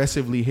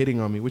aggressively hitting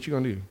on me, what you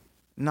gonna do?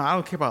 No, I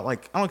don't care about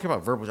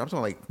verbal. I'm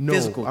talking like No,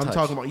 physical. I'm touch.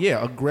 talking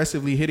about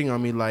aggressively hitting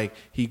on me. Like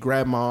he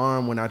grabbed my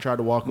arm when I tried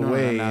to walk No,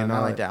 away, no, and not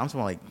I like that. I'm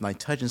talking like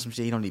touching some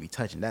shit. You don't need to be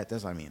touching that.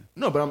 That's what I mean.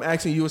 No, but I'm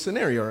asking you a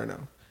scenario right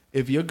now.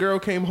 If your girl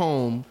came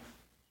home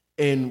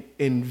and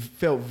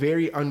felt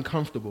very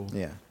uncomfortable,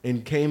 Yeah.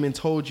 and came and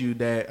told you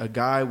that a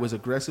guy was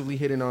aggressively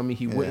hitting on me,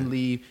 he wouldn't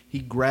leave, he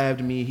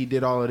grabbed me, he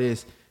did all of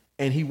this,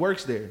 and he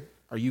works there,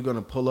 are you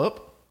gonna pull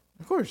up?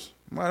 Of course.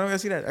 Why don't I gotta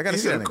see that? I gotta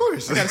He see said, that. of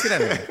course. I gotta see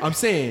that. nigga. I'm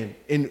saying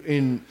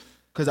in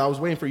because I was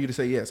waiting for you to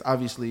say yes.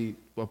 Obviously,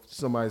 well,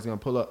 somebody's gonna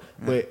pull up,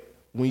 but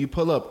when you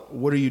pull up,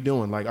 what are you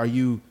doing? Like, are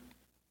you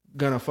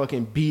gonna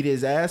fucking beat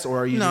his ass, or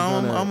are you No,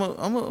 just gonna?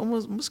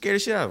 I'm scared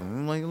of shit out of him.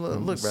 I'm like,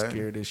 look, bro.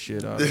 Scared this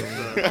shit out of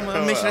him. I'm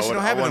gonna make sure that shit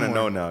don't I happen want to no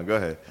know more. now. Go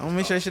ahead. I'm gonna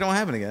make sure that shit don't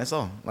happen again. That's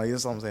all. Like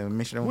that's all I'm saying.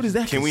 Make sure don't. What is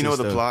that? Can we know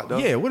consist the of? plot, though?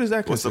 Yeah, what does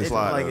that What's the consist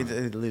plot? of? Like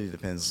it literally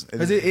depends.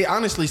 Because it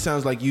honestly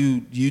sounds like you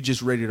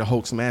just ready to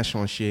Hulk smash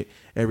on shit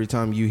every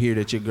time you hear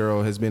that your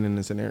girl has been in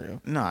a scenario.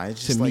 Nah,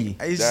 it's To just like me,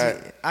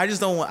 I just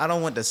don't want. I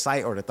don't want the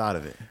sight or the thought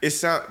of it.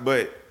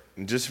 But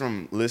just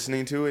from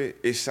listening to it,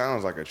 it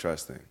sounds like a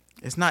trust thing.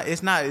 It's not.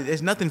 It's not.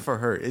 It's nothing for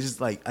her. It's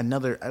just like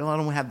another. I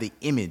don't have the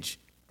image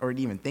or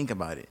to even think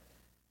about it.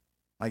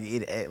 Like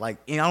it. Like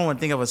I don't want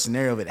to think of a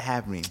scenario of it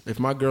happening. If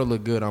my girl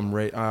look good, I'm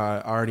ready. I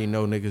already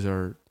know niggas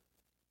are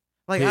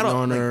Like hitting I don't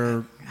on like,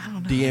 her, I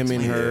don't know. DMing It's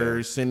like-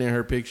 her, sending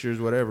her pictures,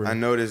 whatever. I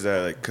noticed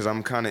that, like, because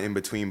I'm kind of in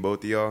between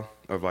both of y'all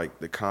of, like,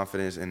 the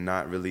confidence and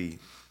not really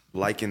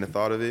liking the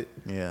thought of it.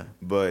 Yeah.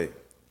 But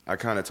I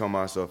kind of told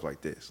myself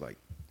like this. Like,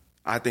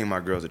 I think my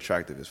girl's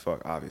attractive as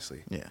fuck,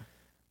 obviously. Yeah.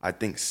 I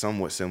think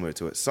somewhat similar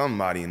to it.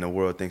 Somebody in the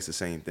world thinks the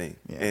same thing.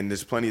 Yeah. And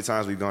there's plenty of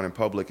times we've gone in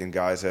public and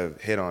guys have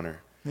hit on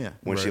her Yeah.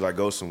 when she, Right. like,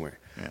 goes somewhere.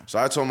 Yeah. So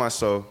I told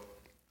myself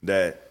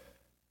that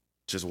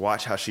just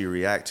watch how she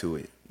react to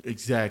it.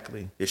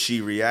 exactly. If she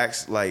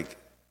reacts like,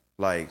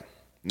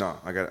 no,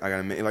 I got, like,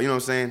 you know what I'm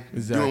saying?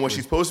 Exactly. Doing what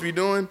she's supposed to be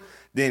doing,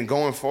 then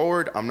going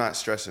forward, I'm not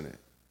stressing it.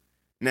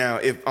 Now,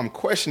 if I'm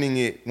questioning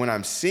it when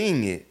I'm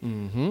seeing it,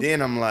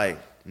 then I'm like,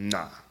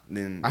 nah.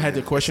 Then I had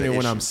to then question it it's an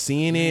when I'm issue.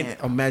 seeing it.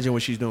 Yeah. Imagine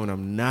what she's doing.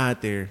 I'm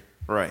not there.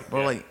 Right.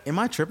 Bro, like, am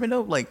I tripping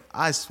though? Like,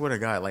 I swear to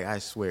God, like, I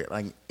swear,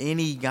 like,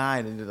 any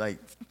guy that, like,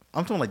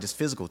 I'm talking like just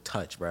physical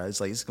touch, bro.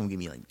 It's like, it's gonna get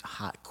me like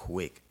hot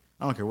quick.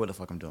 I don't care what the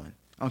fuck I'm doing.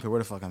 I don't care where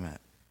the fuck I'm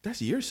at.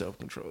 That's your self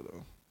control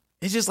though.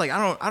 It's just like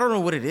I don't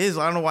know what it is.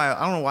 I don't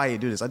know why you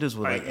do this. I do this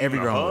with like every even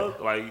a girl. I'm with.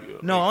 hug?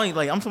 Like No, only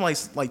like I'm talking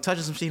like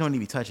touching some shit you don't need to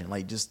be touching.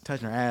 Like just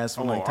touching her ass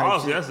from like type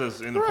obviously shit.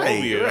 that's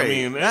inappropriate. Right. I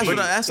mean, That's what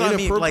that's what I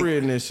mean. Like,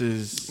 Inappropriateness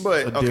is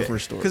But, a okay.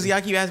 different story. cause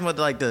y'all keep asking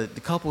about the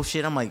couple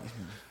shit. I'm like,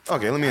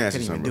 Okay, let me ask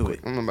you couldn't something even real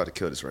do quick. I'm about to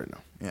kill this right now.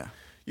 yeah,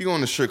 You go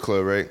in the strip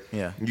club, right?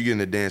 Yeah. You getting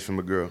a dance from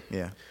a girl.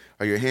 yeah.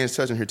 Are your hands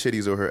touching her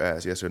titties or her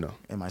ass? Yes or no?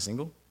 Am I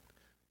single?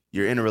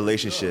 You're in a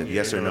relationship.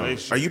 Yes in or a no?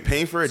 relationship. Are you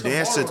paying for a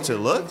dance to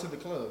look? To the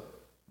club.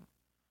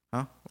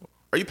 Huh?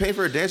 Are you paying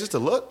for a dance just to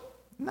look?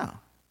 No.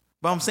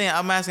 But I'm saying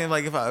I'm asking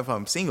like if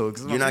I'm single.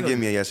 Cause if You're I'm not single,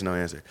 giving me a yes or no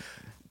answer.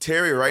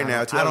 Terry, right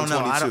now, I don't know.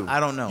 2022. I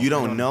don't know. You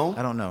don't know?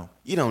 I don't know.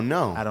 You don't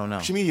know. I don't know.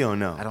 What you mean you don't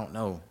know? I don't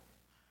know.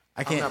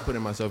 I I'm can't. not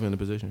putting myself in the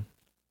position.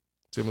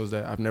 Simple as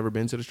that. I've never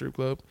been to the strip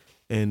club,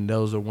 and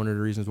those are one of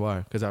the reasons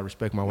why. Because I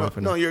respect my wife.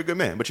 No, you're a good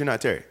man, but you're not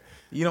Terry.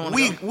 You don't.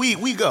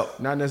 We go.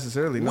 not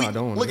necessarily. No, We- I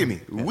don't. wanna look do at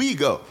it. me. We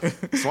go.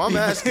 So I'm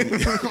asking you.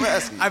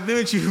 I've been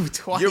with you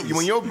twice.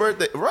 When your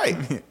birthday, right?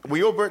 When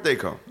your birthday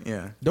come,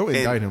 yeah. Don't And-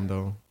 indict him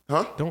though.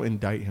 huh? Don't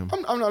indict him.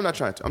 I'm not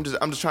trying to. I'm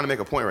just trying to make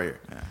a point right here.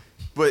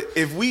 But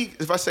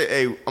if I say,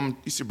 hey,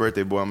 it's your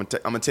birthday, boy, I'm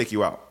gonna take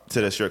you out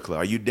to the strip club.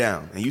 Are you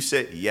down? And you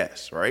said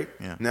yes, right?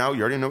 Yeah. Now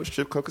you already know what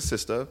strip club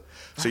consists of,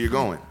 so you're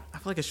going. I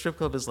feel like a strip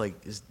club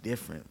is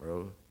different,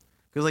 bro.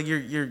 Because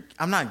like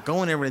I'm not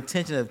going there with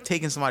intention of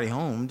taking somebody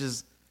home. I'm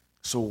just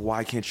So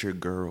why can't your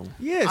girl?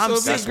 Yeah, I'm so if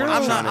saying- your girl,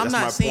 I'm not that's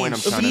my saying point I'm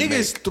if a trying to nigga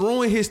is make.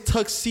 throwing his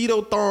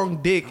tuxedo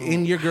thong dick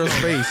in your girl's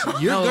face,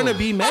 you're No. gonna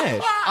be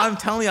mad. I'm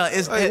telling y'all,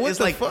 it's Like, what it's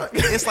the like fuck?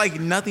 it's like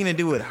nothing to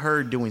do with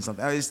her doing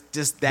something. It's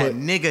just that But-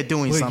 nigga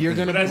doing but something. you're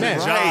gonna But be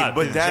that's mad. a Right, job.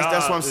 but His that's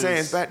what I'm job saying.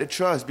 is- It's back to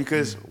trust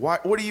because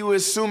what are you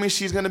assuming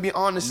she's gonna be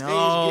on the stage?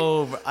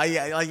 No, bro.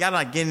 Like y'all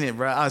not getting it,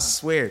 bro. I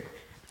swear.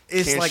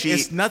 It's Can like she-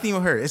 it's nothing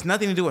with her. It's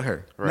nothing to do with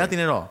her. Right. Nothing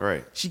at all.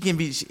 Right. She can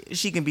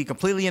be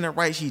completely in the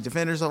right. She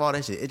defend herself, all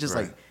that shit. It's just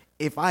Right. like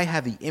if I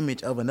have the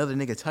image of another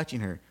nigga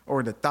touching her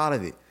or the thought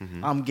of it,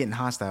 I'm getting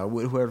hostile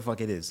with whoever the fuck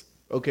it is.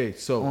 Okay,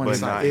 so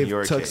But not in if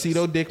your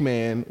Tuxedo case. Dick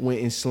Man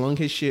went and slung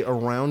his shit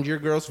around your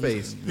girl's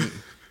face,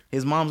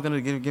 His mom's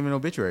gonna give him an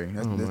obituary.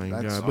 oh my That's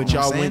god! all But I'm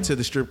y'all saying. went to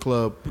the strip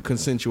club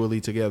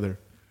consensually together.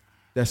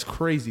 That's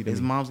crazy to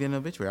His me. mom's getting an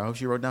obituary. I hope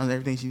she wrote down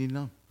everything she needed to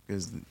know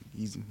because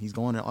he's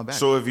going all back.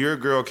 So if your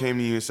girl came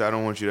to you and said, "I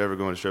don't want you to ever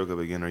go in the strip club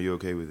again," are you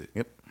okay with it?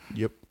 Yep.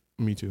 Yep,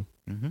 me too.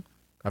 Mm-hmm.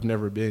 I've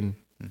never been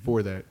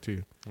for that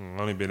too.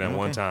 Only been that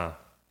one time.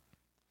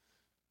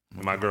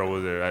 My girl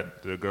was there.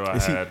 The girl I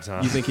Is he- had at the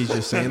time. you think he's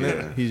just saying Yeah.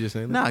 that? He's just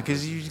saying that. Nah,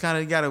 because you just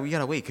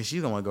gotta wait because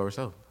she's gonna want to go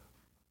herself.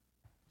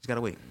 Just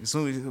gotta wait. As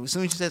soon as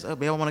she says, "Oh,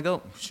 babe, I want to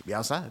go," she'll be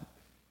outside.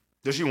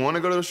 Does she want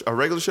to go to a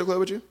regular strip club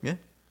with you? Yeah,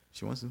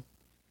 she wants to.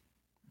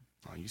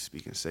 Oh, you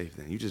speaking safe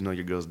then. You just know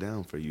your girl's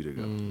down for you to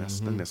go. I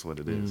think that's what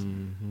it is.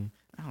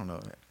 I don't know.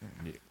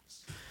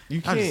 You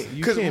I'm can't. just- You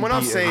Because can't what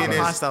I'm be saying I'm is,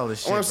 hostile to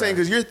shit, what I'm saying,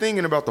 bro. because you're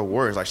thinking about the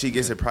words. Like she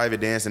gets a private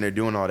dance and they're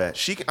doing all that.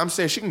 I'm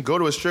saying she can go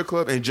to a strip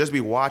club and just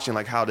be watching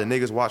like how the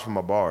niggas watch from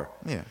a bar.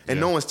 Yeah. And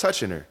no one's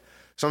touching her.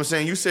 So I'm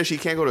saying you said she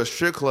can't go to a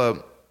strip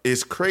club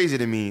is crazy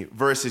to me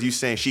versus you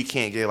saying she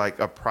can't get like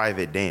a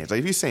private dance. Like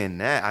if you're saying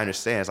that, I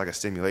understand it's like a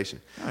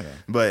stimulation. Okay.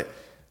 But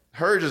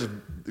her just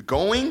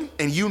going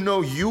and you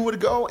know you would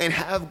go and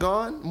have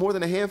gone more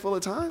than a handful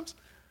of times,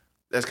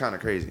 that's kind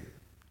of crazy.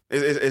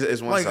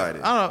 It's one Like,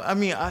 sided. I don't know. I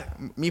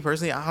mean, me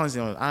personally, I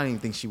honestly don't. I don't even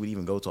think she would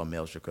even go to a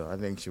male strip club. I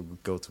think she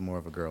would go to more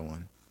of a girl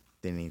one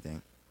than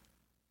anything.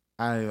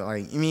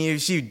 I mean,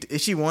 if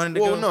she wanted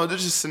to Well, go, no,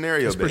 there's just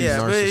scenario That's pretty based.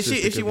 yeah. But if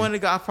narcissistic she of wanted to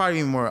go, I'd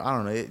probably be more. I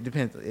don't know. It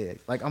depends.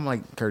 Like I'm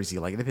like courtesy.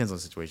 Like it depends on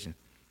the situation.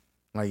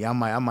 Like I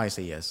might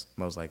say yes.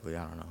 Most likely,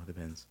 I don't know. It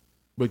depends.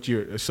 But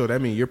so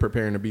that means you're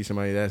preparing to beat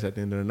somebody's ass at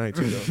the end of the night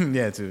too. Though.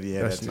 Yeah, too.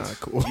 Yeah, That's that too. not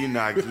cool.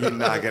 You're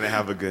not gonna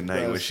have a good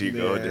night when she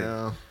go there.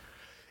 Yeah.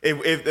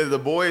 If the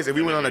boys, if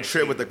we went on a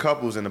trip with the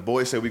couples and the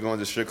boys said we going to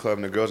the strip club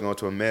and the girls going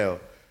to a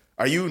male,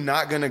 are you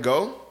not gonna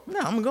go? No,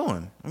 I'm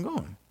going. I'm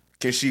going.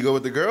 Can she go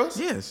with the girls?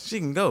 Yes, she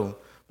can go.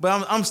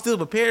 But I'm still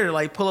prepared to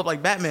like pull up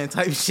like Batman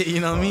type shit. You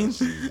know what I mean?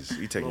 Jesus,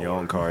 you taking your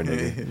own car,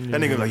 nigga. That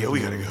nigga like, yo, we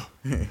gotta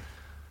go.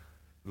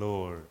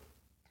 Lord,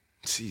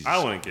 Jesus.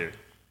 I wouldn't care.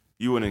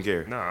 You wouldn't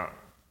care. Nah,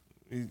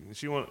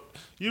 she want.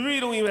 You really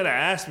don't even gotta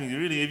ask me.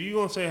 Really, if you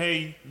gonna say,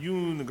 "Hey, you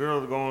and the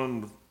girl are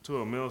going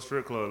to a male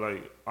strip club,"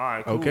 like, all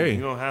right, cool. Okay.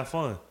 You know, have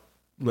fun.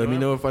 Let me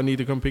know if I need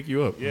to come pick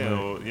you up. Yeah, Like,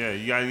 or, yeah.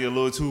 You gotta get a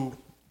little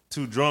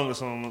too drunk or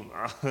something.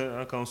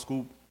 I come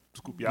scoop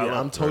y'all yeah, up.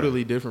 I'm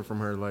totally different from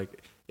her.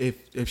 Like,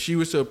 if she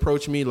was to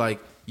approach me like,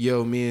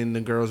 "Yo, me and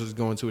the girls is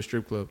going to a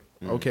strip club,"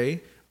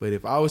 okay. But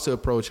if I was to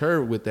approach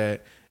her with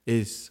that,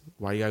 is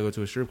why you gotta go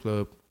to a strip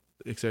club,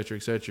 et cetera,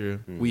 et cetera.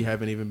 We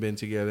haven't even been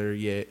together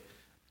yet.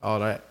 All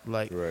that,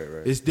 like, Right.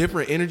 it's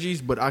different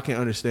energies, but I can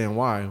understand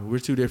why. We're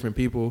two different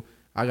people.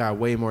 I got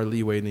way more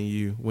leeway than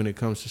you when it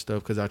comes to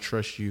stuff because I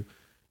trust you,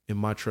 and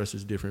my trust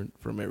is different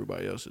from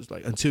everybody else's.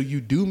 Like, until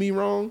you do me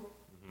wrong,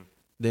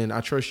 then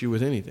I trust you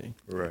with anything.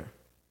 Right.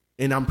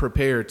 And I'm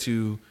prepared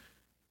to,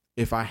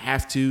 if I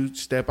have to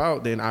step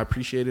out, then I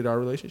appreciated our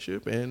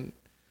relationship, and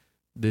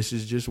this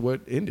is just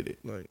what ended it.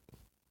 Like,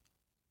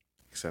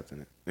 Accepting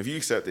it. If you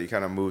accept it, you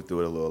kind of move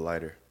through it a little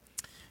lighter.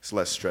 It's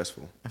less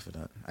stressful. I feel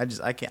that.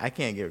 I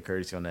can't give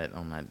courtesy on that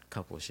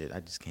couple of shit. I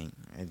just can't.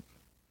 I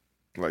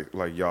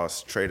Like y'all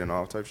trading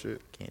off type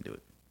shit. can't do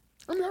it.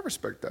 I mean, I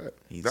respect that.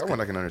 He's That one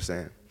got- I can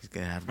understand. He's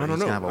gonna have. I don't he's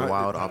know. gonna have a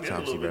wild It's a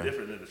autopsy, little bit bro.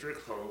 different than the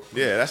strip club.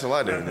 Yeah, that's a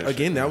lot different.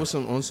 again, that was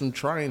some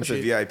trying That's shit.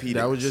 a VIP.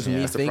 That was just me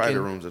That's the private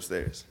thinking. rooms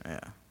upstairs. Yeah.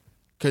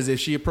 Because if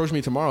she approached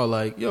me tomorrow,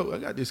 like, "Yo, I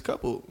got this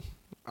couple,"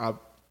 I'd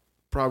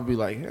probably be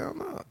like, "Hell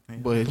no."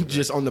 But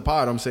just on the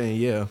pod, I'm saying,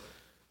 "Yeah,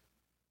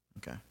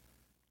 Okay.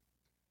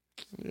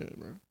 yeah,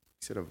 bro." You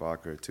said a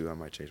vodka or two, I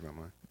might change my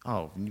mind.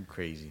 Oh, you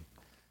crazy.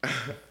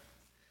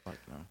 Fuck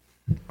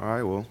no. All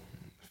right, well,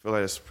 I feel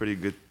like it's pretty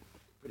good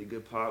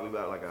pod. We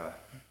about like a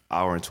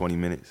hour and 20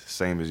 minutes,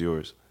 same as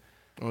yours.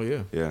 Oh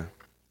yeah. Yeah.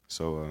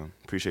 So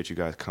appreciate you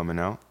guys coming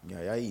out.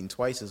 Yeah, y'all eating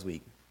twice this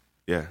week.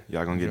 Yeah,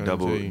 y'all gonna get Yeah,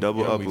 double I'm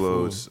double telling you,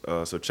 y'all be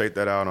uploads. So check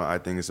that out on I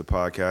Think It's a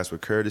Podcast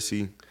with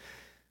Courtesy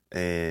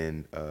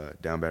and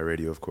Down Bad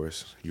Radio, of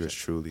course. Yours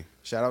truly.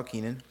 Shout out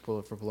Keenan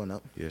for pulling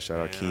up. Yeah, shout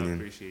out Man, I Keenan.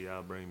 appreciate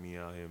y'all bringing me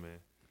out here, man.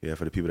 Yeah,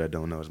 for the people that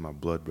don't know, it's my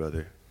blood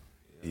brother.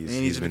 And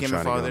he just became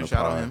a trying to get on father. the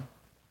Shout out pod. him.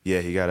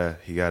 Yeah, he got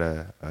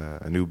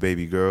a new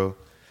baby girl.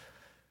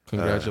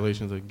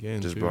 Congratulations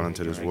again. Just too. brought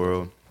into this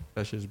world.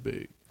 That's just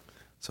big.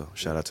 So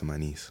shout out to my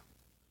niece.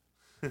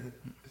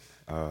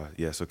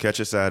 Yeah, so catch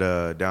us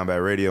at Down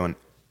Bad Radio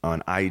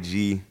on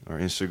IG or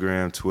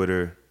Instagram,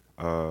 Twitter,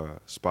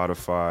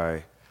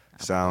 Spotify,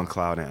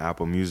 SoundCloud, and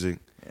Apple Music.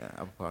 Yeah,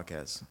 Apple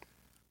Podcasts.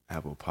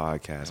 Apple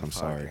Podcasts. I'm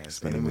sorry, Podcasts. it's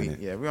been a And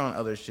minute. we're on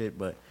other shit,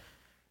 but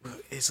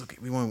it's okay.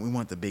 We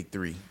want the big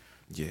three.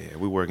 Yeah,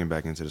 we're working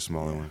back into the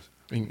smaller ones.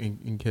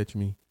 And catch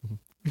me.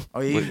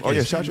 Oh yeah, Oh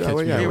yeah, shout you out.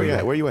 Where you at? Where you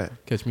at? Where you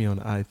at? Catch me on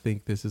I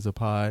Think This Is a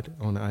Pod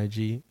on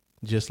IG,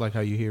 just like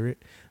how you hear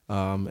it.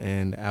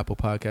 And Apple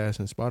Podcasts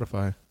and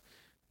Spotify.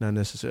 Not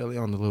necessarily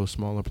on the little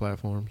smaller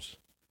platforms.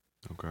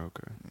 Okay.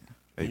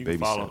 Hey, You baby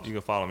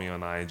can follow me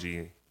on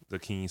IG, The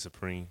King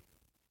Supreme.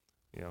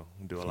 You know,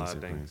 we do a lot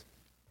of things.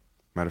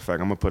 Matter of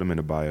fact, I'm gonna put them in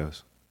the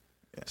bios.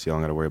 Yeah. So y'all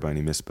don't gotta worry about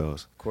any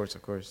misspells. Of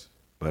course.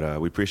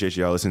 But we appreciate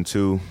y'all listening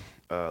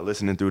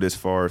through this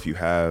far if you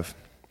have.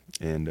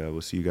 And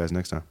we'll see you guys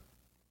next time.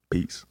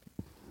 Peace.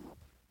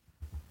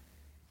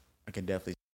 I can definitely